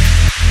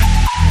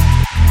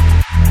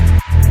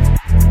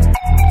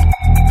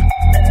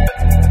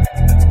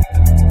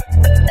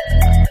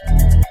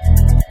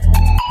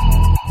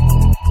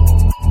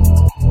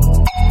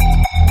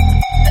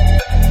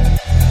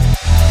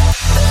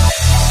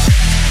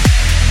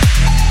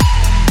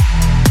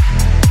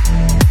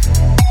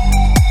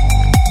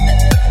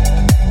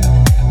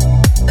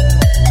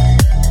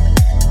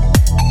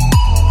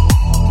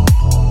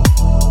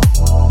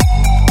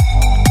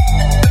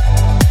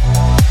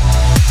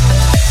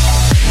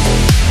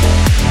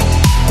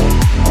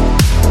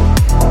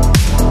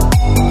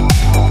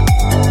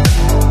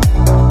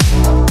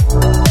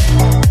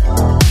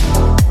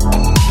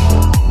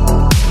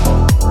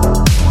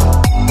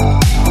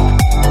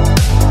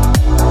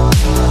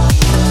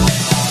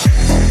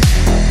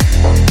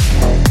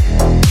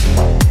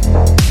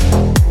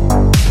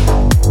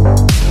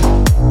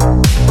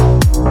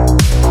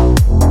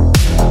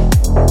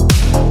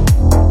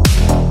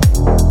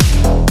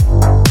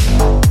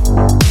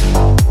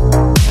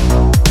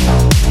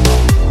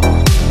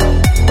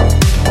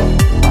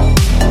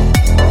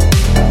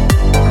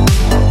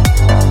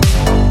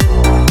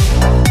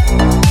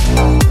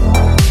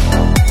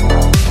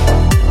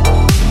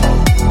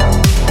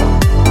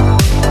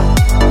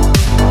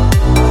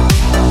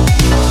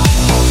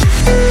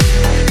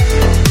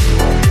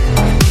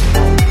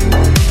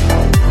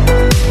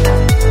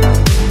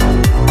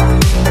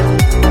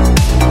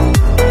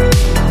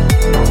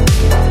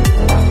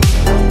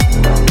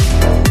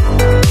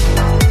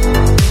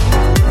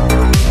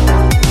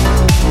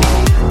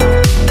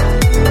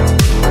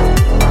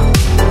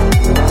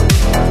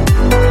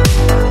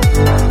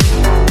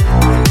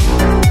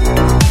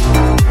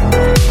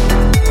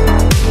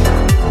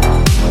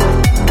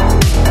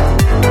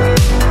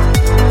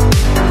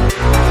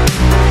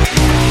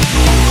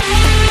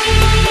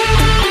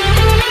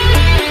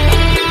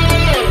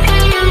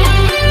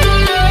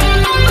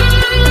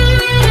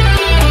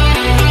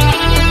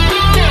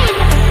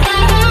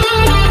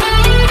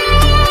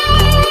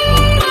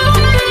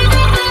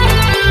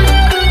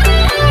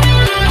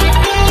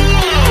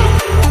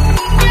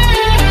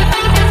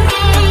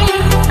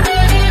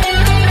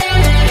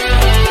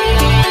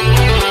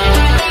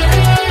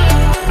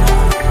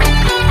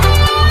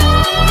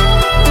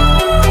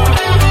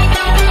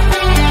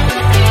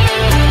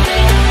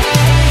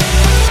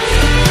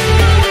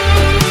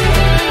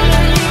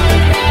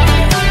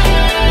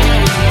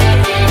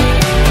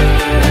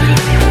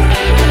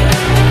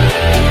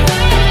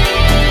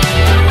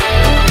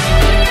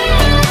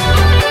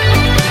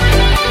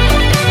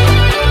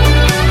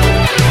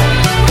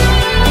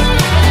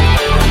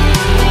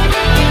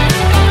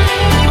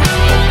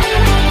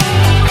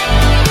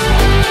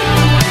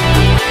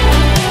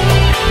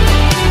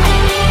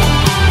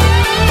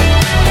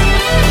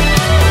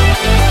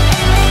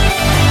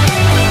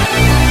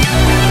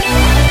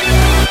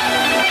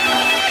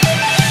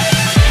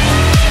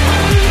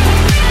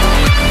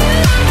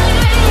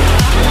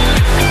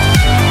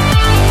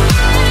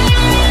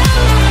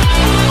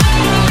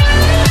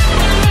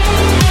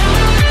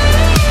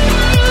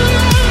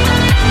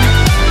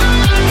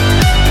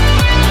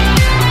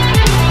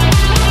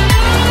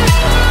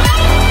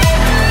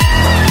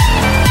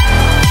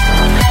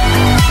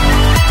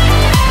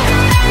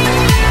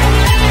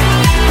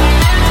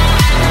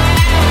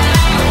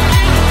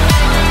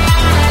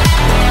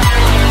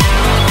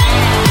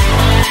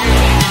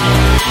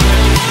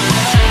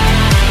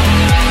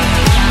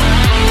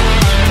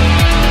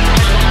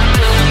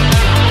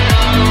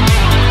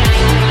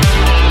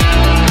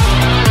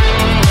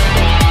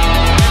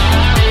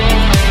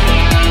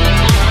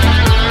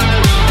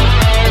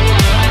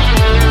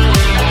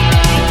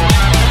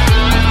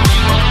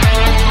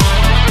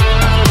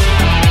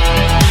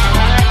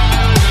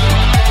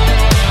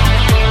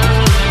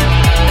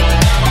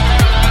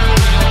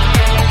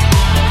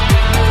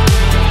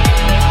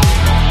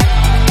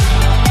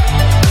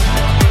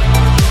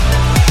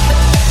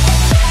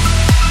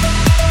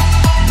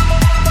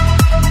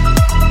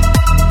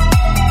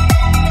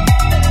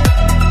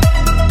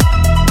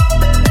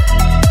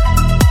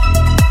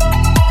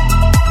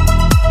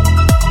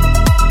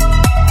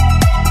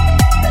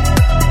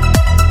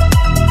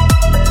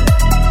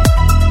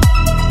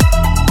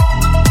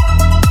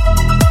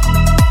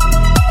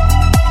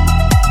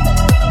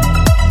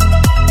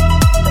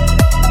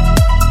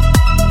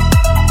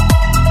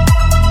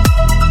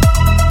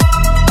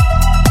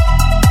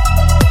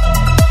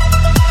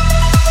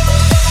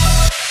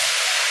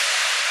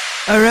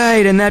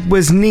 Alright, and that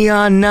was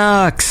Neon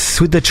Knox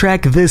with the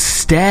track The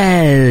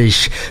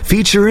Stash,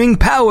 featuring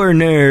Power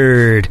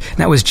Nerd.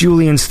 That was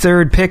Julian's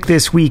third pick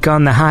this week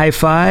on the High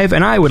Five,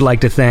 and I would like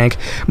to thank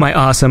my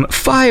awesome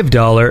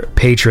 $5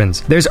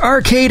 patrons. There's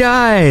Arcade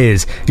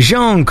Eyes,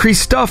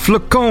 Jean-Christophe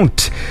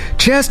Lecomte,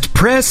 Chest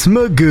Press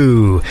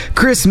Magoo,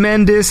 Chris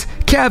Mendes,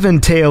 Kevin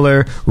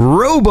Taylor,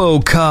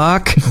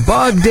 Robocock,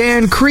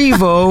 Bogdan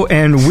Crevo,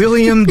 and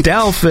William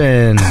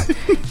Dalphin.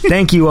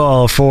 Thank you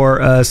all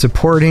for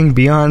supporting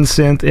Beyond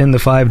Synth in the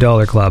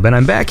 $5 Club. And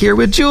I'm back here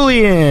with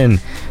Julian,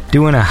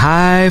 doing a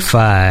high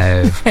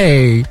five.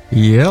 Hey,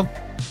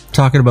 yep.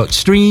 Talking about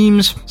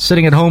streams,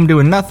 sitting at home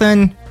doing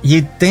nothing.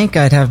 You'd think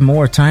I'd have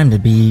more time to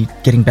be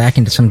getting back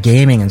into some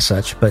gaming and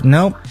such, but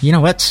nope. You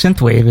know what?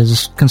 Synthwave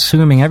is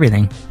consuming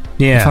everything.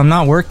 Yeah. If I'm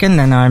not working,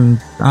 then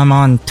I'm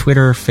on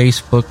Twitter,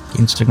 Facebook,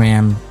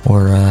 Instagram,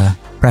 or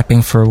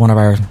prepping for one of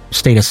our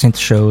State of Synth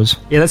shows.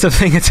 Yeah, that's the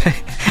thing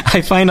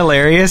I find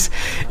hilarious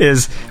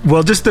is,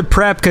 well, just the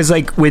prep, because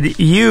like with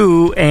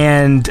you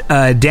and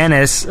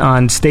Dennis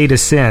on State of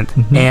Synth,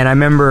 and I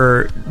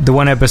remember the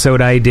one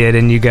episode I did,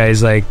 and you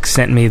guys like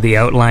sent me the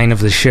outline of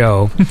the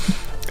show.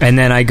 And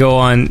then I go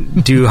on,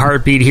 do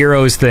Heartbeat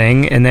Heroes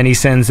thing, and then he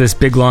sends this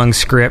big long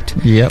script.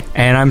 Yep.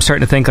 And I'm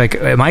starting to think, like,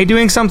 am I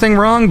doing something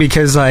wrong?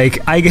 Because, like,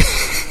 I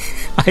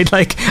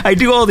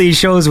do all these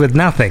shows with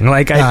nothing.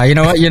 Like, you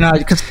know what? You know,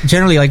 because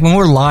generally, like, when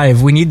we're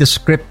live, we need the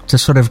script to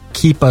sort of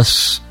keep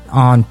us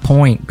on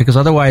point, because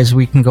otherwise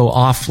we can go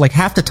off. Like,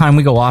 half the time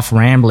we go off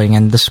rambling,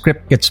 and the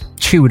script gets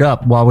chewed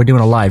up while we're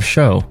doing a live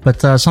show. But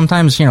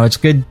sometimes, you know, it's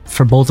good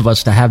for both of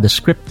us to have the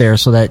script there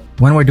so that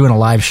when we're doing a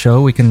live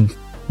show, we can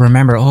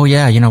remember, oh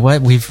yeah, you know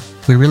what, we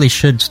really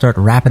should start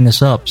wrapping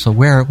this up. So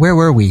where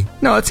were we?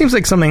 No, it seems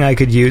like something I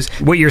could use.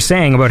 What you're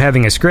saying about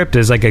having a script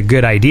is like a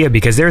good idea,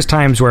 because there's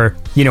times where,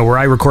 you know, where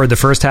I record the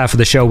first half of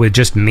the show with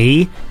just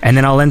me, and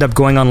then I'll end up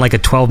going on like a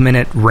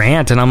 12-minute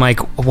rant, and I'm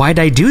like, why'd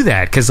I do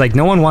that? Because like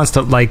no one wants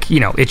to, like,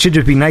 you know, it should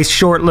just be nice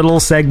short little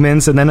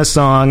segments, and then a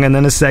song, and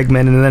then a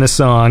segment, and then a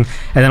song,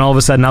 and then all of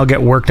a sudden I'll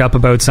get worked up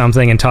about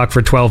something and talk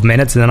for 12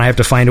 minutes, and then I have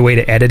to find a way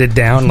to edit it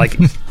down, like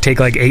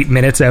take like 8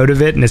 minutes out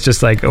of it, and it's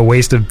just like a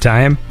waste of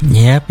time.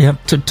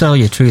 Yep. To tell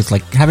you the truth,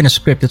 like having a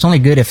script, it's only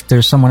good if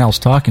there's someone else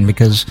talking,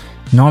 because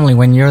normally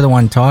when you're the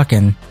one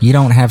talking, you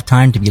don't have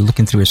time to be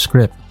looking through a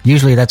script.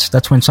 Usually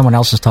that's when someone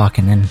else is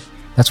talking, and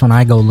that's when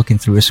I go looking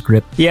through a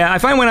script. Yeah, I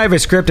find when I have a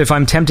script, if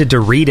I'm tempted to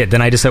read it,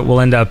 then I just will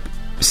end up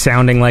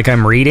sounding like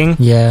I'm reading.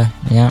 Yeah.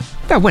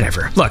 But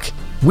whatever. Look,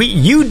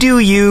 you do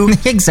you.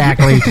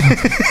 Exactly.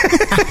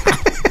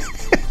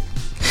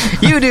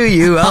 You do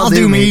you. I'll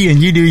do me,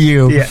 and you do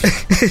you. Yeah.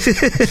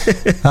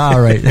 All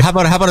right. How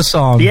about a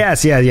song?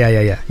 Yes. Yeah.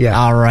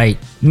 All right.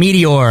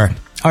 Meteor,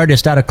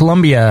 artist out of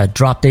Colombia,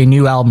 dropped a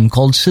new album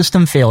called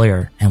System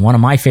Failure, and one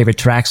of my favorite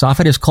tracks off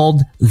it is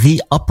called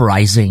The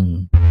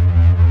Uprising.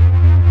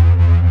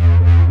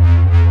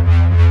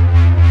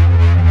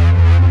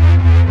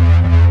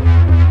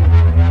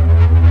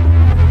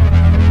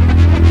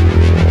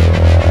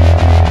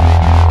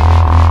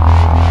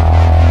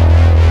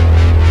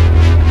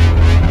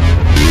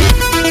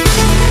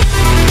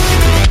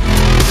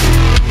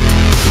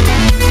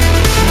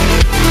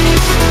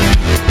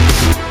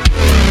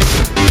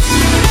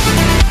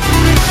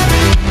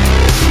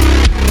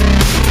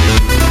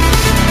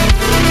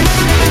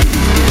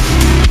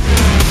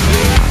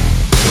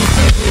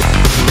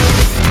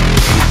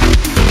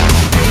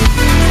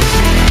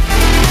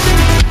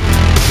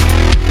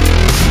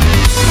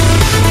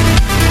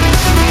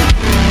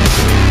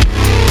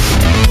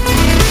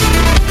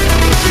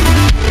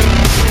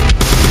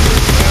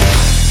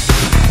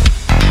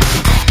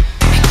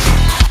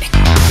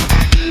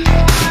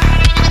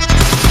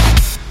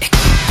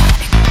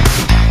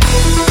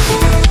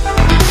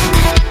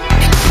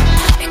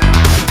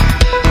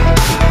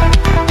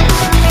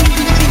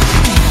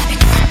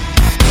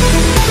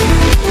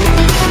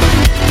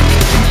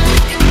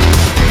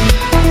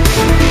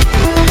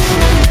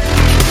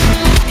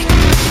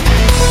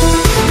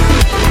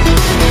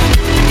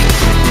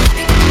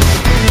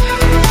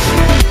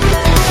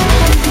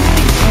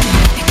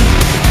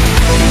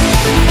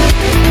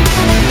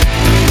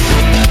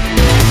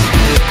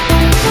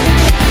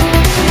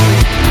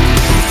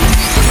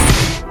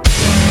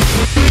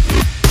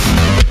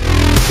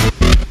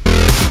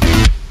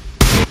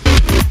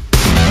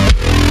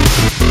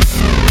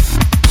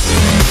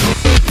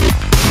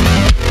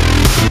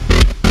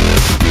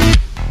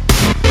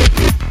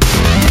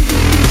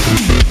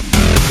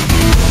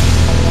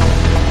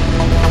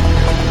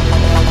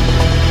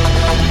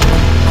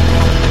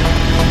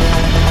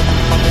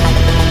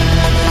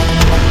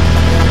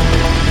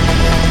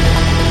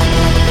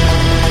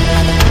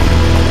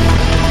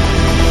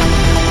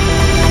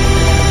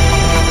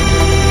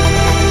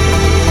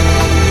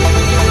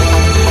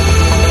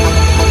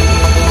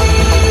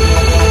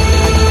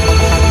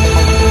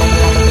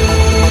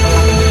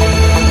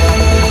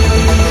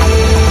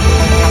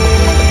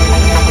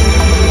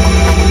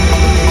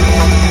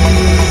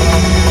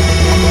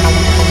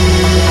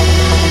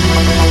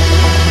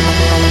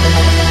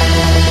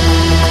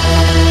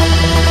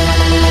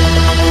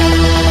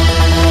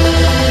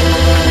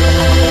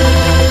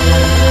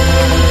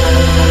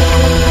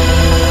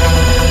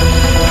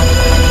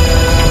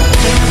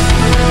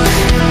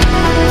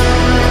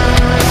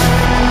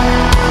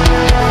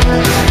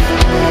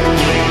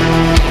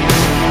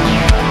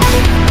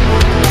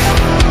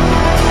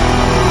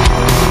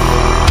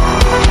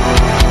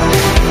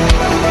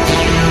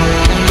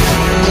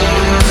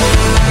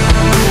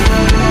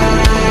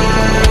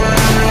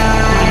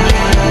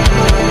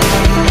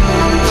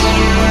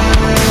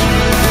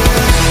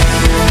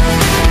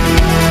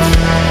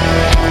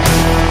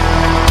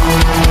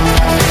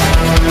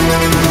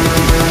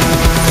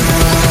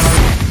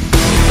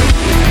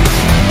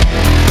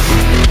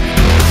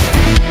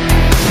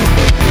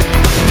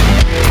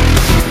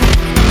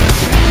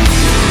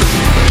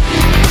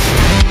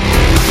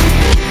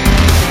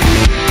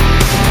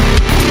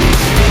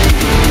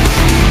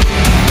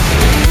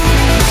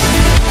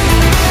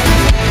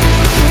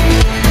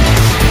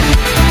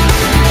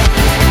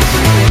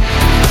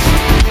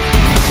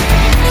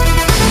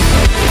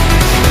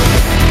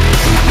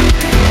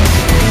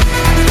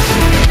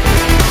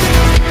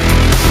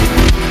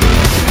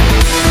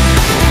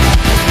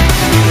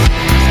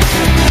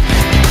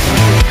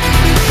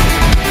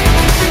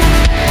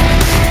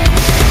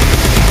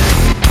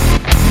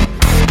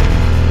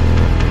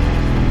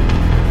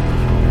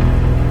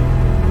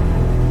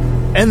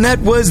 And that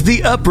was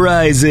The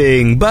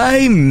Uprising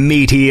by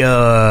Meteor.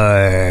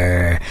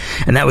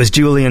 And that was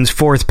Julian's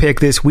fourth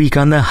pick this week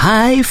on the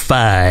High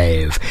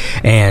Five.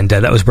 And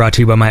that was brought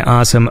to you by my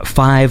awesome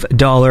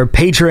 $5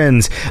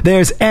 patrons.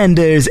 There's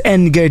Anders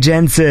Enger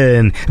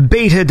Jensen,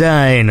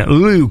 Betadine,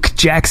 Luke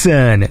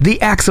Jackson, The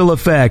Axel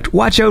Effect,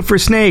 Watch Out for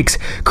Snakes,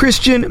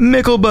 Christian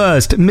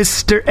Mickelbust,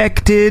 Mr.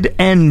 Ected,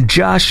 and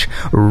Josh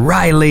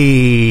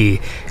Riley.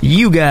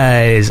 You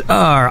guys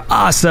are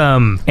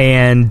awesome.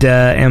 And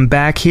am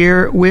back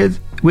here with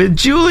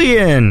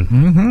Julian.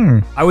 Mm-hmm.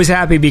 I was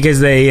happy because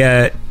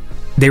they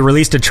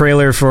released a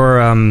trailer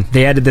for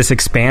they added this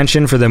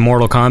expansion for the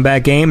Mortal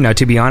Kombat game. Now,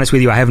 to be honest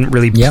with you, I haven't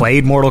really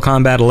played Mortal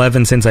Kombat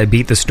 11 since I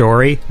beat the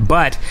story,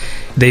 but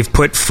they've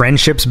put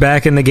friendships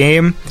back in the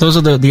game. Those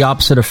are the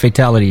opposite of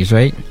fatalities,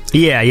 right?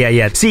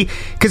 Yeah. See,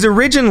 because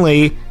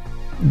originally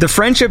the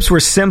friendships were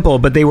simple,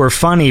 but they were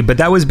funny, but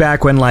that was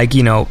back when, like,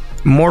 you know,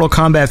 Mortal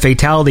Kombat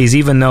fatalities,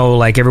 even though,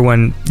 like,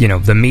 everyone, you know,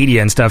 the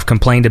media and stuff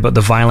complained about the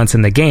violence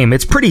in the game,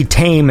 it's pretty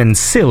tame and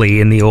silly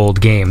in the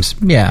old games.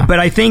 Yeah. But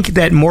I think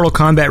that Mortal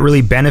Kombat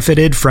really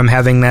benefited from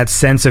having that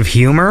sense of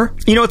humor.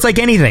 You know, it's like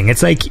anything.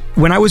 It's like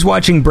when I was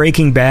watching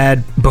Breaking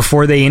Bad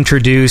before they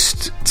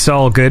introduced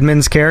Saul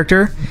Goodman's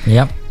character.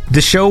 Yep.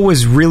 The show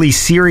was really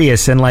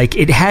serious and, like,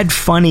 it had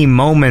funny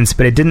moments,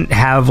 but it didn't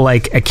have,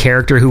 like, a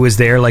character who was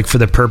there, like, for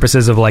the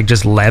purposes of, like,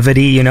 just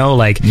levity, you know?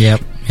 Like,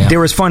 there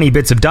was funny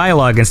bits of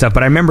dialogue and stuff,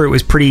 but I remember it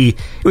was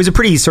a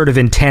pretty sort of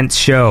intense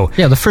show.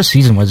 Yeah, the first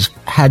season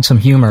had some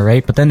humor,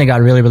 right? But then they got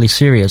really, really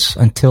serious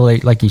until they,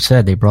 like you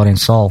said, they brought in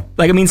Saul.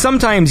 Like, I mean,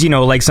 sometimes, you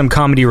know, like, some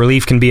comedy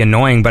relief can be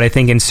annoying, but I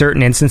think in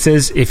certain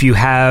instances, if you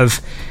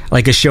have,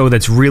 like, a show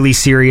that's really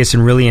serious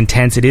and really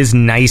intense, it is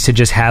nice to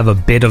just have a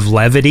bit of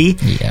levity.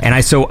 Yeah. And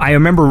I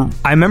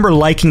remember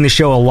liking the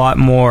show a lot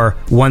more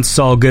once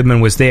Saul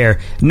Goodman was there.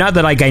 Not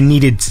that, like, I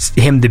needed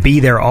him to be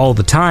there all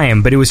the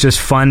time, but it was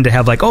just fun to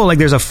have, like, oh, like,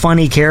 there's a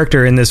funny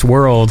character in this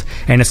world,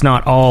 and it's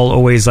not all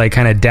always, like,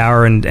 kind of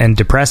dour and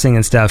depressing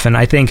and stuff. And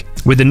I think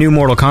with the new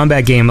Mortal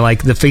Kombat game,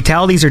 like, the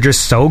fatalities are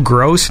just so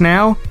gross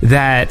now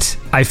that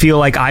I feel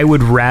like I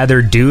would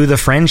rather do the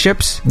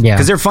friendships. Yeah.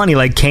 Because they're funny.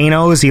 Like,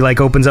 Kano's, he,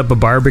 like, opens up a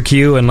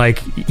barbecue and, like,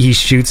 he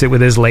shoots it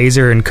with his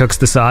laser and cooks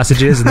the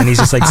sausages, and then he's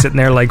just, like, sitting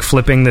there, like,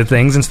 flipping the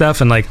things and stuff.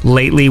 And, like,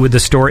 lately with the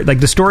story, like,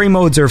 the story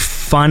modes are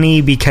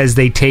funny because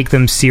they take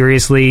them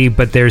seriously,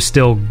 but there's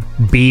still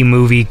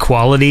B-movie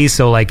quality.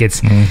 So, like,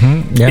 it's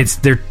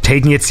they're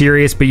taking it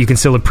serious, but you can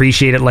still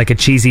appreciate it like a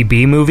cheesy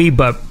B-movie.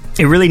 But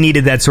it really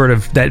needed that sort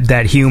of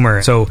that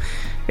humor. So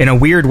in a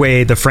weird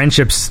way, the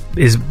friendships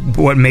is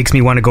what makes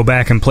me want to go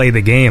back and play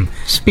the game.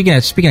 Speaking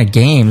of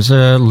games,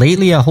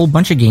 lately a whole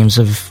bunch of games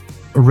of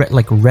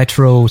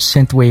retro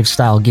synthwave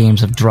style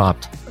games have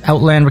dropped.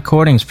 Outland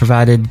Recordings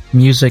provided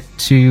music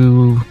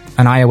to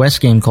an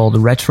iOS game called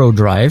Retro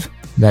Drive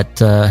that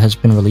has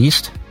been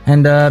released,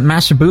 and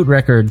Master Boot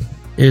Record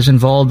is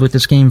involved with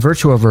this game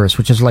Virtuaverse,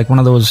 which is like one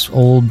of those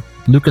old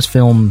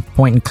Lucasfilm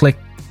point and click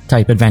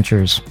type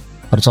adventures,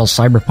 but it's all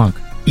cyberpunk.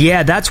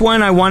 Yeah, that's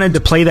one I wanted to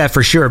play that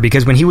for sure,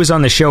 because when he was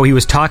on the show, he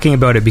was talking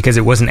about it because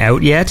it wasn't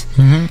out yet.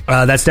 Mm-hmm.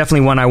 That's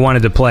definitely one I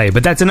wanted to play.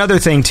 But that's another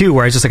thing too,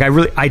 where I was just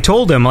like, I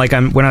told him, like,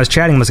 when I was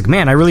chatting, I was like,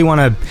 man, I really want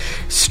to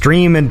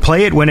stream and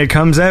play it when it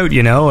comes out,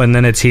 you know, and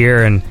then it's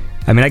here, and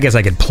I mean, I guess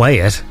I could play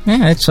it.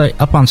 Yeah, it's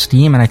up on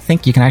Steam, and I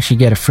think you can actually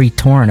get a free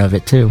torrent of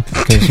it too,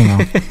 because, you know,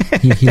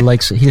 he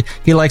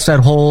likes that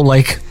whole,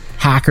 like,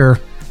 hacker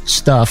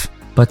stuff.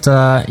 But,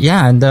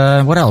 and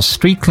what else?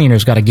 Street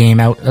Cleaner's got a game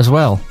out as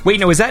well. Wait,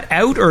 no, is that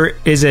out, or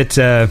is it...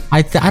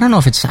 I don't know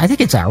if it's... I think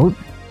it's out.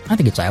 I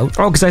think it's out.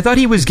 Oh, because I thought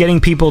he was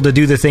getting people to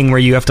do the thing where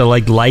you have to,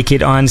 like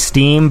it on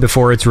Steam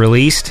before it's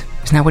released.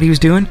 Isn't that what he was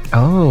doing?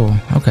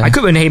 Oh, okay.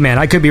 Hey, man,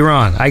 I could be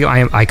wrong.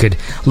 I could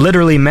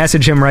literally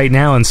message him right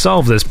now and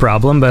solve this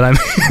problem, but I'm...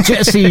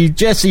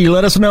 Jesse,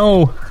 let us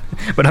know.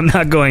 But I'm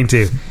not going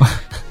to.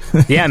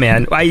 Yeah,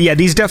 man.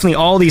 These definitely,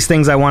 all these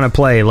things I want to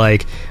play.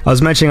 Like, I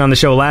was mentioning on the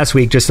show last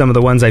week, just some of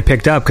the ones I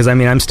picked up, because, I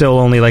mean, I'm still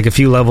only, like, a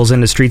few levels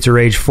into Streets of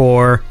Rage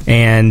 4,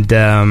 and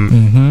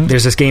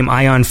there's this game,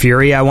 Ion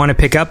Fury, I want to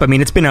pick up. I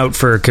mean, it's been out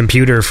for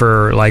computer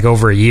for, like,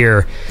 over a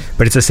year,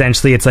 but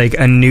it's like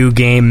a new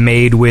game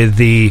made with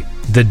the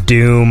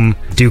Doom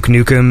Duke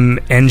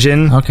Nukem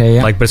engine. Okay,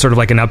 yeah. Like, but sort of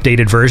like an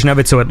updated version of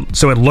it, so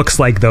it looks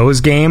like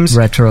those games.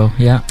 Retro,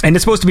 yeah. And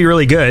it's supposed to be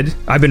really good.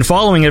 I've been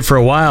following it for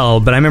a while,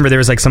 but I remember there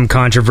was, like, some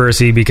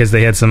controversy because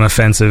they had some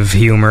offensive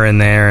humor in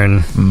there,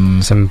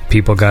 and some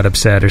people got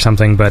upset or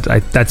something, but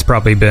that's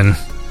probably been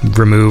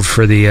removed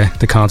for the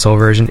console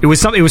version. It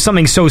was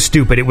something so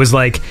stupid. It was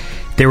like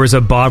there was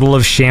a bottle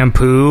of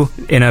shampoo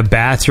in a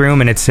bathroom,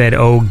 and it said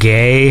 "Oh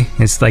gay."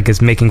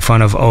 It's making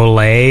fun of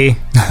Olay,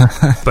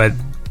 but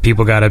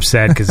people got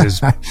upset because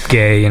it's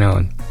gay, you know.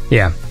 And,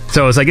 yeah.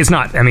 So it's like, it's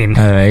not, I mean,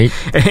 All right.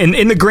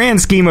 in the grand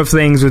scheme of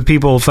things, with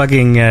people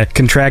fucking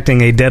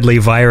contracting a deadly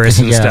virus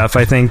and Yeah. stuff,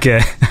 I think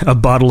a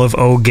bottle of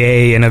O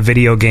Gay in a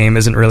video game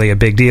isn't really a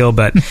big deal.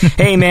 But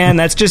hey, man,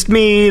 that's just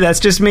me.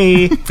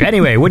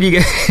 Anyway, what do you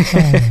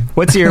get?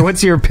 what's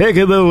your pick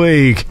of the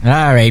week?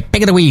 All right,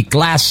 pick of the week,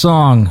 last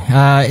song.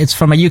 It's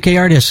from a UK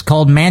artist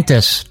called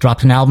Mantis.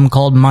 Dropped an album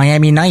called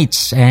Miami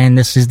Nights, and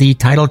this is the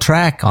title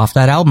track off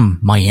that album,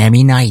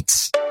 Miami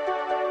Nights.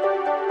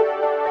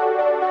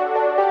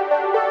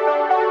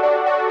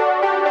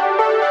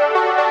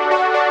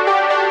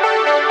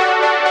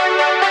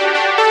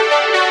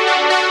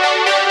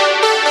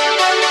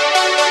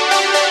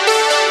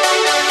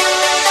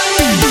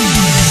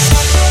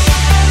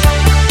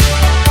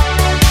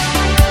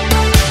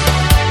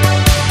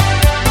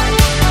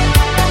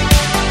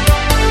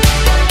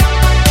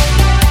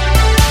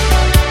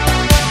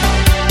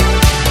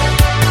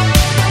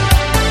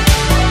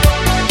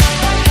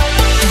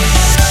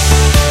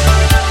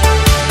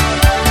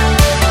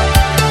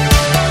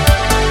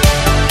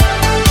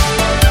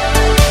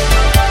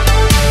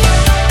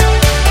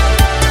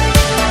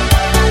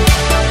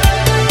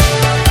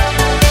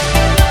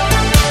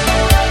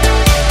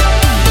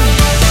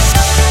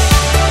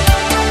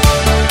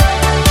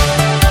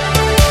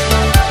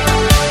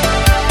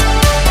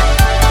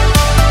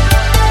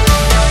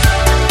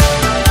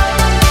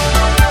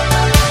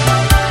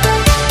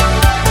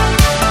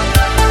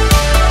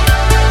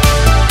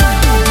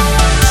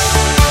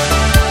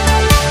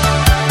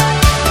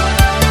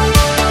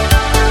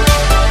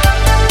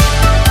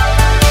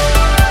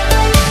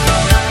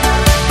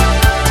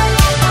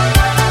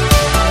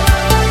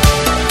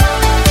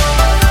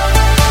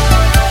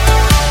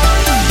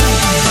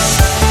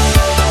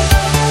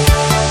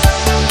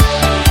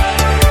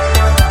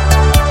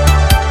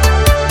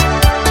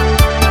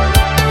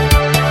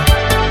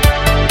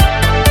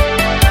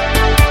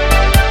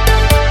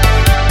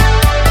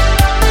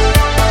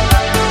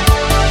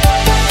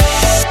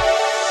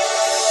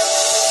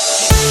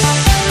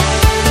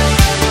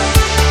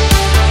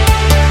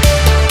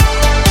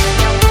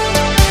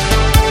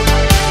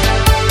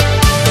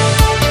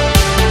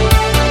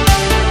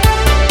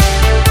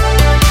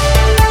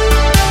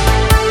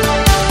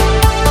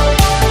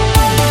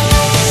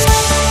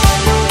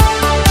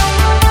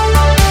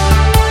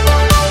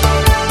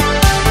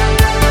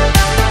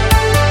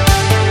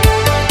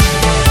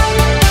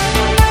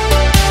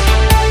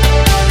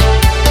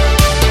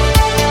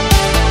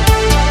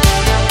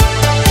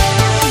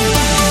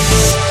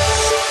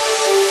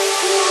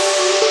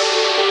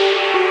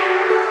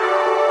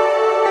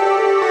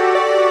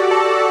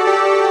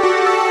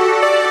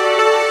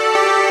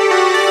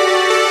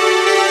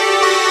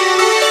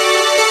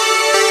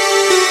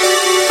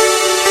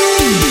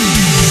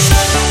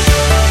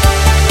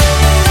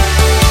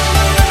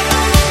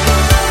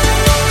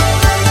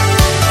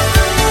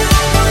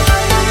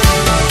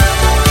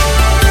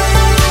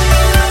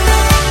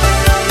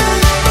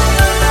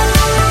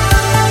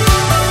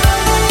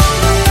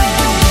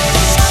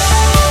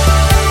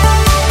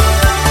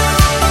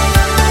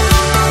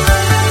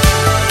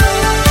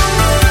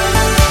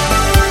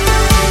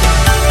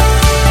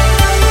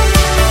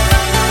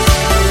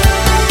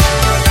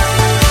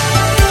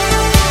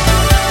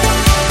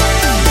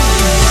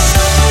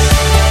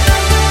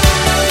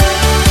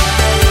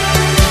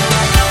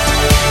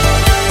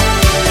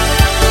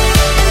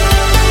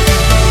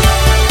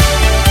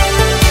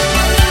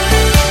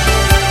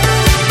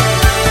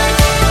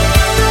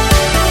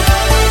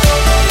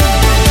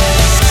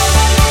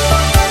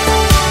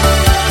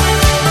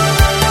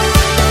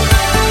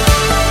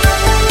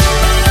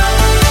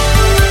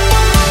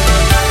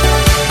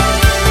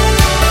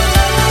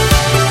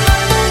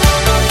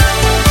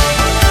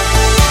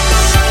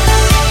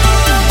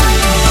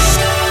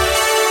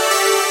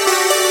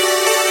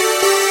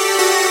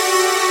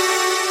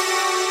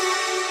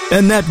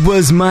 And that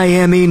was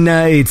Miami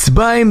Nights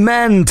by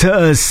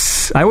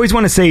Mantus. I always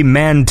want to say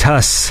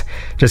Mantus,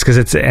 just because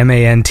it's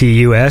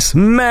Mantus.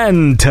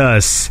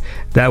 Mantus.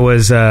 That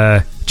was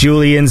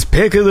Julian's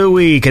pick of the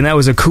week, and that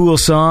was a cool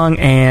song,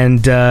 and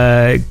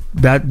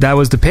that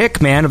was the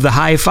pick, man, of the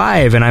high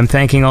five. And I'm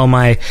thanking all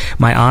my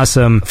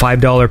awesome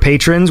 $5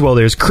 patrons. Well,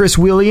 there's Chris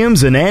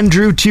Williams and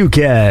Andrew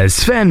Tukaz,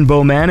 Sven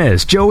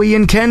Bomanis, Joey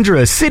and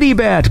Kendra,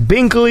 Citybat,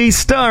 Binkley,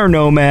 Star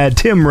Nomad,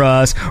 Tim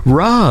Ross,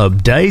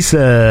 Rob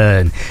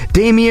Dyson,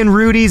 Damian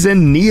Rudies,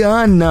 and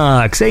Neon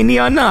Knox. Hey,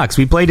 Neon Knox,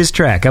 we played his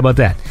track. How about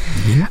that?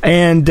 Yeah.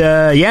 And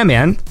yeah,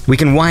 man, we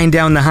can wind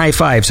down the high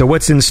five. So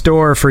what's in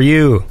store for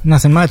you?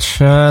 Nothing much.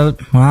 Well,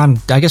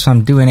 I guess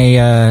I'm doing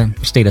a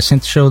State of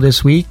Synth show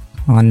this week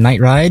on Night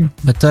Ride.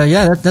 But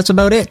yeah, that's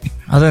about it.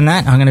 Other than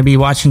that, I'm going to be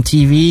watching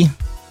TV,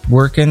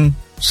 working,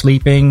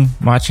 sleeping,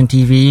 watching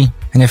TV,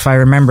 and if I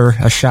remember,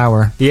 a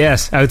shower.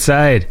 Yes,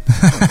 outside.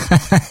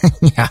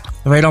 Yeah,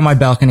 right on my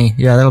balcony.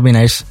 Yeah, that'll be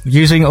nice.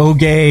 Using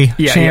Ogay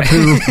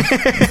shampoo.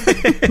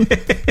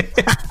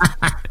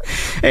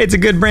 Hey, it's a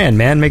good brand,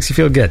 man. Makes you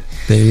feel good.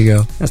 There you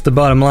go. That's the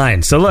bottom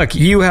line. So look,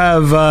 you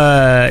have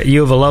a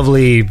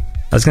lovely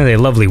I was going to say a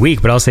lovely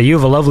week, but I'll say you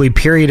have a lovely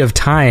period of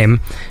time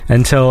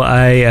until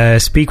I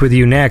speak with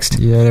you next.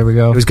 Yeah, there we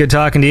go. It was good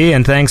talking to you,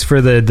 and thanks for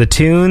the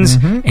tunes.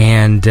 Mm-hmm.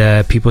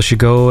 And people should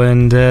go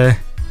and,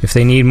 if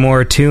they need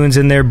more tunes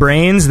in their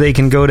brains, they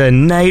can go to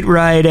Night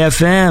Ride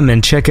FM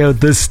and check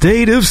out The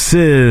State of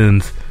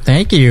Synth.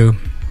 Thank you.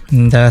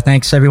 And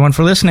thanks, everyone,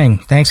 for listening.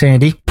 Thanks,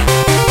 Andy.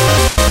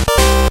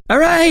 All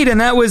right,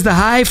 and that was the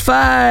High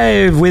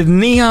Five with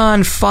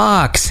Neon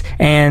Fox.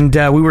 And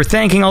we were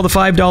thanking all the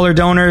 $5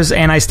 donors,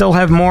 and I still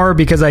have more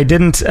because I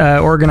didn't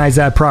organize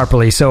that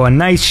properly. So a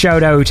nice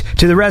shout out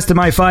to the rest of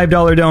my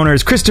 $5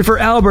 donors: Christopher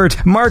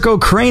Albert, Marco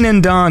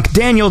Cranendonk,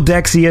 Daniel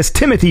Dexius,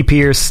 Timothy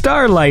Pierce,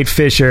 Starlight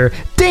Fisher,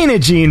 Dana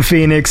Jean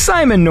Phoenix,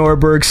 Simon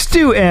Norberg,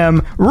 Stu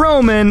M,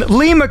 Roman,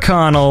 Lee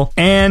McConnell,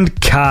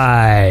 and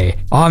Kai.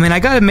 Oh man, I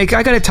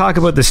gotta talk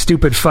about the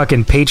stupid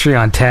fucking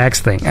Patreon tax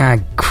thing. Ah,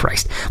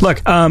 Christ.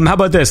 Look, how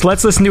about this?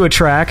 Let's listen to a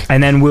track,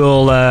 and then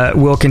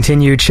we'll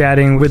continue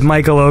chatting with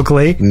Michael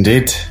Oakley.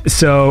 Indeed.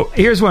 So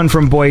here's one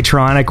from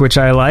Boytronic, which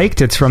I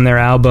liked. It's from their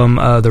album,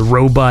 The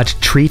Robot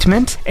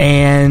Treatment.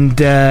 And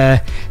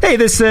hey,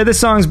 this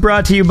song's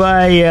brought to you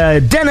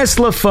by Dennis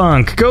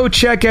LaFunk. Go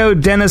check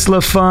out Dennis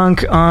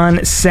LaFunk on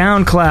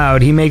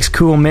SoundCloud. He makes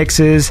cool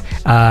mixes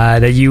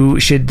that you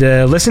should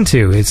listen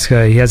to.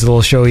 He has a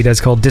little show he does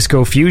called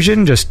Disco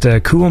Fusion, just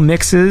cool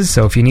mixes.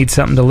 So if you need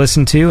something to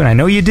listen to, and I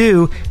know you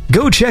do,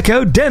 go check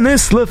out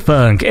Dennis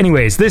LaFunk.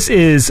 Anyways, this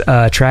is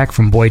a track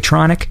from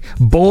Boytronic.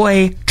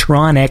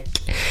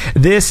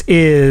 This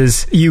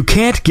is You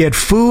Can't Get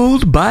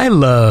Fooled by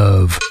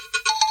Love.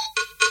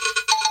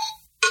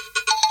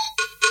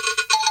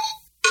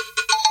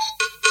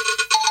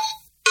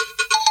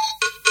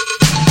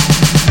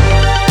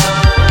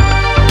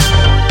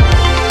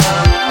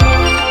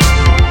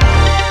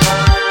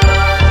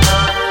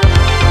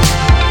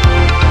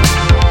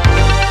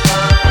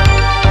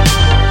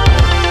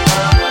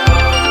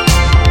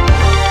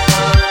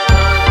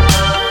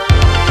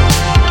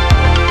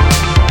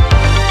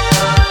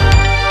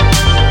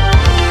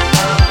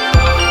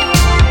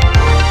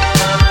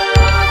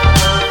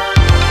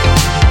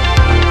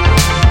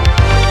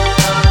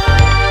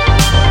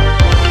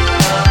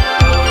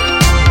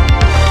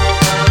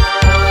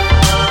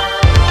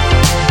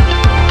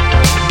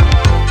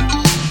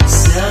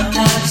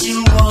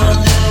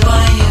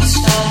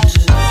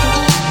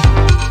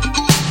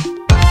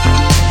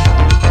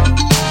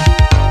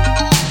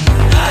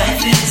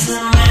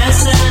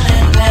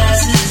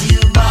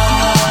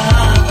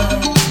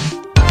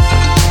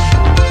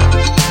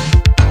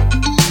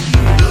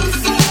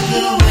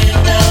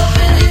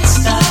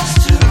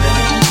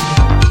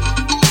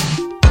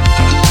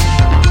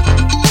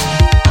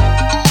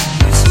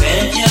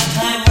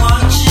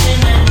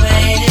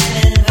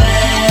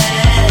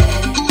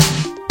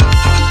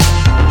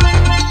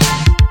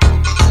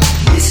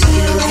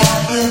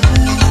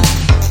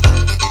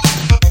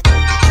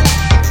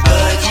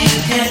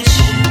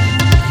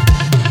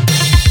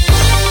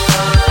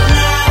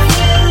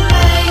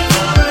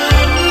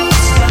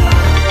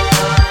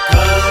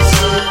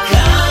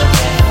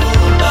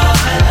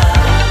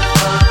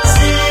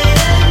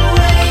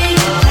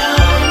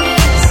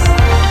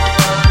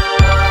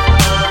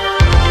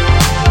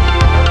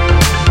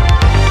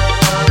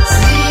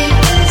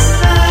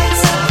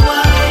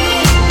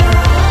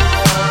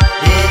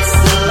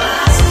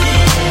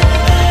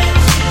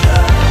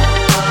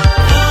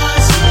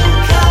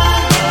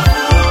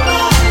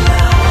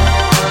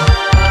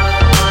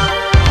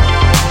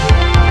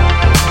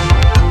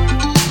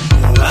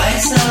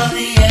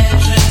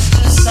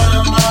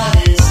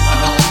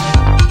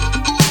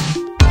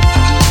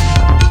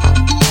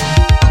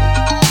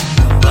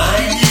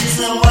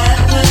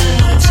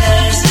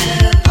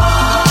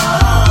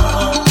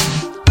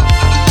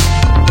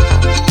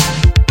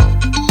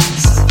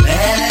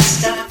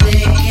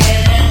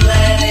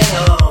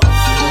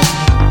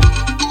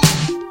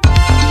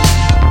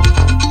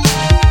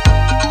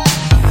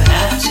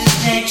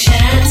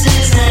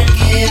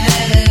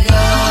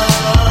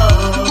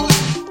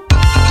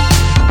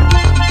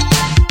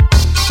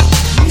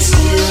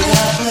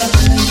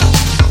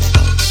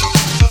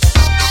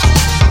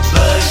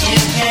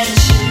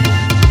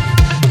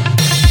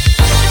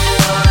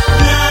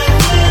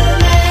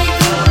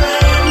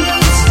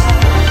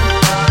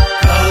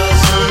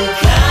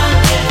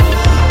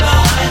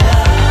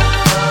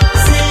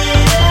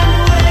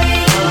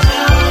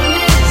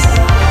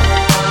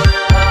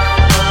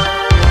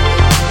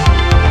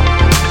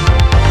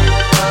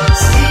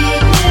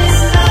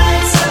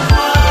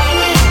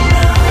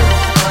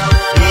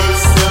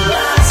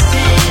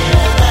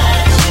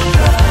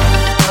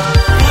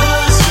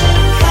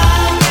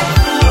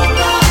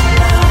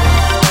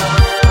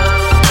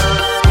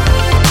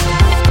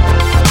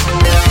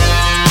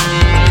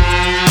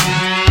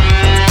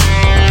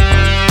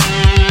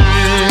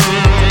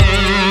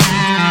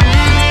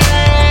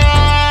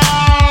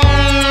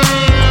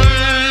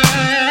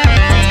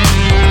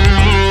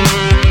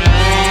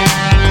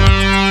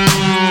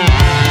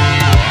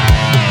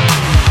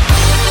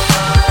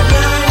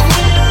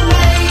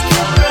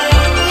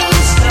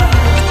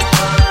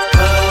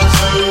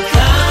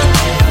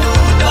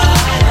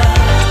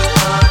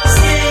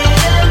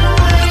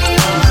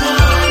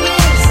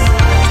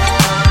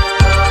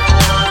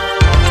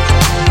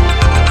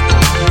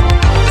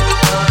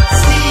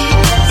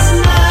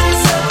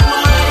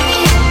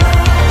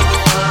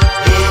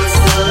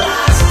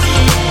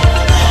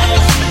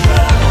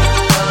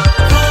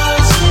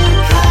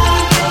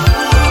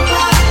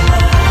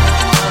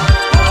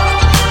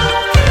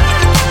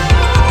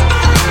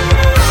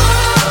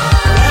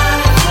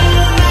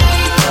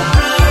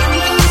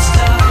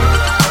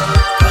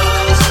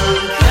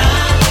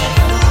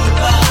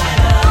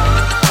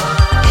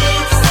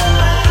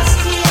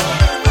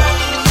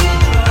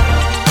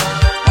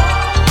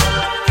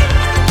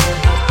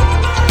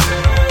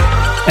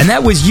 And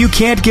that was You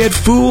Can't Get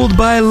Fooled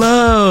by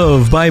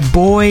Love by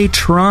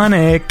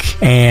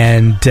Boytronic.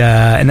 And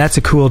that's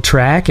a cool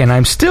track. And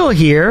I'm still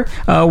here.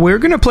 We're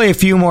going to play a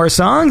few more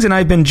songs. And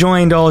I've been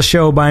joined all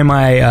show by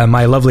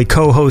my lovely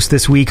co-host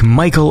this week,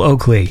 Michael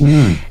Oakley.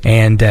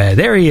 And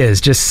there he is,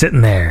 just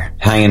sitting there.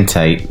 Hanging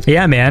tight.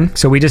 Yeah, man.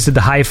 So we just did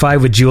the high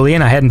five with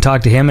Julian. I hadn't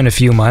talked to him in a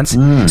few months.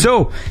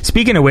 So,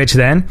 speaking of which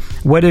then,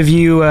 what have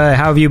you,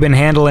 how have you been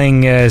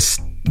handling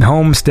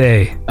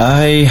homestay?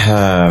 I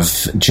have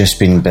just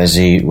been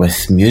busy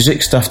with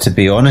music stuff, to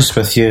be honest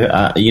with you.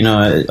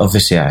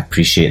 Obviously I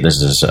appreciate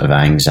there's a sort of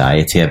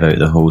anxiety about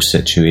the whole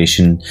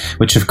situation,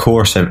 which of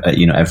course,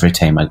 every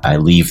time I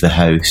leave the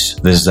house,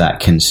 there's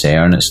that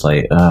concern. It's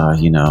like,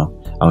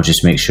 I'll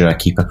just make sure I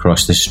keep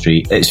across the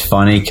street. It's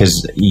funny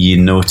because you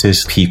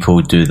notice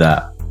people do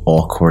that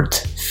awkward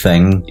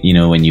thing,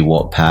 when you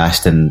walk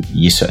past and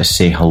you sort of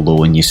say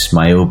hello and you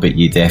smile, but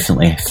you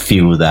definitely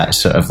feel that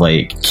sort of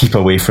like, keep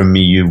away from me,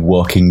 you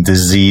walking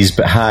disease,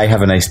 but hi,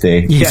 have a nice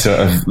day, sort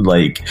of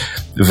like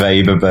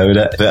vibe about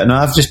it. But no,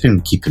 I've just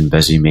been keeping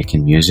busy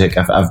making music.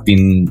 I've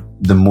been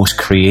the most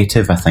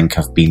creative I think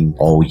I've been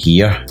all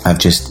year. I've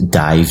just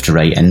dived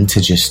right into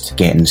just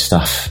getting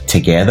stuff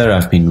together.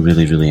 I've been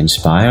really, really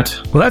inspired.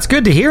 Well, that's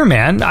good to hear,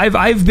 man.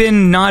 I've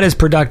been not as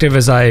productive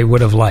as I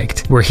would have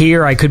liked. We're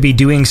here. I could be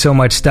doing so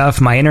much stuff.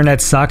 My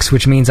internet sucks,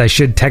 which means I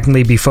should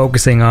technically be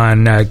focusing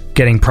on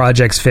getting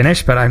projects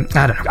finished, but I don't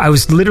know. I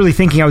was literally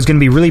thinking I was going to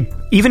be really,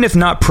 even if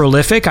not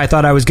prolific, I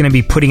thought I was going to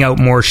be putting out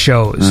more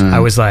shows. I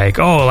was like,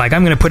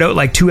 I'm going to put out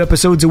like 2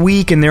 episodes a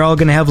week and they're all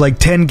going to have like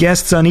 10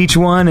 guests on each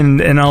one.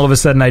 And all of a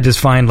sudden I just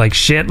find like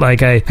shit,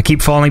 like I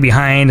keep falling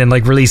behind and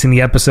like releasing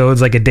the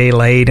episodes like a day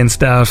late and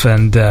stuff.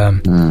 And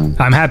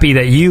I'm happy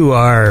that you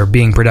are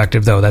being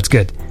productive though. That's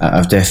good.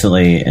 I've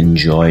definitely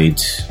enjoyed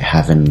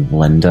having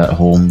Linda at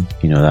home.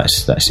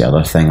 That's the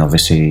other thing.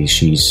 Obviously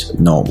she's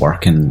not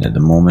working at the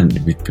moment.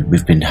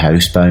 We've been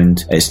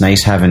housebound. It's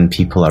nice having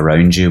people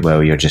around you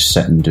while you're just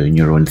sitting doing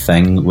your own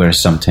thing, whereas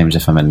sometimes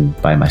if I'm in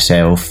by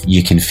myself,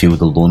 you can feel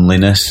the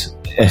loneliness,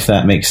 if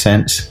that makes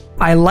sense.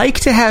 I like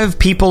to have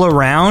people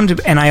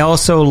around, and I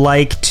also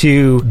like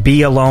to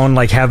be alone,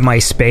 like have my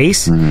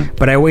space,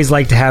 but I always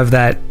like to have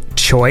that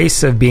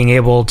choice of being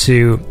able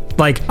to,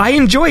 like, I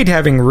enjoyed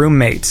having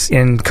roommates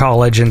in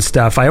college and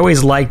stuff. I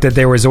always liked that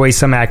there was always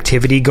some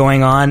activity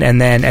going on,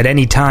 and then at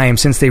any time,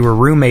 since they were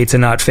roommates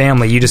and not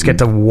family, you just get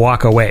to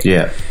walk away.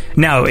 Yeah.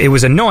 Now, it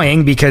was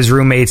annoying because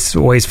roommates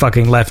always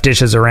fucking left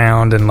dishes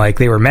around and like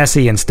they were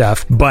messy and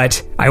stuff,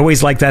 but I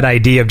always liked that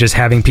idea of just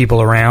having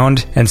people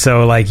around. And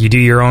so like you do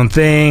your own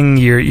thing,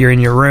 you're in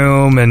your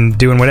room and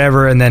doing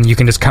whatever, and then you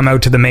can just come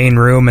out to the main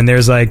room and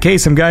there's like, hey,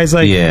 some guys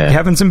like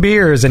having some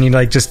beers, and you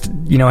like just,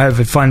 have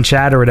a fun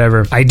chat or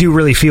whatever. I do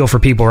really feel for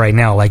people right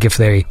now, like if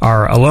they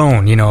are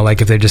alone,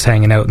 like if they're just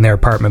hanging out in their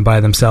apartment by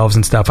themselves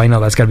and stuff. I know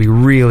that's got to be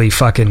really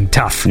fucking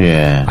tough.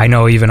 Yeah. I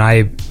know even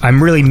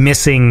I'm really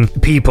missing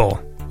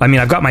people. I mean,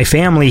 I've got my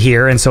family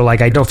here, and so like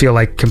I don't feel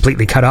like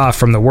completely cut off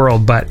from the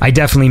world, but I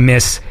definitely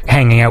miss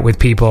hanging out with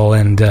people,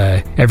 and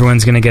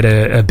everyone's going to get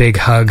a big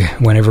hug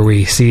whenever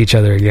we see each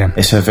other again.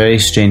 It's a very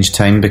strange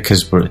time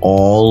because we're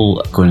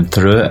all going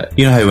through it.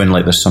 You know how when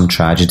like there's some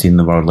tragedy in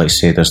the world, like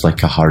say there's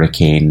like a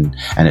hurricane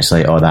and it's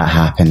like, oh, that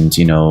happened,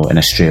 in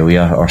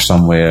Australia or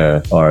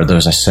somewhere, or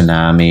there's a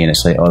tsunami and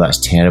it's like, oh, that's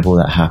terrible,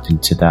 that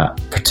happened to that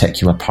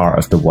particular part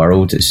of the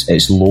world.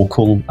 It's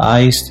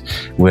localized,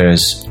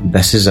 whereas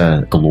this is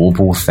a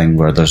global thing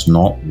where there's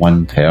not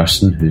one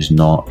person who's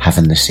not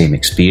having the same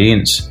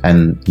experience,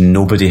 and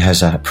nobody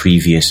has a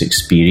previous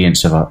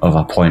experience of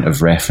a point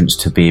of reference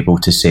to be able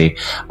to say,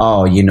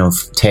 oh,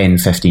 10,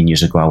 15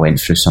 years ago I went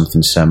through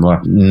something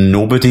similar.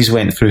 Nobody's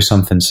went through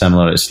something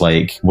similar. It's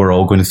like we're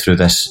all going through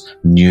this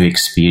new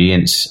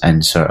experience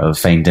and sort of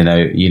finding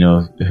out,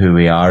 who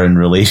we are in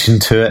relation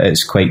to it.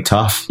 It's quite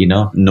tough,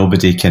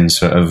 Nobody can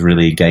sort of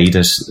really guide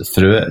us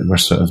through it. We're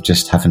sort of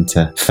just having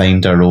to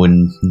find our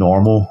own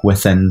normal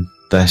within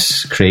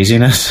this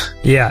craziness.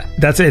 Yeah,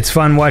 it's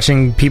fun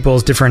watching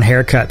people's different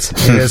haircuts.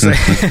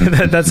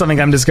 That's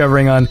something I'm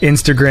discovering on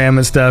Instagram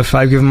and stuff.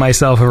 I've given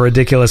myself a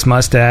ridiculous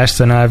mustache,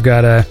 so now I've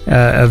got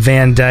a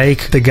Van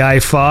Dyke, the Guy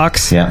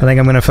Fawkes. Yeah. I think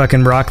I'm gonna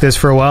fucking rock this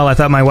for a while. I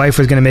thought my wife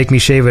was gonna make me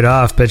shave it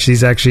off, but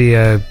she's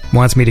actually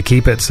wants me to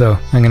keep it, so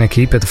I'm gonna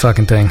keep it, the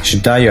fucking thing. You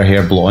should dye your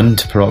hair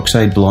blonde,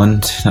 peroxide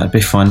blonde. That'd be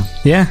fun.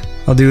 Yeah,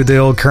 I'll do the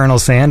old Colonel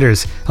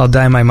Sanders. I'll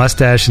dye my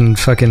mustache and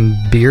fucking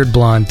beard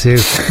blonde too.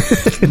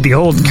 The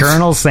old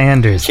Colonel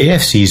Sanders.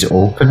 KFC's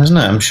open, isn't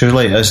it? I'm sure,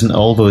 like, isn't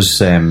all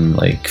those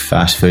like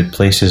fast food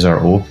places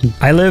are open?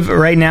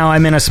 Right now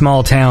I'm in a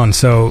small town,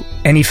 so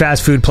any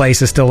fast food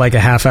place is still like a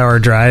half-hour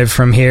drive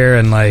from here,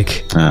 and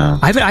like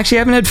I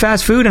haven't had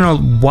fast food in a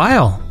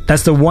while.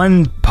 That's the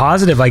one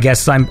positive, I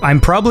guess. I'm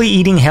probably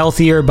eating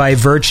healthier by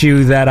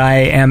virtue that I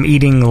am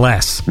eating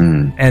less,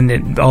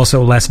 and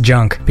also less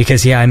junk.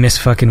 Because I miss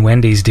fucking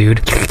Wendy's,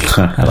 dude.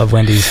 I love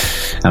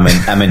Wendy's. I'm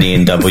an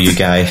A&W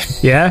guy.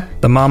 Yeah,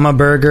 the Mama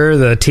Burger,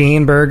 the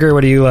Teen Burger.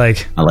 What do you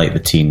like? I like the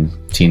Teen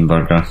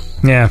Burger.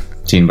 Yeah.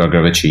 Teen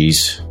Burger with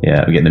cheese.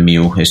 Yeah, we get the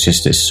meal.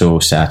 It's so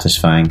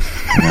satisfying.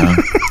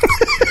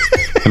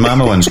 The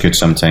Mama one's good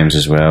sometimes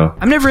as well.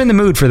 I'm never in the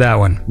mood for that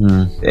one.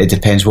 It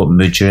depends what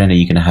mood you're in. Are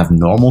you going to have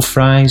normal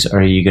fries or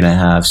are you going to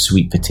have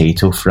sweet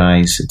potato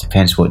fries? It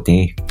depends what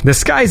day. The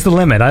sky's the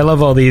limit. I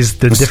love all these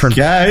different.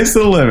 Sky's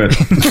the limit.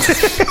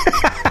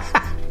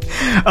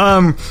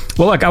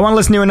 Well, look, I want to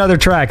listen to another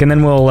track, and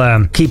then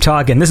we'll keep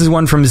talking. This is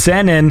one from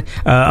Zenon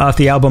off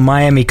the album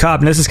Miami Cop,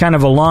 and this is kind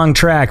of a long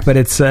track, but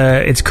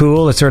it's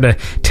cool. It sort of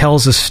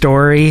tells a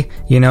story,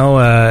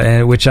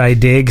 which I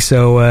dig.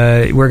 So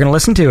we're gonna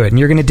listen to it, and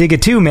you're gonna dig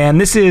it too, man.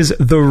 This is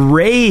The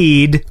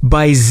Raid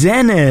by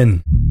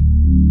Zenon.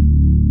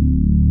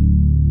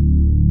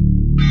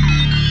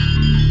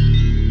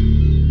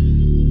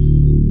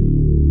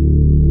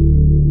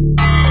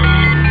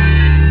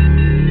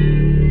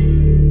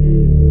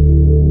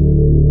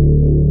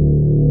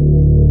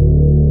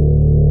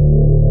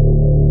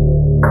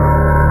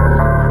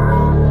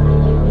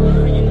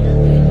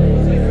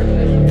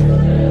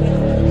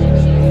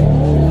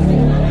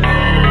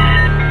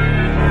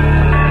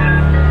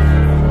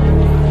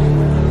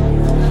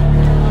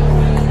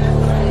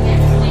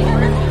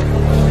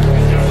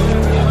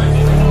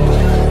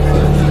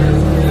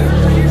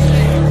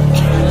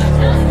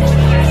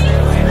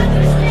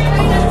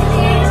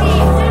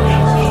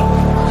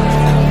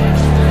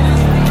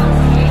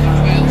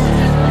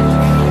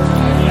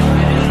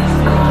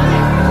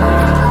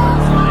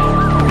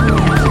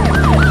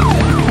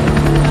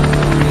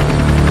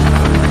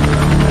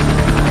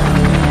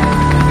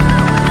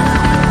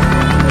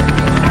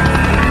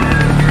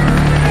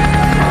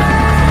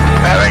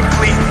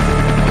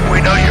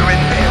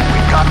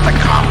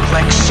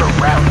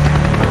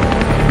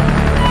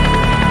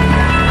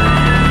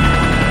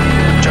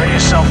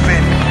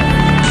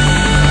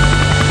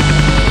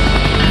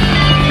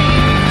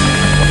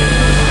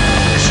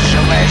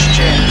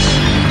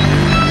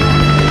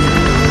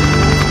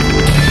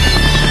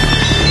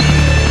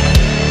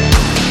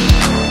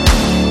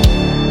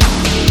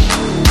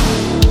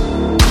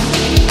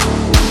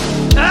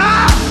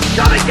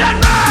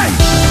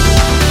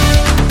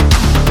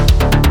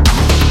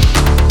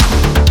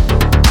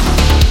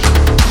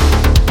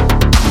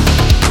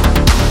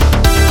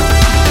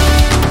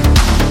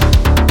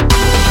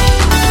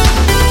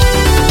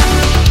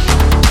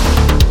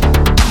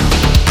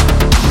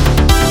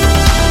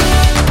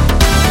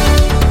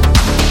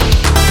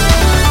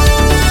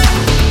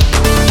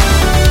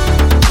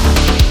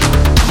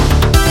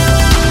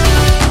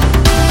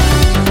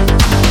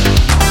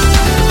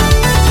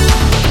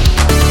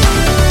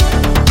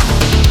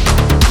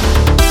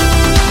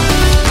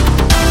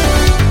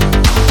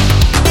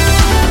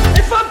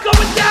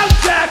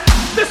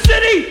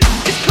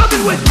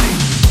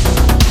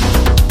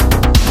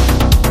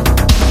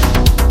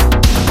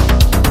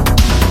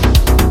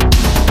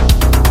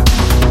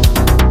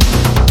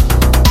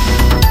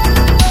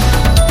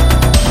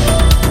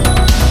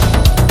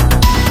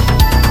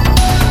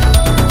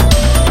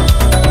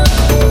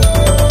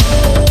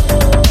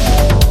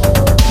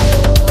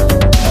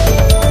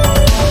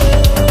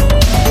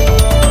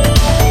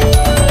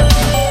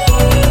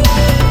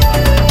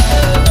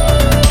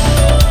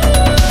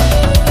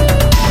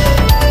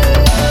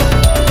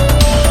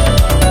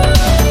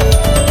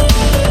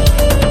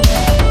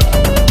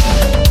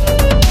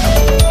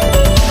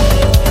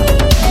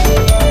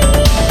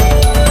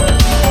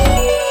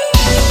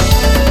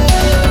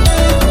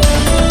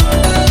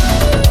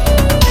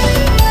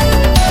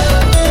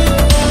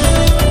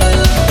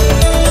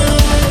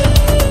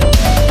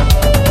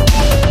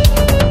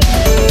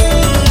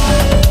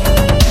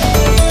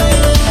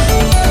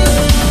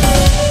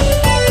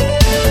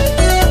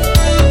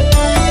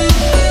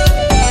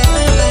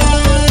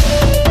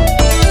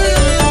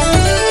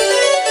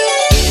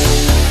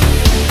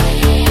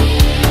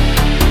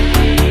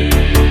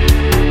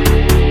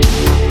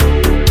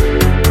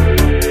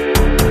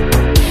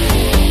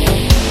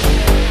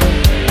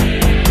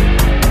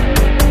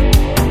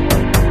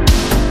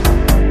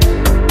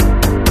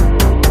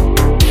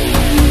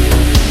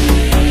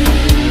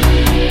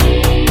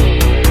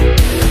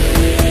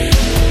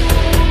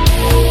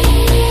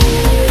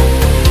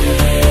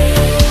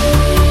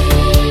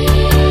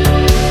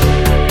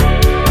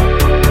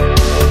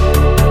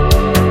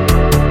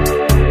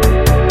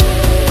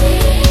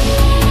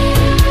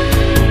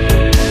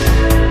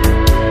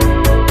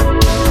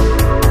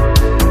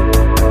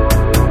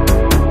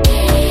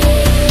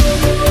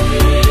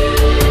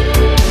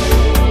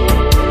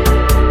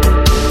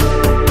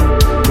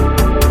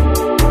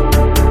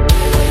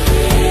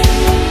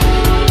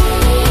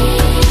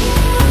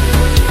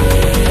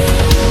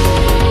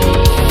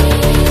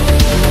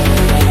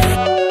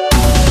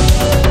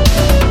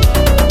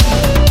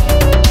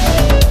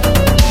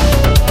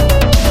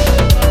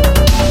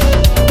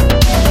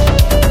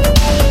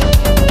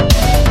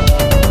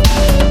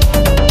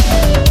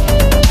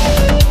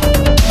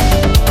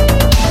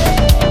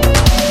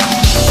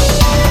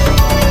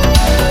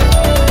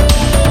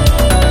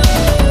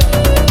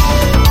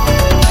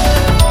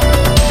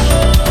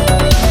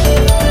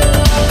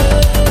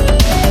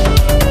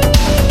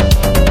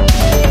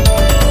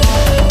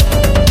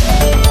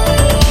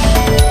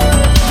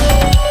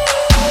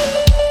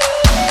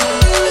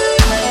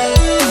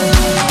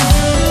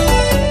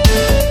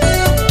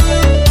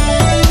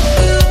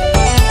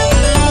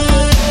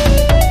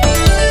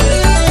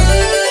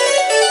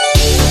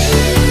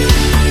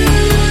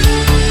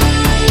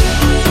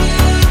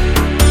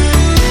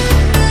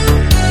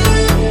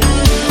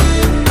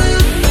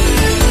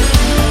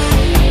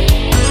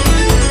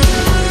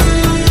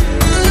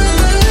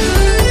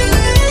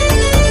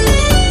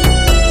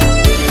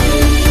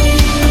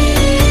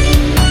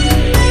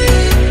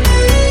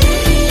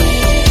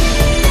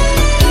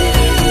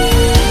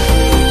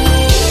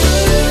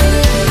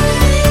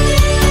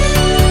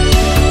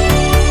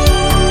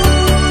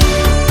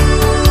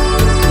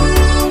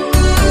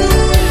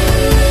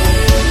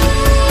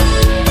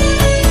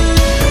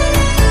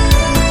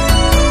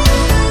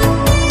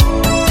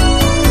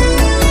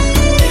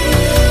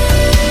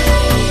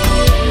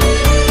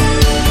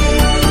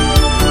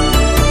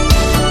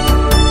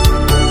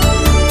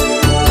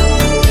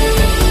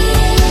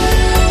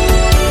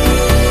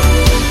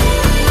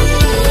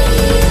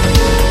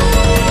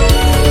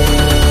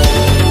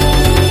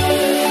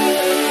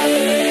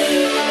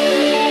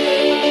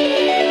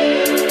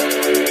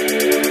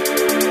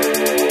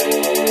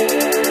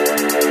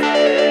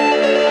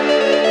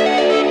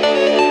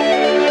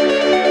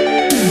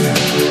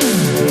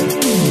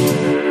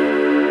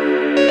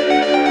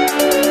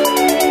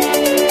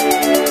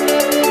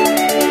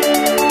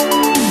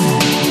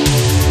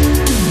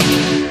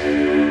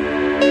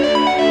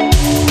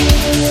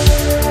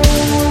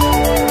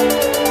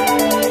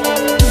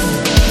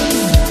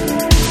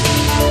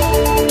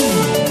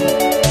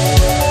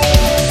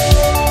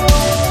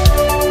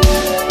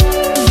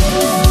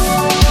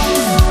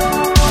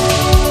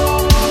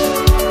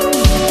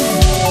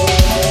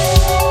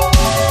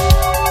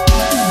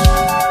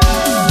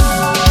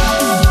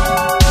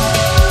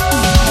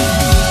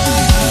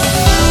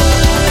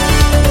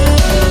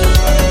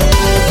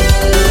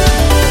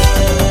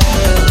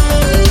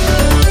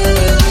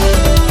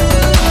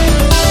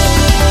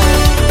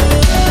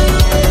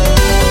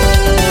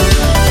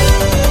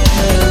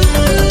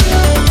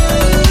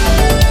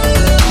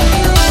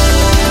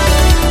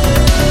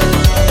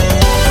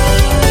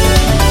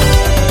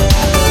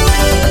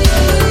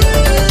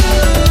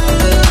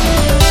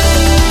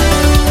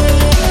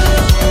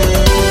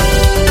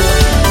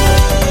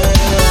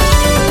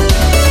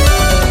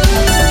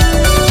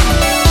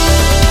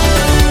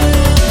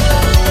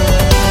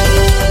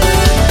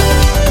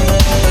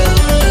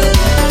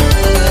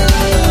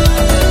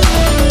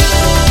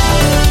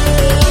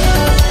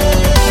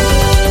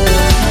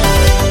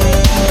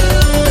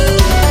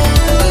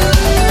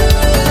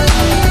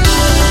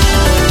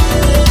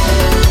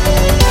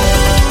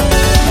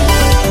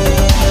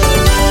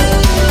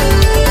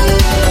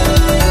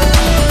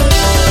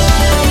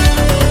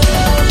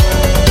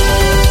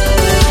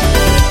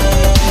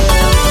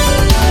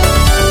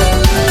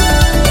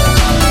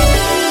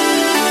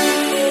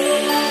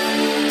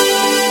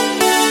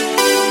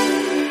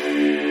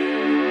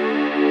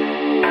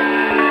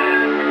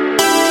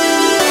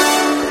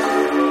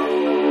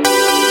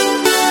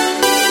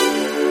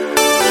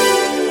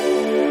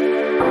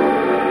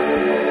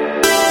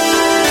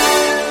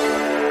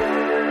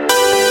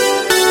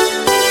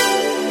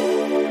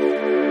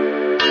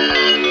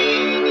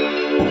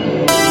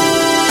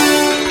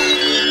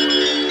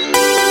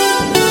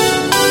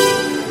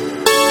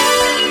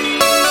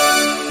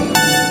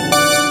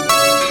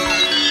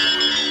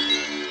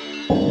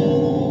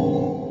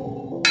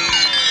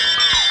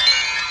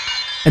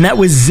 And that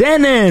was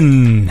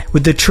Zenon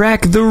with the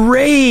track The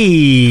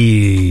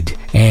Raid.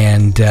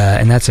 And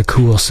that's a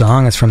cool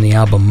song. It's from the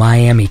album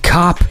Miami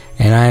Cop.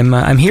 And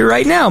I'm here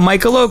right now.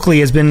 Michael Oakley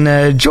has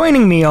been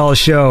joining me all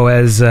show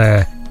as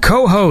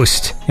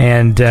co-host.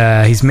 And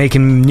he's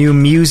making new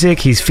music.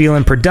 He's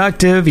feeling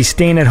productive. He's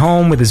staying at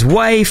home with his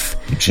wife.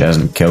 She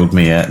hasn't killed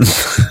me yet.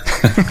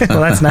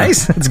 Well, that's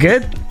nice. That's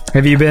good.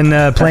 Have you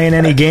been playing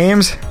any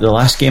games? The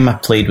last game I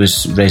played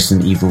was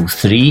Resident Evil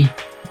 3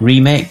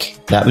 remake.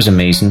 That was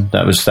amazing.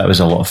 That was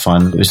a lot of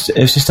fun. It was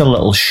just a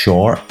little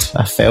short,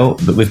 I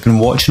felt, but we've been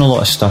watching a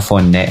lot of stuff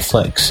on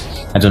Netflix.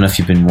 I don't know if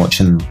you've been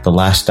watching The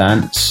Last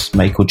Dance,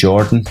 Michael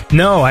Jordan.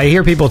 No, I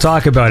hear people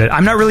talk about it.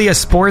 I'm not really a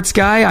sports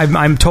guy.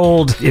 I'm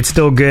told it's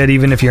still good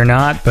even if you're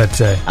not,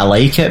 but I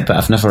like it, but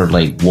I've never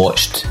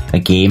watched a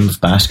game of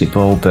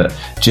basketball. But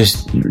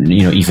just,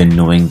 even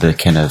knowing the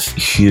kind of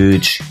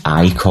huge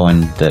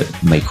icon that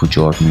Michael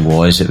Jordan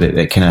was,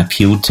 it kind of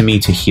appealed to me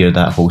to hear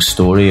that whole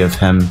story of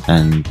him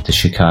and the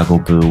Chicago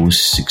Bulls'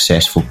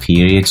 successful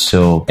period.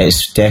 So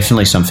it's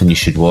definitely something you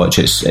should watch.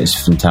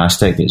 It's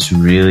fantastic. It's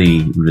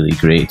really, really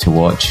great to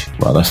watch.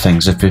 What other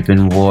things have we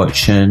been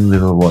watching? We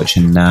were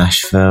watching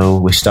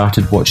Nashville. We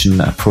started watching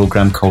a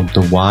program called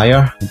The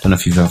Wire. I don't know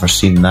if you've ever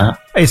seen that.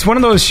 It's one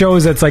of those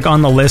shows that's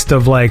on the list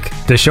of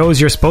the shows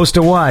you're supposed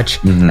to watch.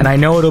 Mm-hmm. And I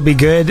know it'll be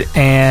good.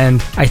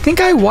 And I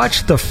think I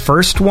watched the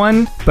first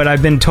one, but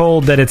I've been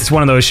told that it's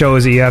one of those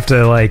shows that you have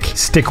to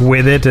stick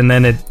with it and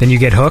then you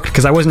get hooked.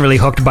 Because I wasn't really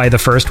hooked by the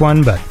first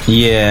one, but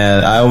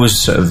yeah, I always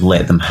sort of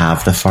let them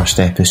have the first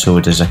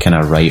episode as a kind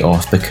of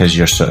write-off, because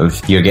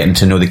you're getting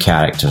to know the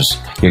characters.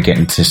 You're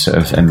getting to sort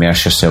of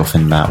immerse yourself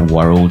in that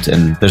world.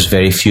 And there's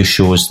very few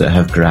shows that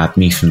have grabbed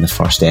me from the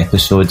first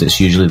episode.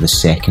 It's usually the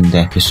second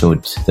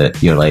episode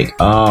that you're like,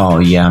 oh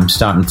yeah, I'm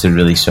starting to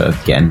really sort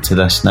of get into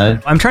this now.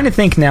 I'm trying to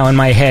think now in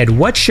my head,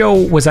 what show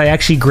was I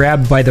actually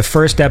grabbed by the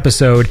first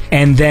episode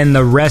and then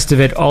the rest of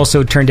it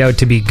also turned out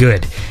to be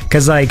good?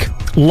 Because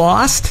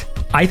Lost,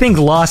 I think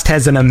Lost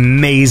has an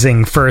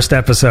amazing first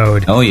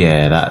episode. Oh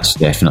yeah, that's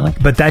definitely.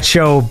 But that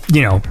show,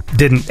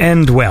 didn't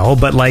end well,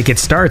 but it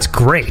starts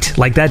great.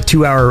 That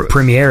 2-hour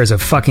premiere is a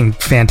fucking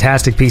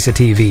fantastic piece of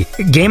TV.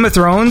 Game of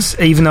Thrones,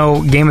 even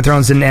though Game of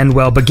Thrones didn't end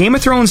well, but Game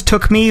of Thrones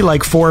took me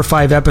 4 or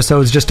 5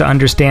 episodes just to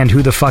understand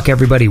who the fuck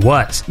everybody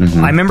was.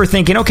 Mm-hmm. I remember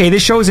thinking, okay,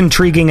 this show's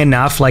intriguing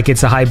enough,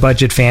 it's a high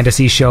budget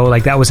fantasy show,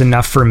 that was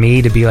enough for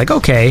me to be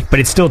okay, but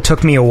it still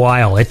took me a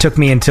while. It took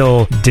me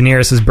until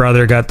Daenerys'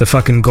 brother got the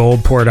fucking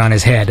gold poured on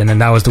his head, and then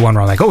that was the one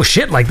where I'm oh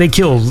shit, they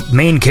kill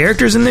main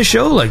characters in this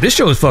show? This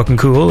show is fucking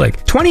cool.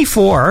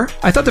 24,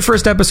 I thought the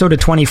first episode of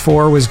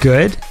 24 was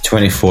good.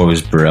 24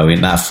 was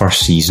brilliant. That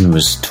first season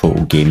was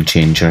total game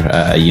changer.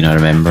 I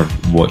remember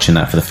watching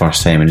that for the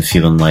first time and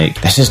feeling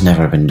this has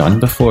never been done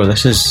before.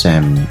 This is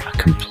a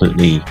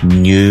completely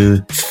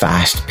new,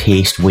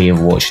 fast-paced way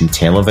of watching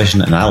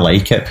television, and I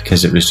like it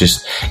because it was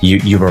just,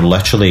 you were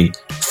literally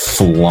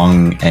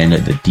flung in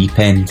at the deep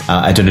end.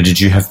 I don't know,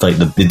 did you have the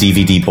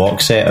DVD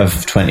box set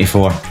of 24?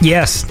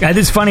 Yes,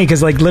 it's funny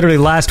because literally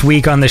last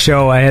week on the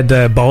show I had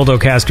the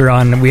Baldocaster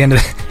on, and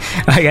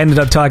I ended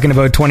up talking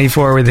about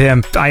 24 with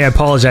him. I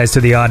apologize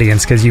to the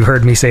audience because you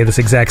heard me say this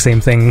exact same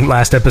thing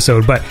last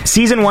episode, but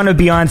season 1 of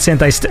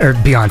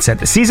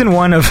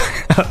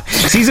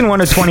season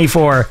 1 of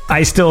 24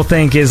 I still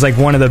think is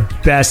one of the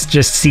best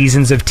just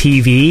seasons of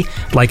TV.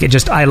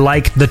 I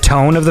liked the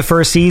tone of the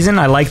first season.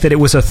 I liked that it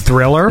was a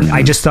thriller. Mm-hmm.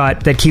 I just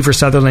thought that Kiefer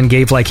Sutherland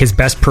gave his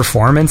best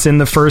performance in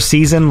the first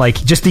season,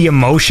 just the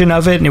emotion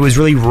of it, and it was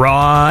really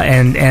raw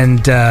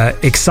and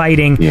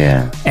exciting.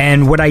 Yeah.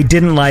 And what I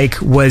didn't like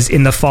was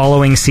in the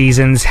following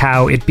seasons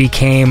how it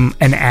became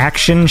an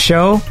action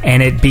show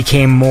and it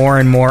became more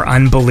and more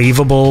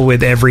unbelievable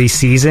with every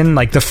season.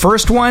 The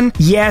first one,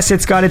 yes,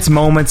 it's got its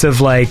moments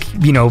of where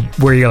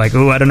you're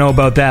oh, I don't know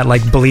about that,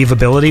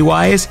 believability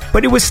wise,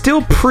 but it was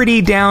still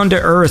pretty down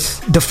to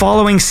earth. The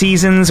following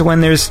seasons,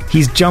 when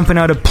he's jumping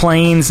out of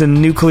planes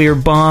and nuclear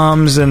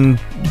bombs, and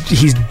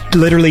he's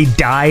literally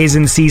dies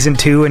in season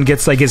 2 and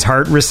gets his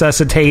heart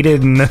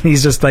resuscitated, and then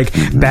he's just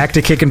back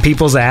to kicking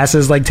people's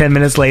asses 10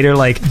 minutes later.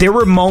 There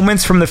were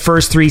moments from the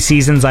first 3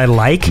 seasons I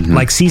like.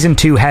 Mm-hmm. Season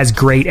 2 has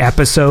great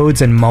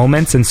episodes and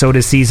moments, and so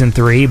does season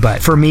 3,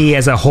 but for me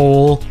as a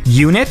whole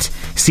unit,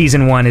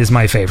 season 1 is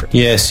my favorite.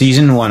 Yeah,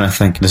 season 1, I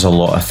think there's a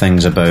lot of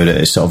things about it.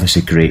 It's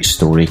obviously great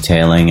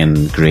storytelling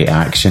and great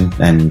action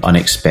and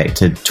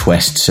unexpected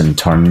twists and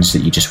turns that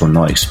you just were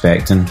not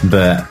expecting,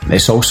 but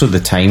it's also the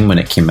time when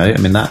it came out.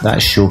 I mean,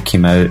 that show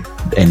came out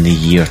in the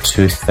year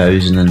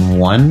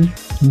 2001,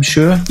 I'm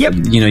sure. Yep.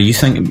 You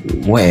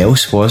think, what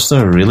else was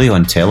there really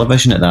on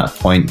television at that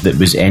point that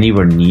was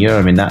anywhere near?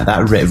 I mean, that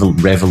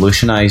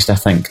revolutionised, I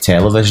think,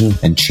 television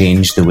and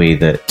changed the way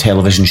that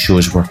television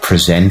shows were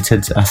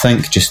presented. I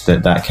think just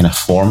that kind of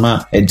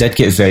format. It did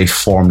get very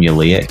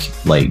formulaic,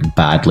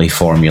 badly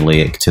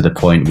formulaic, to the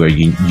point where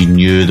you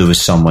knew there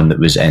was someone that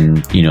was in,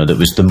 that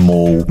was the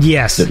mole.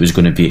 Yes. That was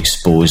going to be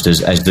exposed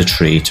as the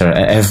traitor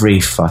at every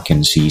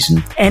fucking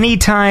season.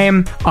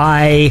 Anytime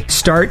I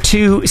start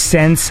to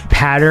sense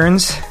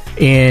patterns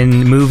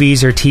in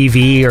movies or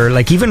TV, or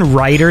like even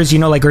writers, you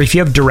know, like, or if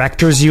you have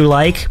directors you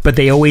like, but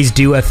they always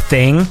do a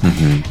thing.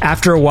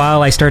 After a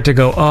while, I start to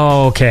go,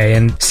 oh, okay.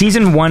 And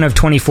season 1 of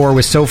 24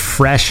 was so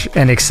fresh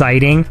and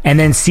exciting. And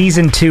then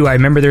season 2, I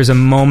remember there's a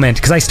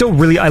moment, because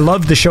I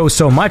loved the show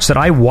so much that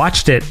I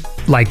watched it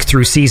like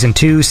through season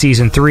 2,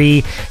 season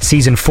 3,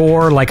 season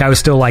 4. Like I was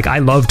still like, I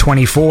love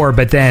 24.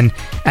 But then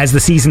as the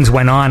seasons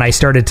went on, I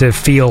started to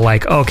feel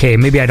like, okay,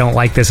 maybe I don't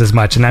like this as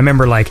much. And I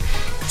remember like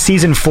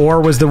season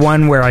 4 was the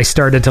one where I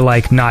started to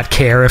like not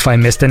care if I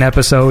missed an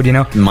episode, you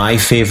know? My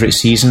favourite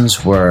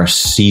seasons were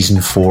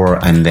season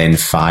 4 and then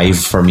 5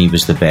 for me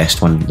was the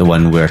best one. The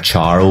one where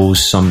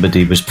Charles,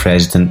 somebody was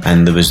president,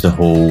 and there was the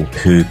whole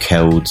who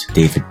killed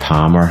David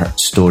Palmer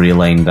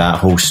storyline. That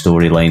whole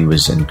storyline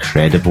was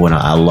incredible, and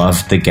I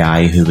loved the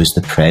guy who was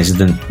the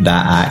president,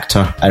 that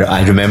actor.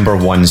 I remember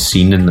one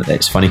scene, and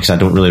it's funny because I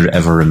don't really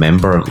ever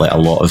remember like a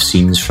lot of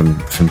scenes from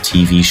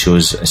TV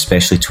shows,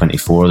 especially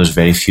 24. There's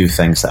very few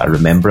things that I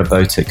remember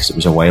about it because it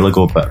was a while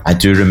ago, but I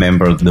do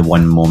remember the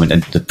one moment,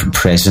 and the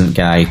president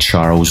guy,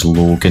 Charles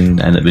Logan,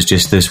 and it was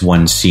just this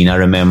one scene I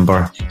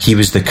remember. He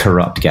was the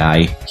corrupt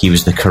guy. He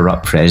was the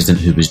corrupt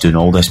president who was doing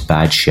all this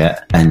bad shit,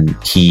 and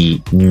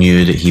he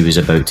knew that he was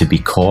about to be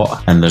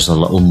caught, and there's a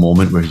little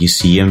moment where you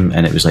see him,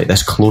 and it was like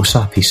this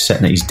close-up. He's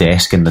sitting at his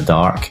desk in the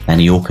dark,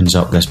 and he opens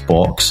up this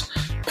box,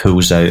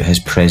 pulls out his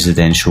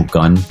presidential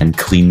gun and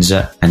cleans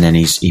it, and then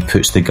he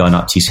puts the gun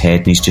up to his head,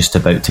 and he's just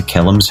about to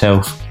kill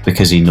himself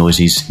because he knows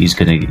he's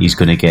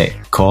gonna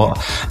get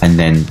caught. And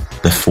then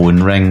the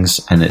phone rings,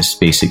 and it's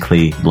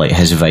basically like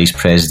his vice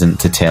president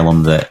to tell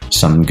him that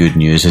some good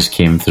news has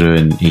came through,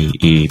 and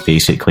he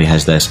basically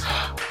has this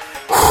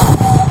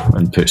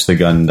and puts the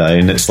gun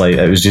down. It's like,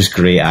 it was just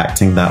great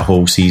acting that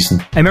whole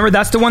season. I remember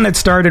that's the one that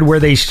started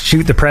where they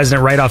shoot the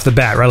president right off the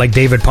bat, right? Like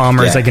David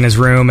Palmer is like in his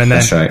room, and then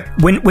that's right.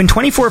 When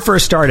 24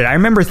 first started, I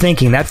remember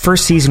thinking that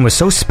first season was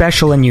so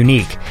special and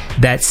unique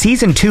that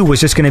season 2 was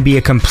just going to be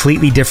a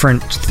completely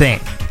different thing.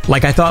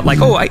 Like I thought,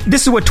 like,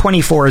 this is what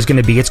 24 is going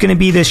to be. It's going to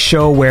be this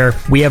show where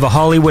we have a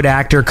Hollywood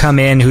actor come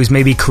in whose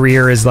maybe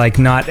career is like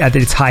not at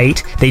its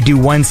height. They do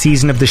one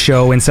season of the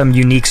show in some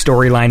unique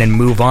storyline and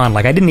move on.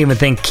 Like I didn't even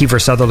think Kiefer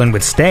Sutherland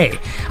would stay.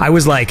 I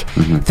was like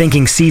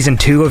thinking season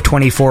 2 of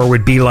 24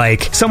 would be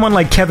like someone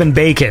like Kevin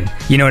Bacon,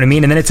 you know what I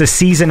mean? And then it's a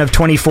season of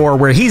 24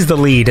 where he's the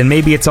lead, and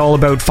maybe it's all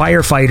about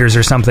firefighters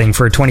or something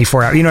for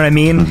 24 hours. You know what I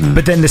mean?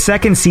 But then the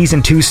second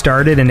season 2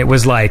 started, and it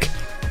was like,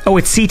 oh,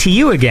 it's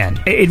CTU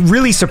again. It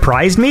really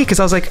surprised me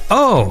because I was like,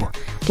 oh,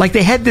 like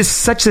they had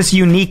this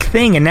unique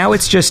thing, and now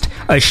it's just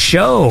a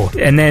show.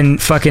 And then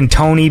fucking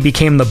Tony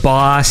became the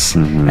boss,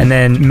 and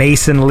then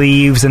Mason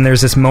leaves, and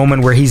there's this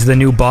moment where he's the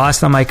new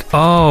boss, and I'm like,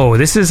 oh,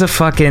 this is a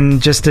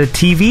fucking just a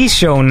TV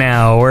show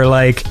now, where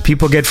like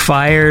people get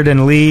fired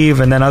and leave,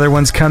 and then other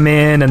ones come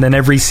in, and then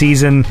every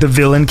season the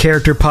villain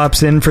character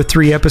pops in for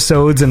 3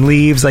 episodes and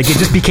leaves. Like it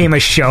just became a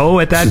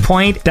show at that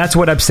point. That's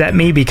what upset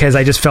me, because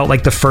I just felt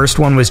like the first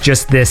one was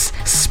just this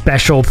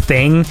special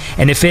thing,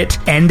 and if it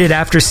ended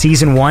after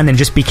season 1 and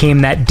just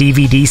became that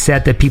DVD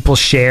set that people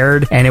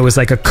shared, and it was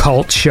like a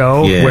cult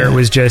show where it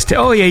was just,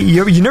 oh yeah,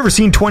 you never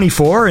seen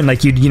 24, and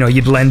like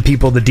you'd lend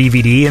people the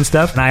DVD and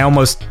stuff, and I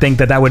almost think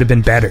that would have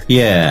been better.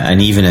 Yeah, and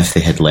even if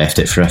they had left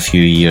it for a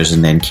few years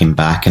and then came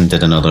back and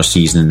did another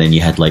season, and then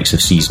you had likes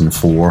of season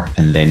 4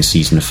 and then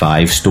season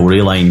 5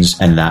 storylines,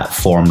 and that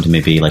formed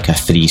maybe like a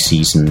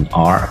 3-season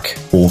arc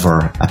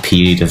over a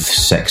period of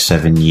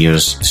 6-7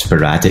 years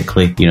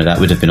sporadically,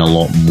 that would have been a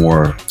lot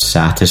more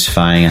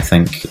satisfying, I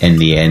think, in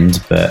the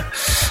end. But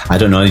I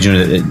don't know,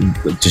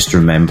 just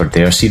remembered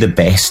there. See, the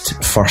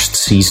best first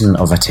season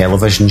of a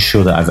television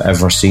show that I've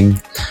ever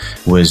seen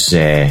was...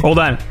 Hold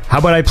on. How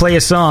about I play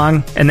a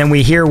song, and then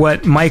we hear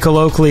what Michael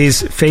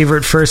Oakley's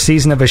favorite first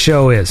season of a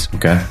show is.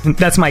 Okay.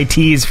 That's my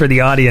tease for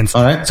the audience.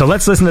 All right. So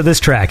let's listen to this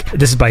track.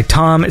 This is by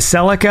Tom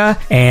Selleck,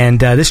 and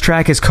this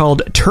track is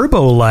called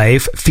Turbo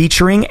Life,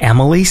 featuring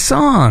Emily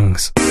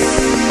Songs. Take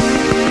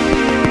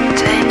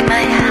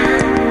my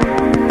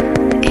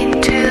hand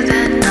into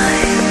the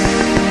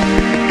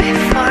night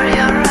before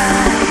your eyes.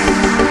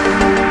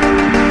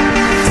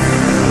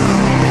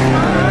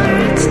 Before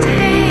it's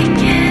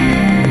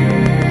taken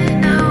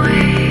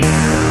away.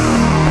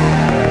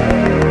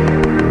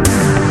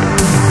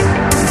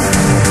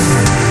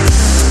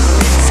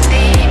 Let's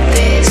leave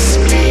this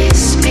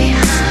place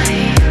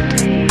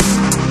behind.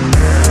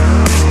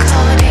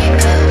 Recording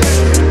of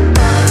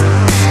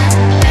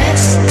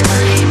less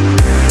time.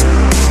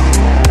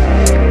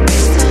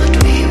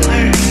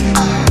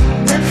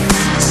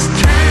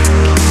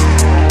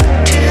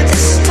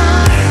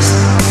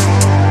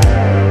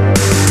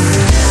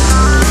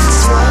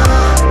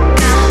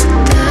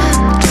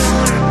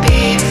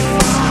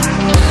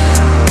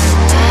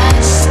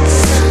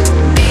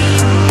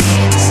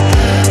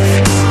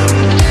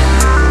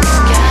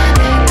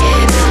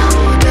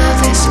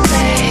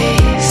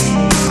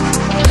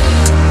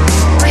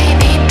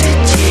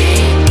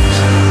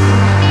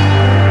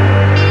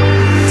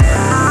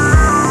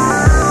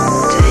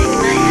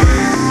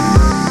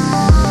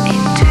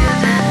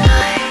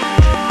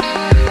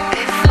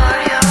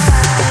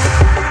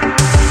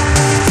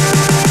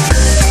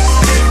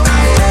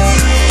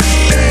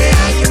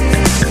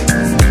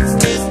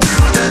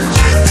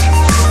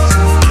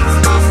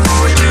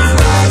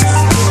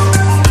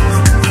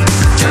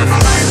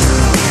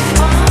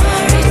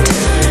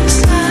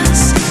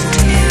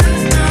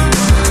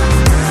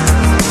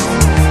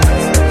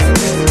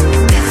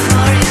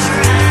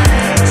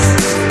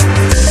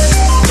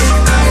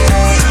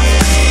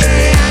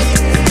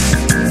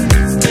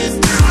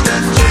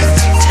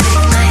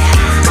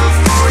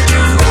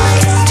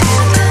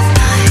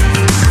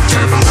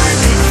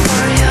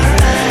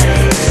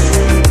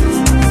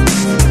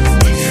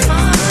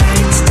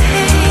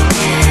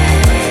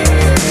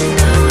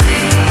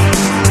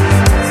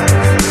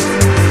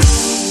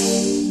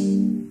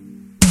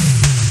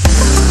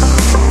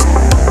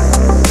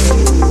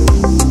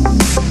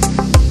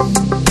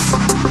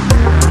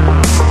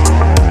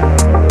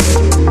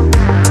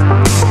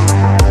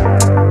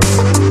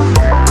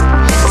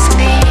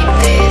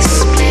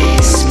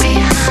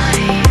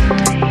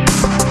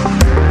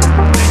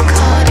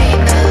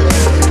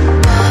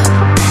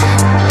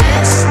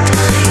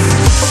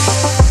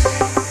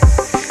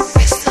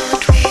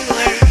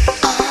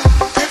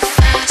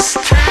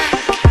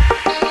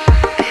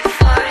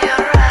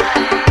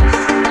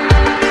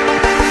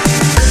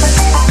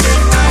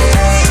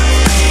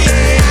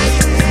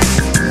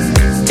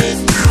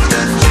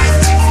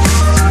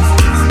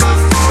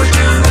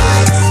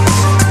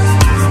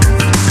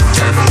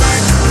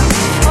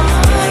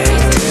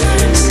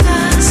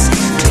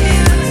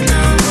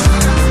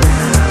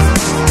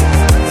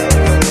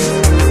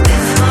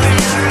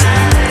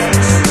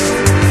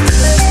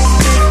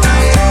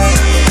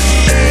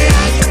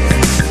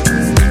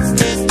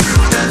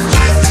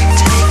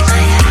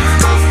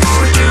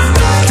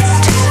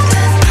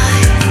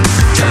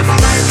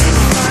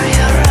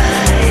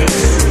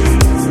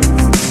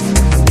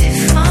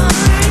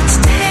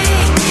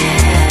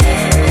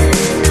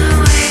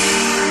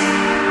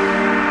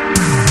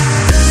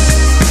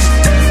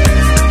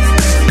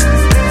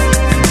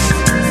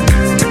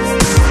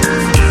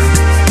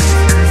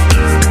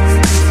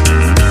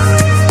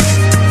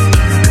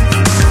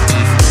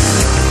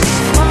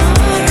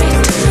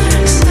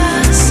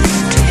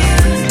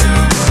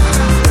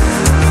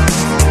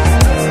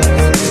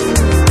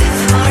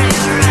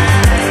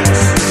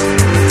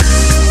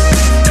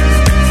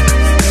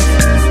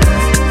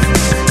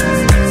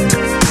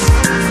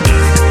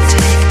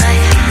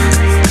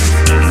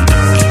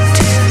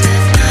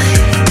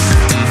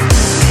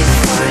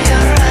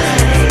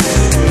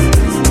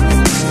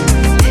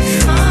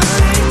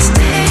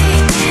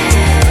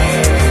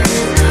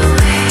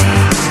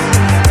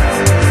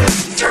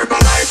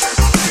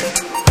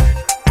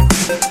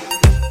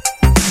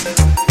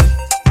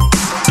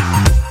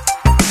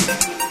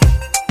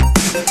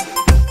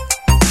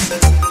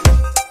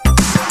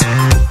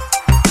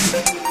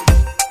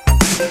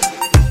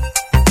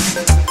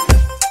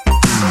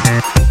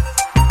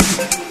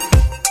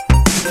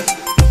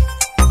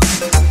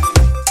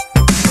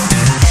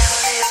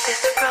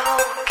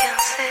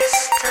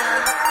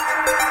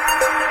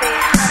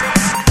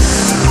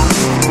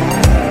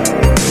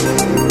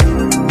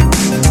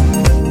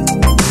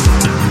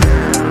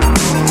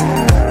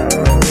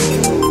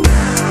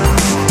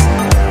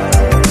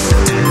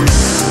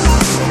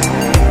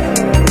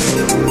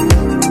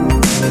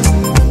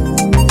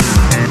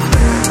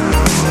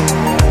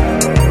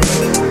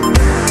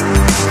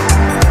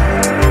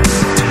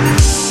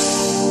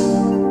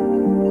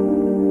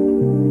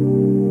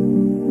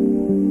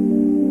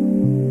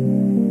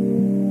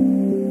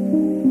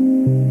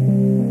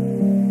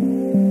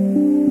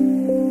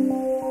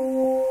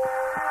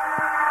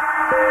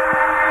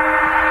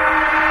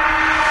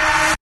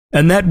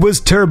 And that was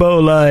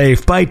Turbo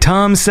Life by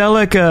Tom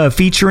Selleck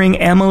featuring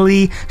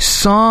Emily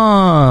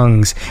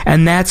Songs.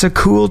 And that's a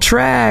cool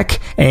track.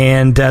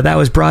 And that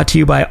was brought to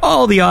you by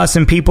all the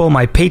awesome people,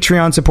 my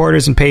Patreon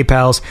supporters and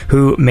PayPals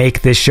who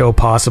make this show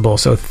possible.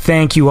 So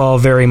thank you all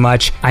very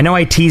much. I know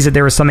I teased that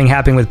there was something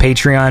happening with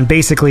Patreon.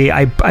 Basically,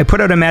 I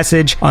put out a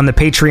message on the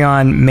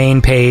Patreon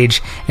main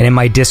page and in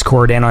my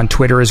Discord and on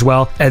Twitter as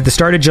well. At the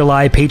start of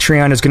July,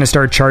 Patreon is going to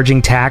start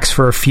charging tax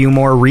for a few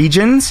more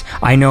regions.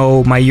 I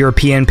know my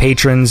European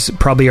patrons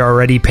probably are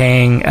already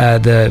paying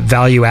the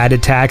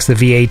value-added tax, the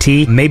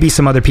VAT. Maybe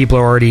some other people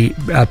are already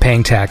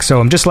paying tax. So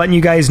I'm just letting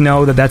you guys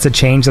know that that's a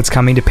change that's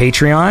coming to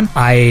Patreon.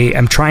 I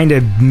am trying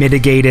to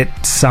mitigate it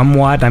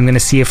somewhat. I'm going to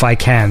see if I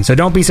can. So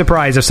don't be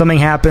surprised if something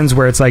happens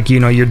where it's like,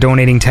 you're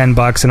donating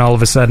 $10 and all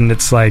of a sudden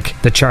it's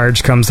like the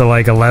charge comes to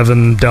like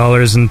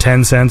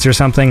 $11.10 or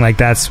something. Like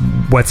that's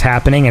what's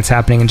happening. It's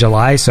happening in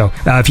July. So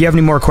if you have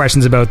any more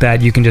questions about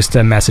that, you can just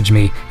message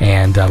me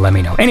and let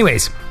me know.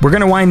 Anyways, we're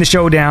going to wind the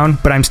show down,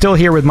 but I'm still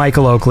here with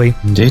Michael Oakley.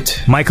 Indeed.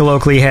 Michael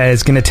Oakley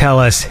is going to tell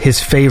us his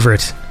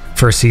favorite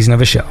first season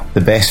of a show.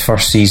 The best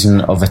first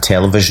season of a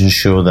television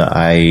show that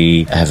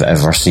I have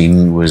ever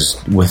seen was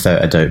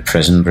without a doubt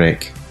Prison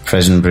Break.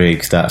 Prison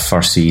Break, that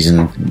first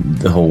season,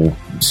 the whole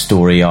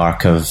story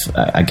arc of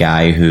a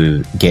guy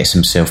who gets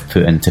himself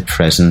put into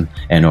prison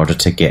in order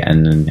to get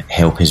in and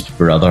help his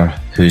brother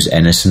who's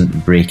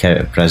innocent break out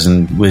of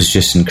prison was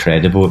just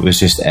incredible. It was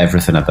just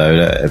everything about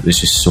it. It was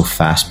just so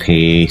fast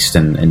paced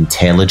and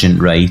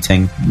intelligent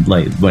writing.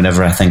 Like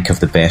whenever I think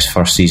of the best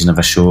first season of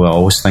a show, I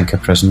always think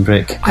of Prison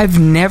Break. I've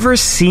never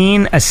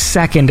seen a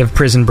second of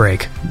Prison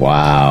Break.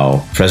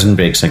 Wow. Prison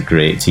Break's a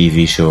great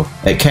TV show.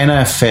 It kind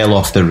of fell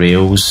off the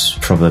rails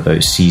probably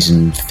about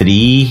season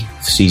 3,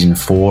 season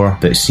 4,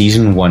 but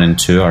season 1 and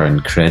 2 are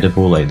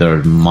incredible. Like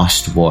they're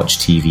must-watch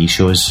TV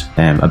shows.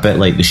 A bit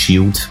like The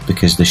Shield,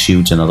 because The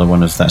Shield's another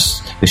one of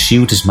this. The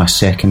Shield is my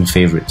second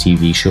favourite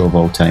TV show of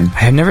all time. I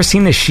have never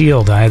seen The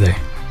Shield either.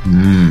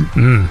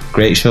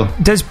 Great show.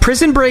 Does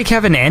Prison Break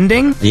have an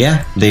ending?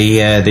 Yeah,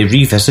 they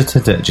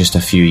revisited it just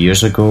a few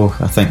years ago.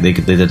 I think they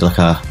did like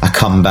a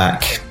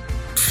comeback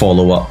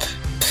follow-up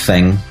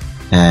thing.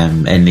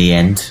 In the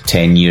end,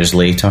 10 years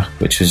later,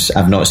 which was,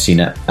 I've not seen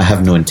it. I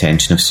have no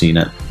intention of seeing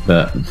it,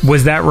 but...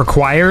 Was that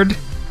required?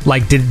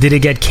 Like, did it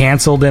get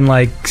cancelled in,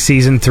 like,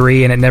 season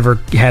 3 and it never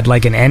had,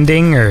 like, an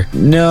ending, or...?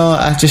 No,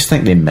 I just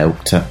think they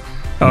milked it.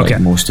 Okay.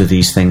 Like most of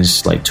these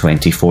things, like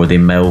 24, they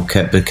milk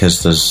it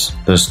because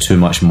there's too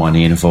much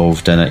money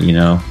involved in it,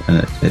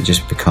 and it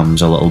just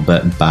becomes a little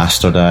bit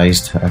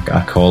bastardized,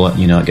 I call it.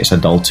 It gets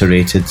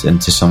adulterated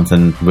into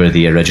something where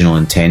the original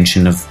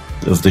intention of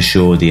the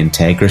show, the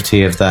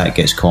integrity of that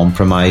gets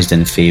compromised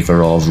in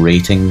favour of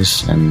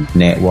ratings and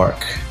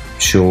network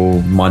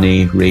show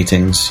money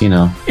ratings,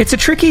 It's a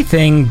tricky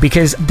thing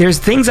because there's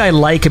things I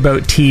like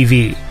about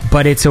TV,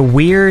 but it's a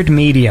weird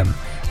medium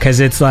because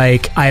it's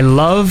like I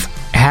love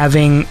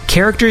having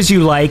characters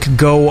you like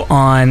go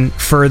on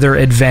further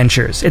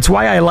adventures. It's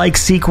why I like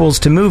sequels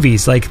to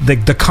movies, like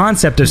the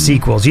concept of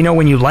sequels.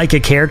 When you like a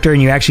character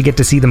and you actually get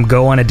to see them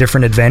go on a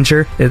different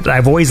adventure.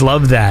 I've always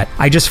loved that.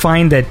 I just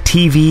find that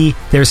TV,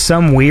 there's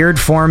some weird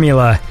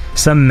formula,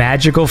 some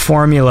magical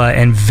formula,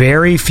 and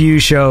very few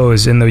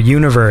shows in the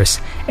universe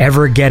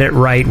ever get it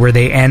right where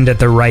they end at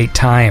the right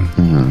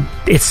time.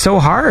 It's so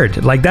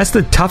hard. Like, that's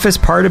the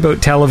toughest part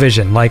about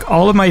television. Like,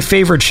 all of my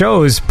favorite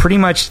shows, pretty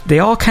much, they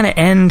all kind of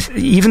end,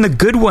 even the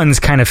good ones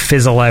kind of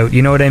fizzle out,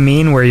 you know what I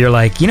mean? Where you're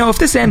like, if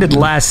this ended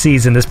last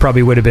season, this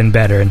probably would have been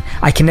better. And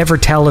I can never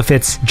tell if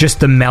it's just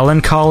the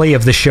melancholy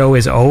of the show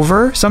is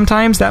over.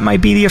 Sometimes that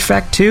might be the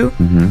effect too.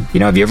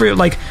 Have you ever,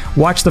 like,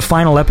 watched the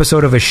final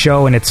episode of a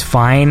show and it's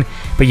fine,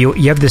 but you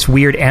have this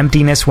weird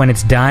emptiness when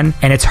it's done,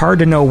 and it's hard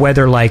to know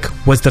whether, like,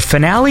 was the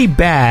finale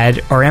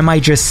bad or am I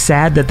just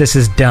sad that this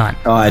is done?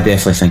 Oh, I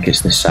definitely think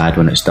it's the sad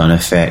when it's done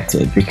effect,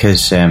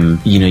 because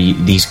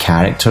these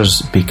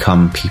characters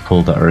become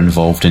people that are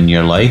involved in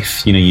your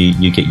life.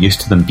 You get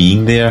used to them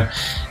being there,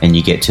 and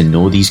you get to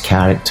know these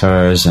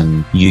characters,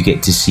 and you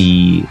get to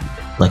see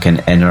like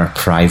an inner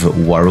private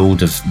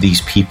world of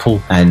these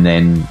people, and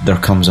then there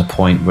comes a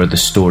point where the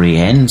story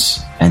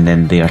ends and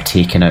then they are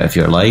taken out of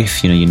your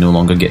life. You no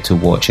longer get to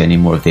watch any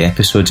more of the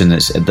episodes, and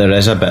there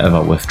is a bit of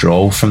a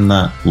withdrawal from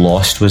that.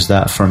 Lost was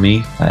that for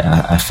me.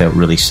 I felt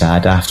really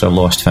sad after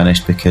Lost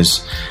finished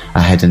because I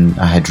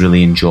had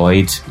really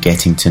enjoyed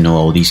getting to know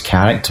all these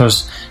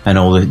characters and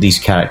all these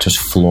characters'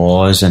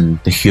 flaws and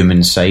the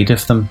human side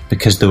of them,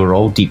 because they were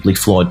all deeply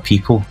flawed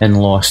people in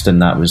Lost,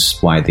 and that was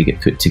why they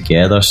get put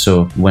together.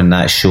 So when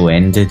that show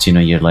ended,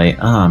 you're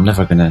like, I'm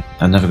never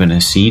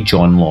gonna see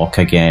John Locke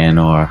again,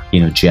 or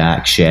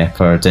Jack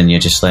Shepherd, third, and you're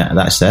just like,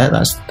 that's it.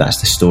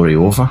 That's the story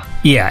over.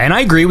 Yeah, and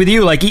I agree with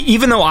you. Like,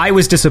 even though I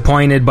was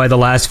disappointed by the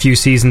last few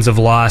seasons of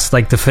Lost,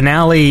 like, the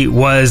finale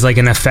was like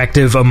an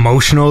effective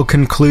emotional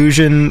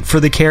conclusion for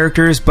the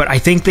characters, but I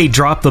think they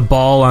dropped the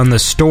ball on the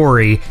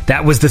story.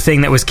 That was the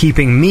thing that was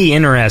keeping me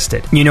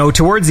interested. You know,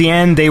 towards the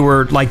end, they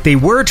were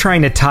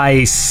trying to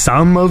tie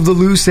some of the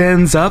loose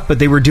ends up, but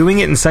they were doing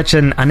it in such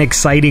an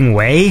unexciting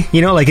way.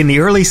 You know, like in the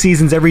early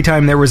seasons, every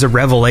time there was a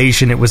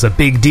revelation, it was a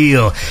big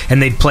deal,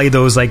 and they'd play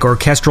those like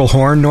orchestral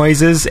horn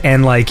noises,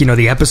 and like, you know,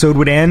 the episode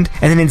would end.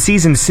 And then in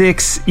season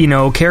 6, you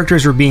know,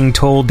 characters were being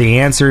told the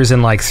answers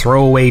in like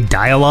throwaway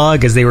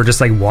dialogue as they were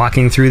just like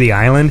walking through the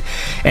island.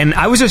 And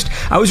I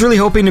was really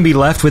hoping to be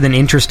left with an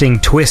interesting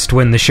twist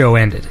when the show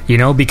ended, you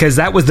know, because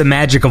that was the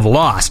magic of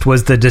Lost,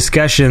 was the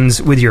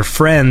discussions with your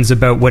friends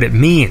about what it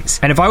means.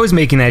 And if I was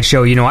making that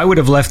show, you know, I would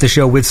have left the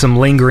show with some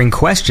lingering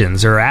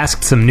questions or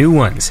asked some new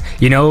ones,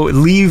 you know,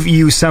 leave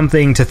you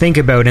something to think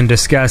about and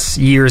discuss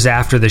years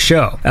after the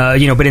show.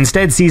 You know, but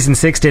instead season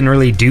 6 didn't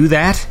really do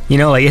that. You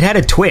know, like, it had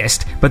a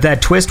twist, but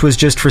that twist was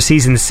just for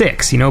season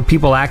 6. You know,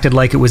 people acted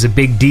like it was a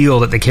big deal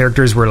that the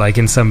characters were like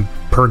in some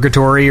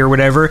purgatory or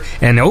whatever,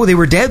 and they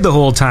were dead the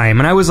whole time.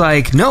 And I was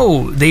like,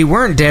 no, they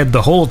weren't dead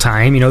the whole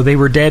time. You know, they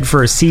were dead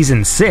for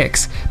season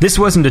 6. This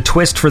wasn't a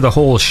twist for the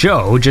whole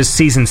show, just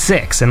season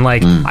 6. And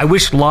like, I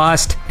wish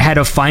Lost had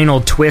a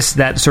final twist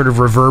that sort of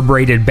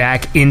reverberated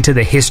back into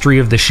the history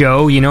of the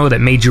show, you know, that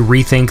made you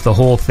rethink the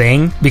whole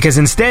thing. Because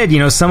instead, you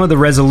know, some of the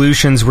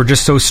resolutions were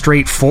just so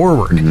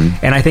straightforward.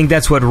 And I think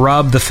that's what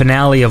robbed the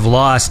finale of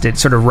Lost. It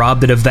sort of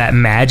robbed it of that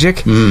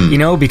magic, you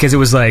know, because it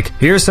was like,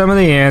 here's some of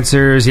the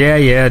answers.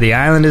 Yeah, the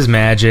island is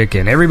magic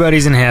and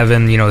everybody's in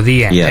heaven, you know,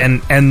 the end. Yeah.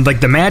 And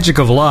like, the magic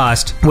of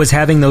Lost was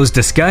having those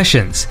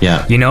discussions.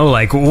 Yeah. You know,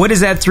 like, what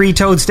is that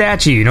 3-toed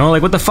statue? You know,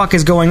 like, what the fuck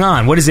is going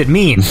on? What does it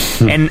mean?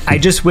 And I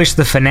just wish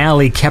the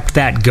finale kept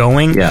that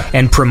going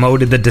and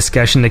promoted the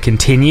discussion to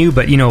continue.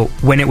 But, you know,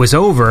 when it was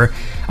over,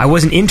 I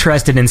wasn't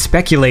interested in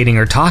speculating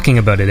or talking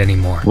about it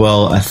anymore.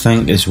 Well, I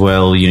think as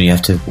well, you know, you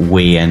have to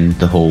weigh in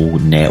the whole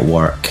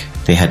network.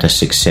 They had a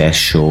success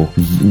show.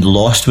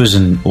 Lost was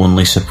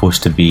only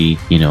supposed to be,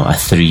 you know, a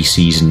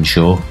 3-season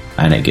show,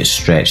 and it gets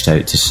stretched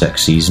out to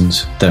 6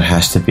 seasons. There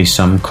has to be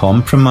some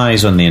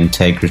compromise on the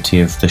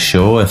integrity of the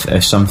show.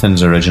 If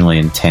something's originally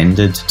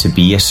intended to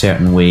be a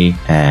certain way,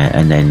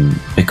 and then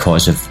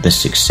because of the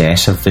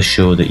success of the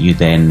show that you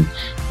then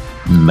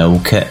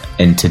milk it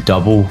into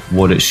double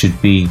what it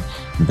should be,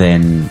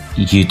 then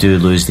you do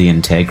lose the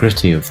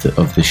integrity of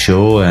the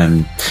show.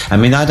 I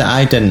mean,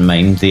 I didn't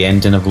mind the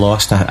ending of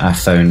Lost. I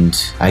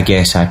found, I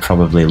guess I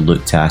probably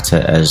looked at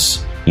it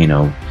as, you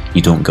know,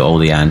 you don't get all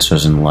the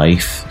answers in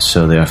life,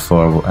 so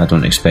therefore I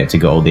don't expect to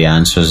get all the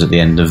answers at the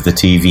end of the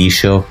TV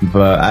show.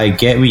 But I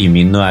get what you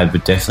mean, though. I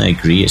would definitely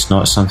agree. It's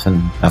not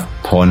something I've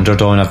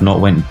pondered on. I've not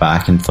went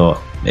back and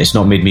thought, it's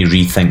not made me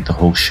rethink the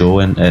whole show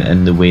in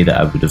the way that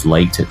I would have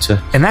liked it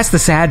to. And that's the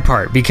sad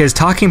part, because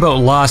talking about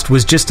Lost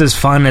was just as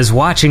fun as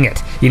watching it.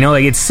 You know,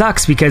 like, it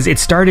sucks because it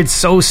started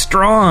so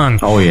strong.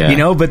 Oh, yeah. You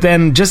know, but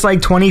then just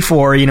like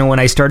 24, you know, when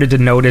I started to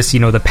notice,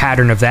 you know, the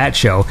pattern of that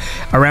show,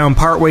 around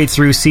partway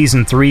through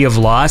season 3 of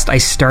Lost, I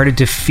started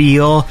to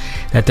feel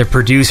that the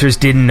producers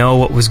didn't know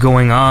what was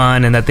going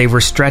on and that they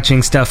were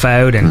stretching stuff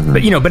out. And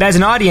but, you know, but as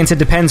an audience, it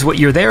depends what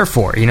you're there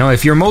for. You know,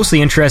 if you're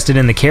mostly interested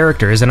in the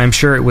characters, and I'm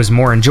sure it was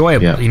more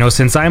enjoyable. Yeah. You know,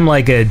 since I'm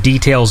like a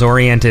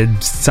details-oriented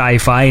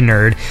sci-fi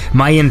nerd,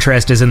 my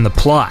interest is in the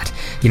plot.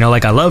 You know,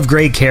 like, I love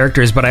great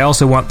characters, but I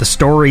also want the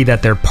story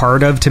that they're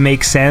part of to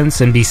make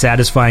sense and be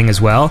satisfying as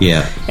well.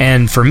 Yeah.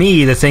 And for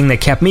me, the thing that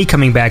kept me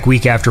coming back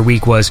week after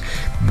week was,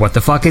 what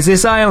the fuck is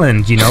this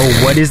island? You know,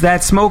 what is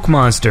that smoke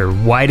monster?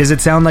 Why does it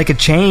sound like a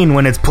chain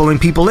when it's pulling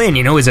people in?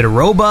 You know, is it a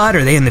robot?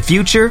 Are they in the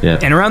future? Yeah.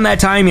 And around that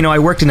time, you know, I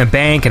worked in a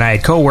bank and I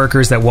had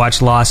coworkers that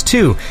watched Lost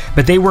too,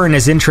 but they weren't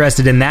as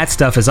interested in that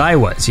stuff as I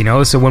was, you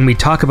know? So when we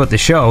talk about the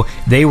show,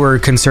 they were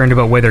concerned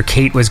about whether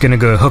Kate was going to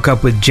go hook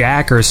up with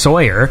Jack or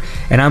Sawyer,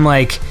 and I'm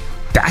like,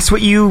 that's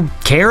what you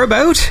care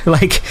about?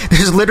 Like,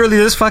 there's literally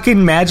this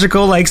fucking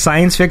magical, like,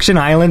 science fiction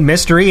island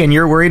mystery, and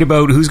you're worried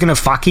about who's gonna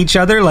fuck each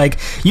other? Like,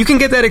 you can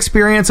get that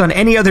experience on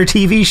any other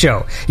TV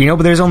show, you know,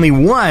 but there's only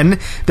one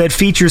that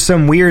features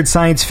some weird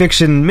science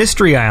fiction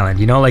mystery island,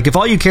 you know? Like, if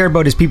all you care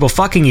about is people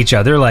fucking each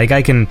other, like,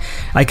 I can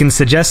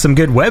suggest some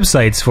good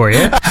websites for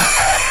you.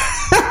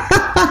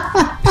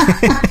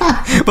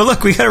 But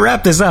look, we gotta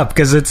wrap this up,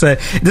 because this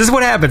is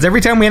what happens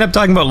every time we end up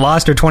talking about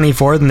Lost or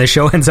 24, then the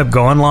show ends up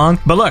going long.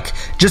 But look,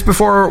 just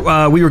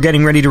before we were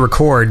getting ready to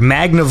record,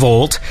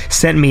 Magnavolt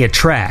sent me a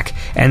track,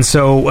 and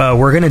so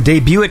we're gonna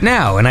debut it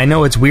now. And I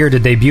know it's weird to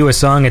debut a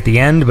song at the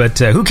end, but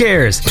who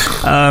cares?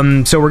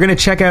 So we're gonna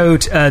check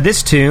out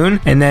this tune,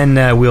 and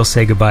then we'll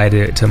say goodbye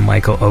to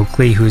Michael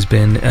Oakley, who's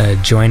been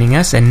joining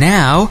us. And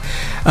now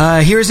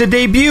here's a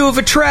debut of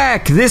a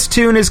track. This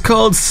tune is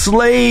called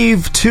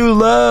Slave to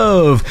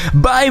Love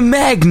by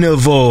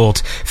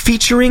Magnavolt,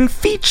 featuring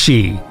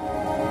Feechie.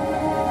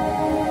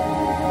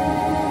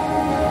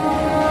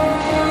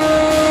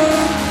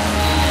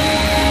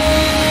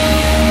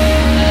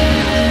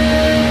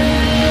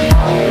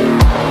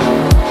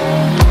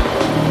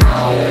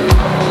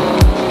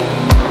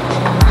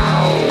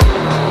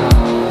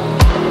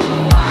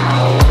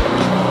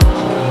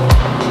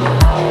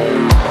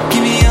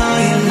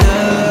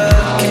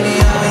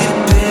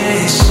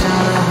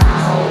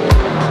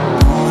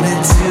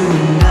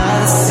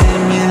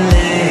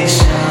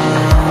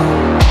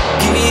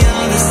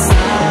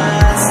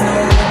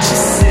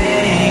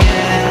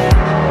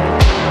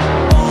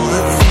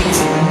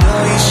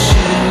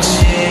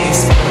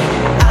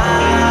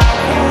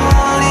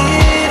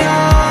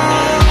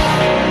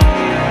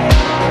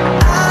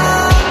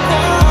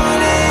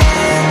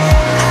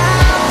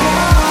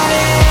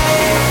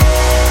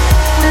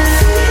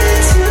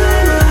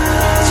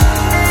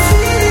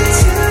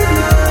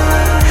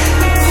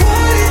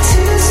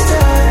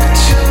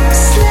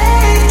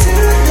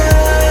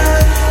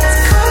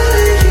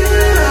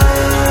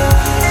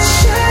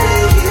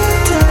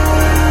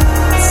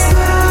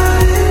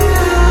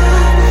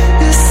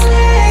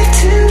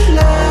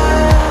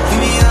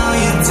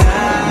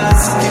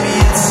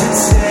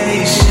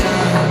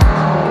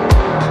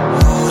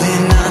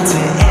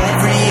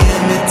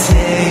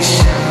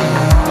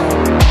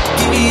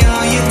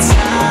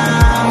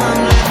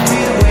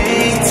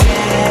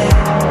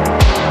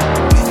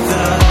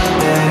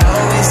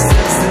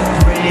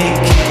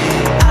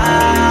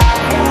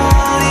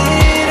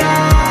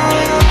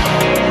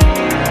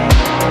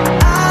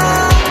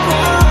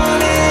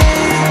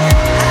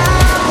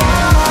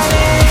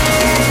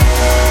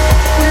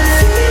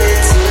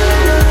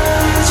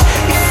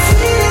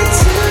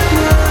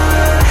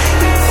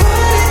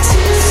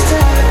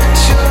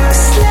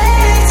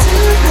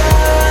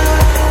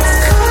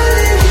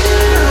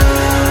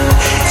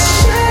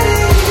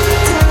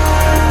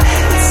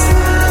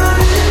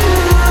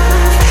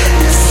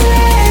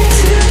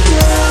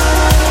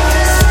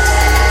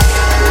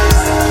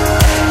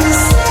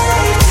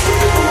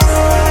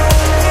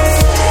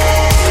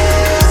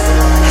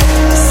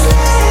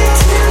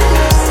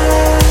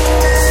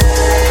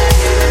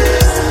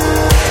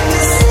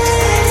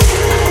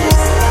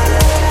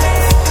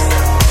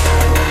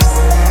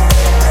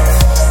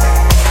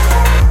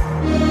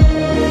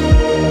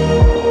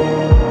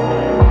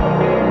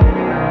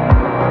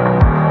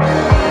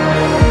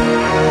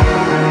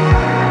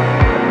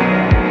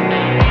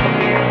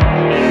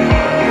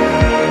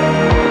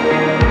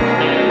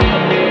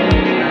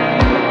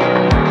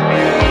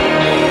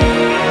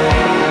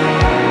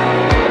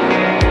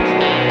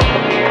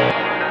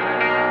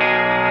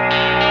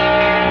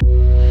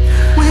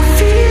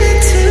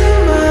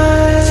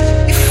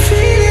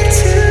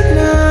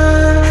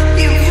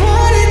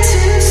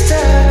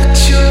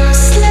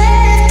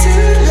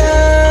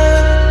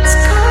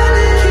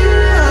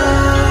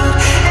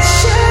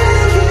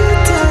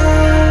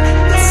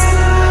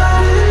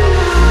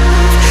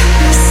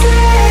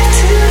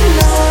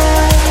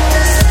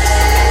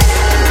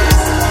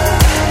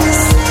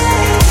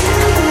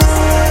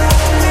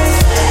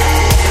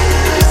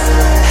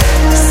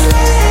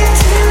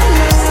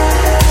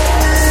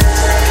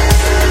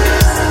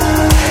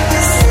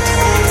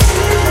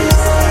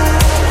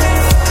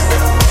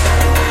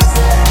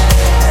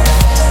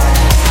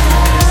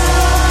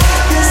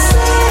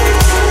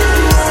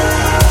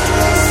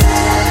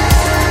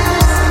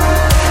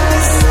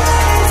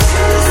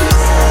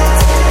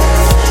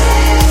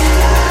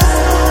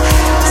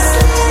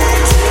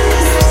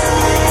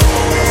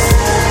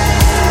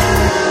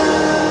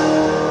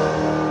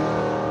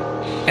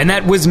 And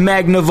that was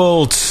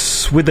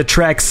Magnavolt with the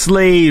track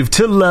Slave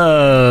to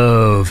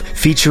Love,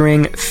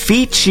 featuring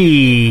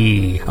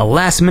Feechie, a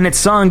last-minute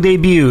song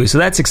debut, so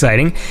that's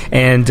exciting.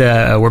 And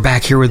we're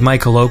back here with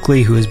Michael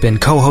Oakley, who has been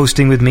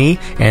co-hosting with me,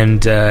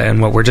 and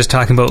what we're just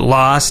talking about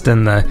Lost,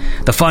 and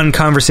the fun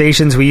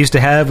conversations we used to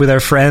have with our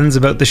friends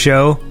about the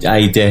show.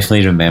 I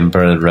definitely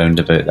remember around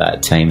about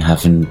that time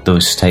having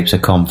those types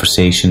of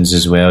conversations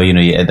as well. You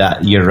know,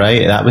 that you're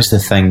right, that was the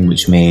thing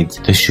which made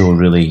the show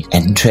really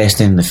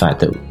interesting, the fact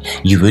that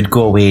you would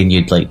go away and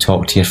you'd like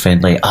talk to your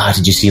friend like,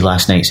 did you see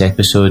last night's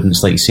episode? And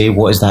it's like, say,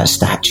 what is that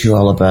statue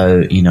all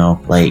about? You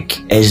know,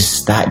 like,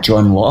 is that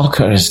John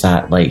Locke, or is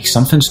that like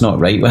something's not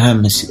right with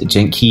him?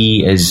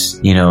 He is,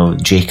 you know,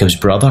 Jacob's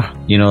brother,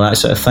 you know, that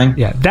sort of thing.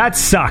 Yeah, that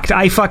sucked.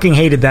 I fucking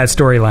hated that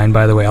storyline,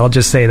 by the way. I'll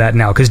just say that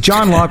now, because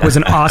John Locke was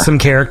an awesome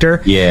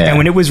character. Yeah. And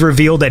when it was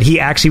revealed that he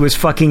actually was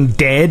fucking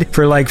dead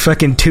for like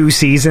fucking 2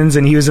 seasons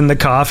and he was in the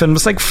coffin, it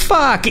was like,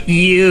 fuck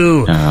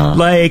you.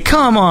 Like,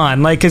 come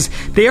on. Like, because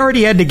they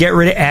already had to get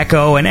rid of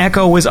Echo, and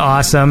Echo was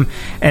awesome.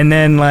 And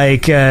then,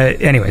 like,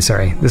 anyway,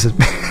 sorry. This is...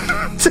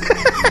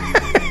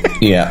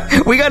 Yeah.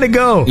 We gotta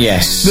go.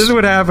 Yes. This is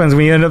what happens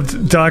when you end up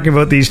talking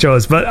about these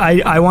shows. But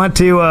I want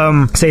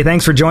to say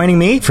thanks for joining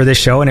me for this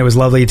show, and it was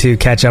lovely to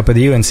catch up with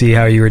you and see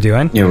how you were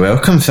doing. You're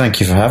welcome. Thank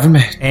you for having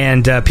me.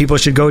 And people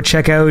should go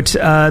check out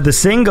the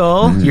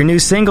single. Your new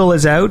single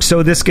is out,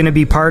 so this is going to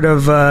be part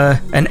of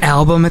an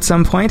album at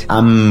some point?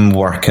 I'm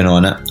working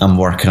on it. I'm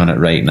working on it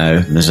right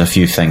now. There's a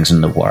few things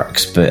in the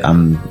works, but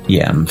I'm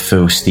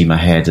full steam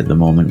ahead at the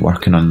moment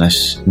working on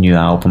this new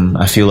album.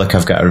 I feel like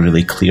I've got a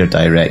really clear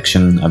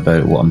direction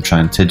about what I'm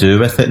trying to do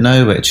with it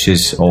now, which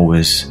is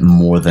always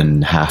more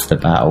than half the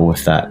battle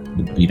with that.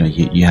 You know,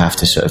 you have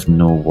to sort of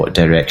know what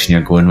direction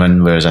you're going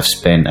in, whereas I've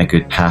spent a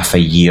good half a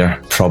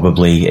year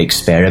probably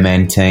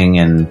experimenting,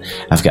 and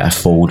I've got a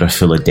folder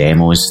full of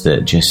demos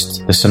that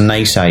just, there's some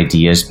nice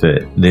ideas,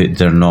 but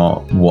they're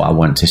not what I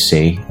want to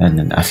say,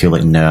 and I feel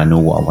like now I know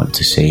what I want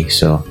to say.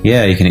 So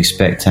yeah, you can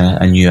expect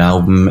a new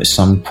album at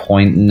some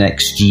point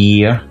next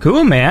year.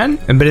 Cool, man.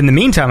 But in the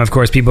meantime, of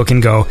course, people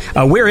can go,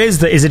 where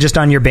is it just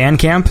on your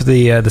Bandcamp,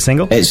 the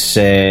single? It's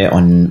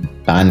on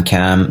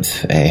Bandcamp,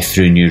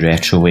 through New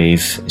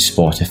Retrowave,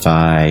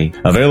 Spotify.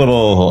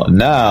 Available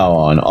now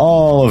on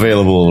all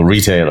available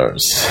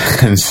retailers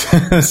and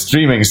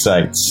streaming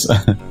sites.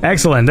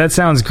 Excellent. That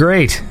sounds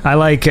great. I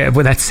like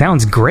well, that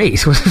sounds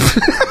great.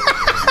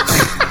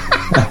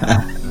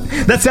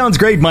 That sounds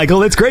great,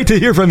 Michael. It's great to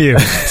hear from you.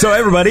 So,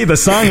 everybody, the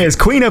song is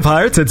Queen of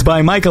Hearts. It's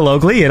by Michael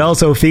Oakley. It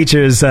also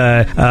features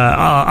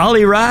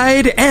Ollie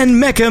Ride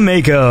and Mecha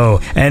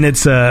Mako. And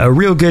it's a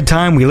real good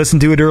time. We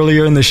listened to it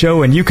earlier in the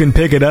show, and you can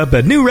pick it up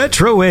at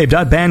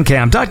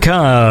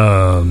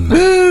newretrowave.bandcamp.com.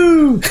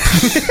 Woo!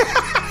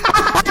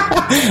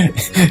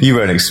 You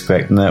weren't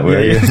expecting that, were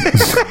you?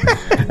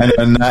 And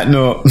on that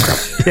note...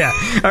 Yeah.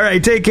 All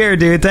right, take care,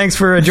 dude. Thanks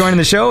for joining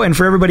the show. And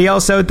for everybody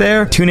else out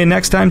there, tune in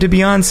next time to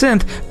Beyond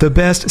Synth, the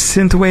best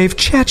synthwave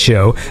chat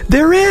show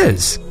there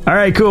is. All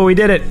right, cool. We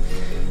did it.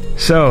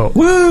 So,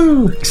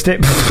 woo! Thanks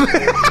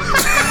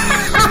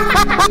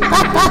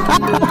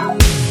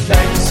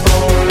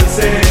for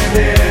listening.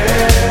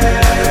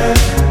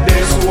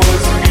 This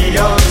was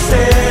Beyond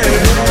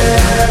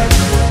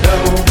Synth. No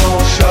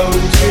more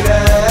shows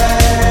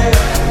today.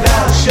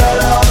 Now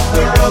shut up,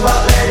 the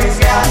robot lady's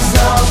got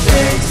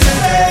something to say.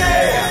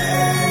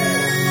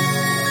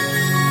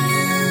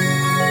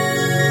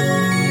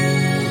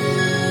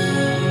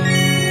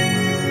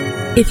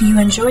 If you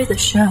enjoy the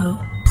show,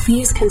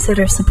 please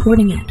consider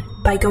supporting it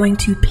by going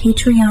to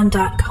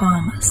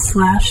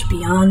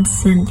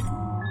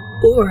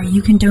patreon.com/BeyondSynth, or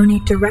you can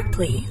donate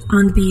directly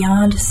on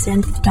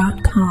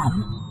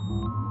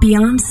BeyondSynth.com.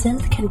 Beyond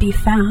Synth can be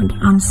found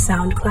on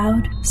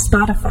SoundCloud,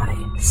 Spotify,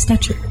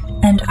 Stitcher,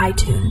 and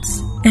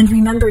iTunes. And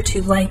remember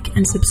to like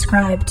and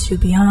subscribe to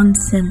Beyond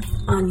Synth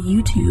on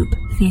YouTube,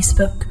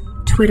 Facebook,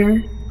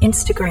 Twitter,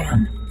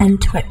 Instagram,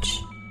 and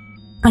Twitch.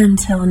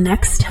 Until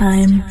next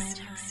time.